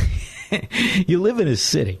live in a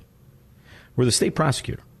city where the state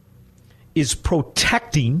prosecutor is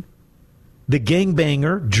protecting the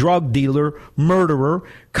gangbanger, drug dealer, murderer,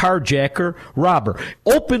 carjacker, robber,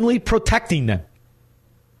 openly protecting them.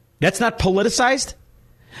 That's not politicized.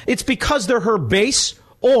 It's because they're her base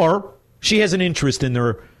or she has an interest in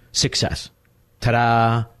their success.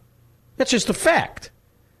 Ta-da. That's just a fact.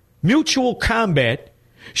 Mutual combat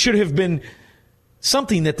should have been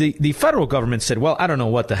something that the federal government said, well, I don't know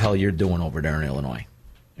what the hell you're doing over there in Illinois,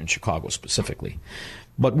 in Chicago specifically,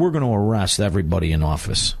 but we're going to arrest everybody in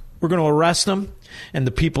office. We're going to arrest them, and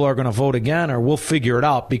the people are going to vote again, or we'll figure it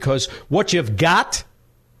out, because what you've got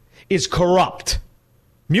is corrupt.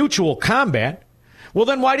 Mutual combat. Well,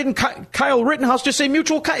 then why didn't Kyle Rittenhouse just say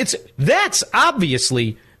mutual combat? That's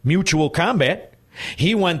obviously mutual combat.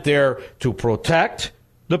 He went there to protect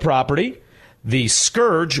the property. The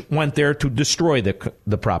scourge went there to destroy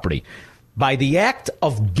the property. By the act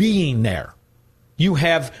of being there, you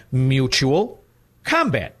have mutual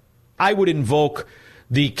combat. I would invoke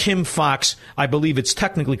the Kim Foxx, I believe it's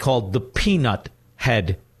technically called the peanut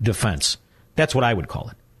head defense. That's what I would call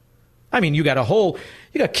it. I mean, you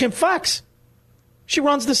got Kim Foxx. She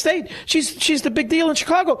runs the state. She's the big deal in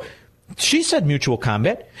Chicago. She said mutual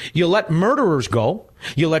combat. You let murderers go.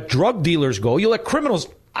 You let drug dealers go. You let criminals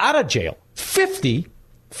out of jail. 50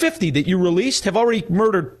 that you released have already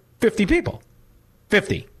murdered 50 people.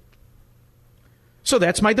 50. So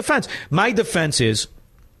that's my defense. My defense is,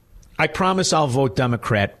 I promise I'll vote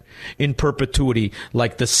Democrat in perpetuity,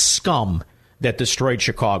 like the scum that destroyed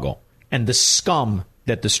Chicago and the scum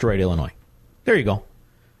that destroyed Illinois. There you go.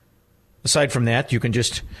 Aside from that, you can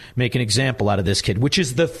just make an example out of this kid, which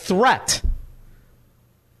is the threat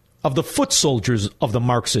of the foot soldiers of the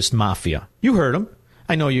Marxist mafia. You heard him.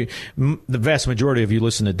 I know the vast majority of you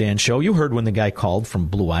listen to Dan's show. You heard when the guy called from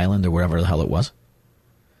Blue Island or wherever the hell it was.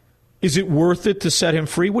 Is it worth it to set him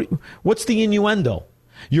free? What's the innuendo?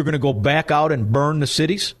 You're going to go back out and burn the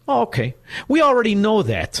cities? Oh, okay. We already know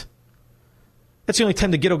that. That's the only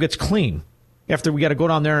time the ghetto gets clean. After we got to go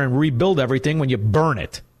down there and rebuild everything when you burn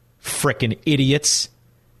it. Frickin' idiots.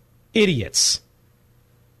 Idiots.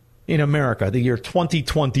 In America, the year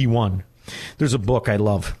 2021. There's a book I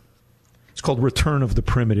love. It's called Return of the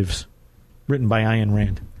Primitives, written by Ayn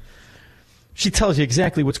Rand. She tells you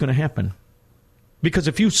exactly what's going to happen. Because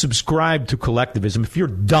if you subscribe to collectivism, if you're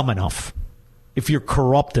dumb enough, if you're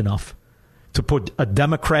corrupt enough to put a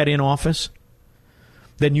Democrat in office,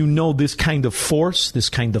 then you know this kind of force, this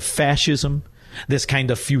kind of fascism, this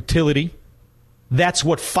kind of futility, that's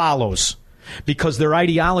what follows. Because their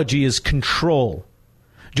ideology is control,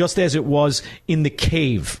 just as it was in the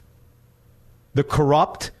cave. The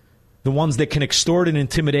corrupt, the ones that can extort and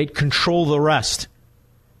intimidate, control the rest.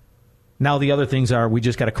 Now the other things are, we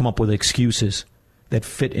just got to come up with excuses that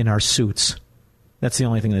fit in our suits. That's the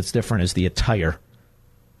only thing that's different is the attire.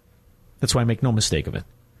 That's why I make no mistake of it.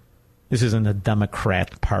 This isn't a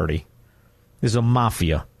Democrat party. This is a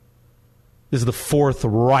mafia. This is the Fourth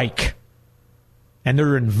Reich. And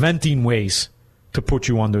they're inventing ways to put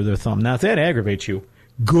you under their thumb. Now, if that aggravates you,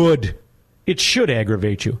 good. It should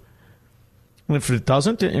aggravate you. And if it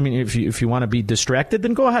doesn't, I mean, if you want to be distracted,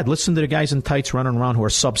 then go ahead. Listen to the guys in tights running around who are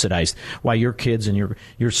subsidized while your kids and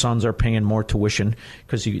your sons are paying more tuition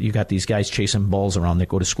because you got these guys chasing balls around that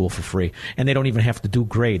go to school for free. And they don't even have to do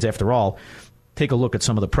grades. After all, take a look at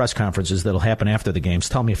some of the press conferences that'll happen after the games.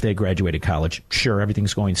 Tell me if they graduated college. Sure,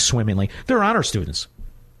 everything's going swimmingly. They're honor students.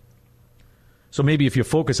 So maybe if you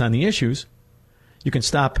focus on the issues, you can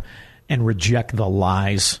stop and reject the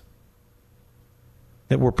lies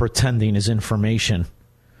that we're pretending is information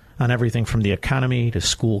on everything from the economy to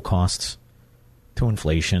school costs to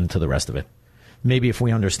inflation to the rest of it. Maybe if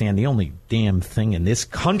we understand the only damn thing in this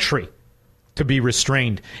country to be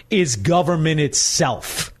restrained is government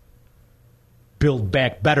itself. Build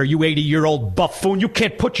back better, you 80-year-old buffoon. You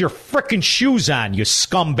can't put your frickin' shoes on, you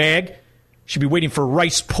scumbag. Should be waiting for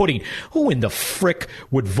rice pudding. Who in the frick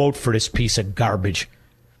would vote for this piece of garbage?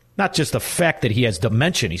 Not just the fact that he has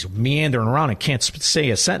dementia, he's meandering around and can't say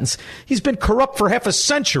a sentence. He's been corrupt for half a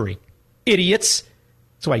century. Idiots.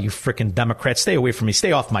 That's why you frickin' Democrats, stay away from me.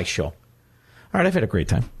 Stay off my show. All right, I've had a great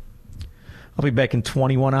time. I'll be back in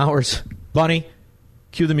 21 hours. Bunny,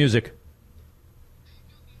 cue the music.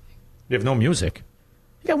 You have no music?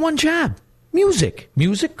 You got one job. Music,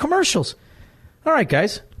 commercials. All right,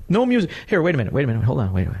 guys. No music. Here, wait a minute. Hold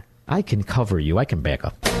on, wait a minute. I can cover you. I can back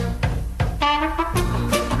up.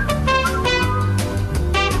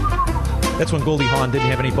 That's when Goldie Hawn didn't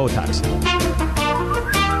have any Botox.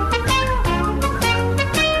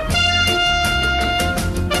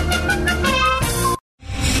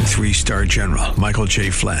 Three-star General Michael J.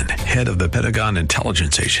 Flynn, head of the Pentagon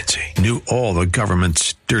Intelligence Agency, knew all the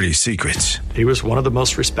government's dirty secrets. He was one of the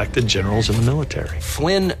most respected generals in the military.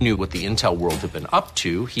 Flynn knew what the intel world had been up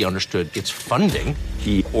to. He understood its funding.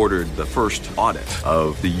 He ordered the first audit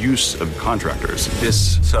of the use of contractors.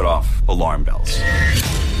 This set off alarm bells.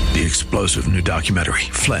 The explosive new documentary,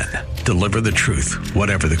 Flynn, Deliver the Truth,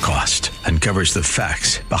 Whatever the Cost, uncovers the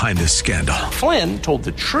facts behind this scandal. Flynn told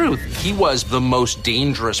the truth. He was the most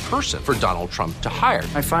dangerous person for Donald Trump to hire.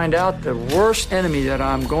 I find out the worst enemy that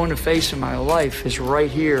I'm going to face in my life is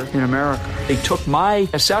right here in America. They took my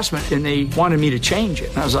assessment and they wanted me to change it.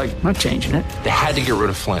 And I was like, I'm not changing it. They had to get rid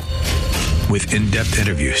of Flynn. With in-depth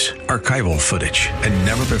interviews, archival footage, and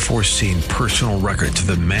never-before-seen personal records of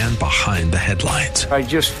the man behind the headlines. I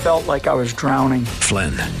just felt like I was drowning.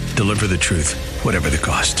 Flynn, Deliver the Truth, Whatever the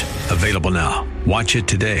Cost. Available now. Watch it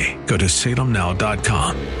today. Go to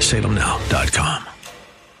salemnow.com. salemnow.com.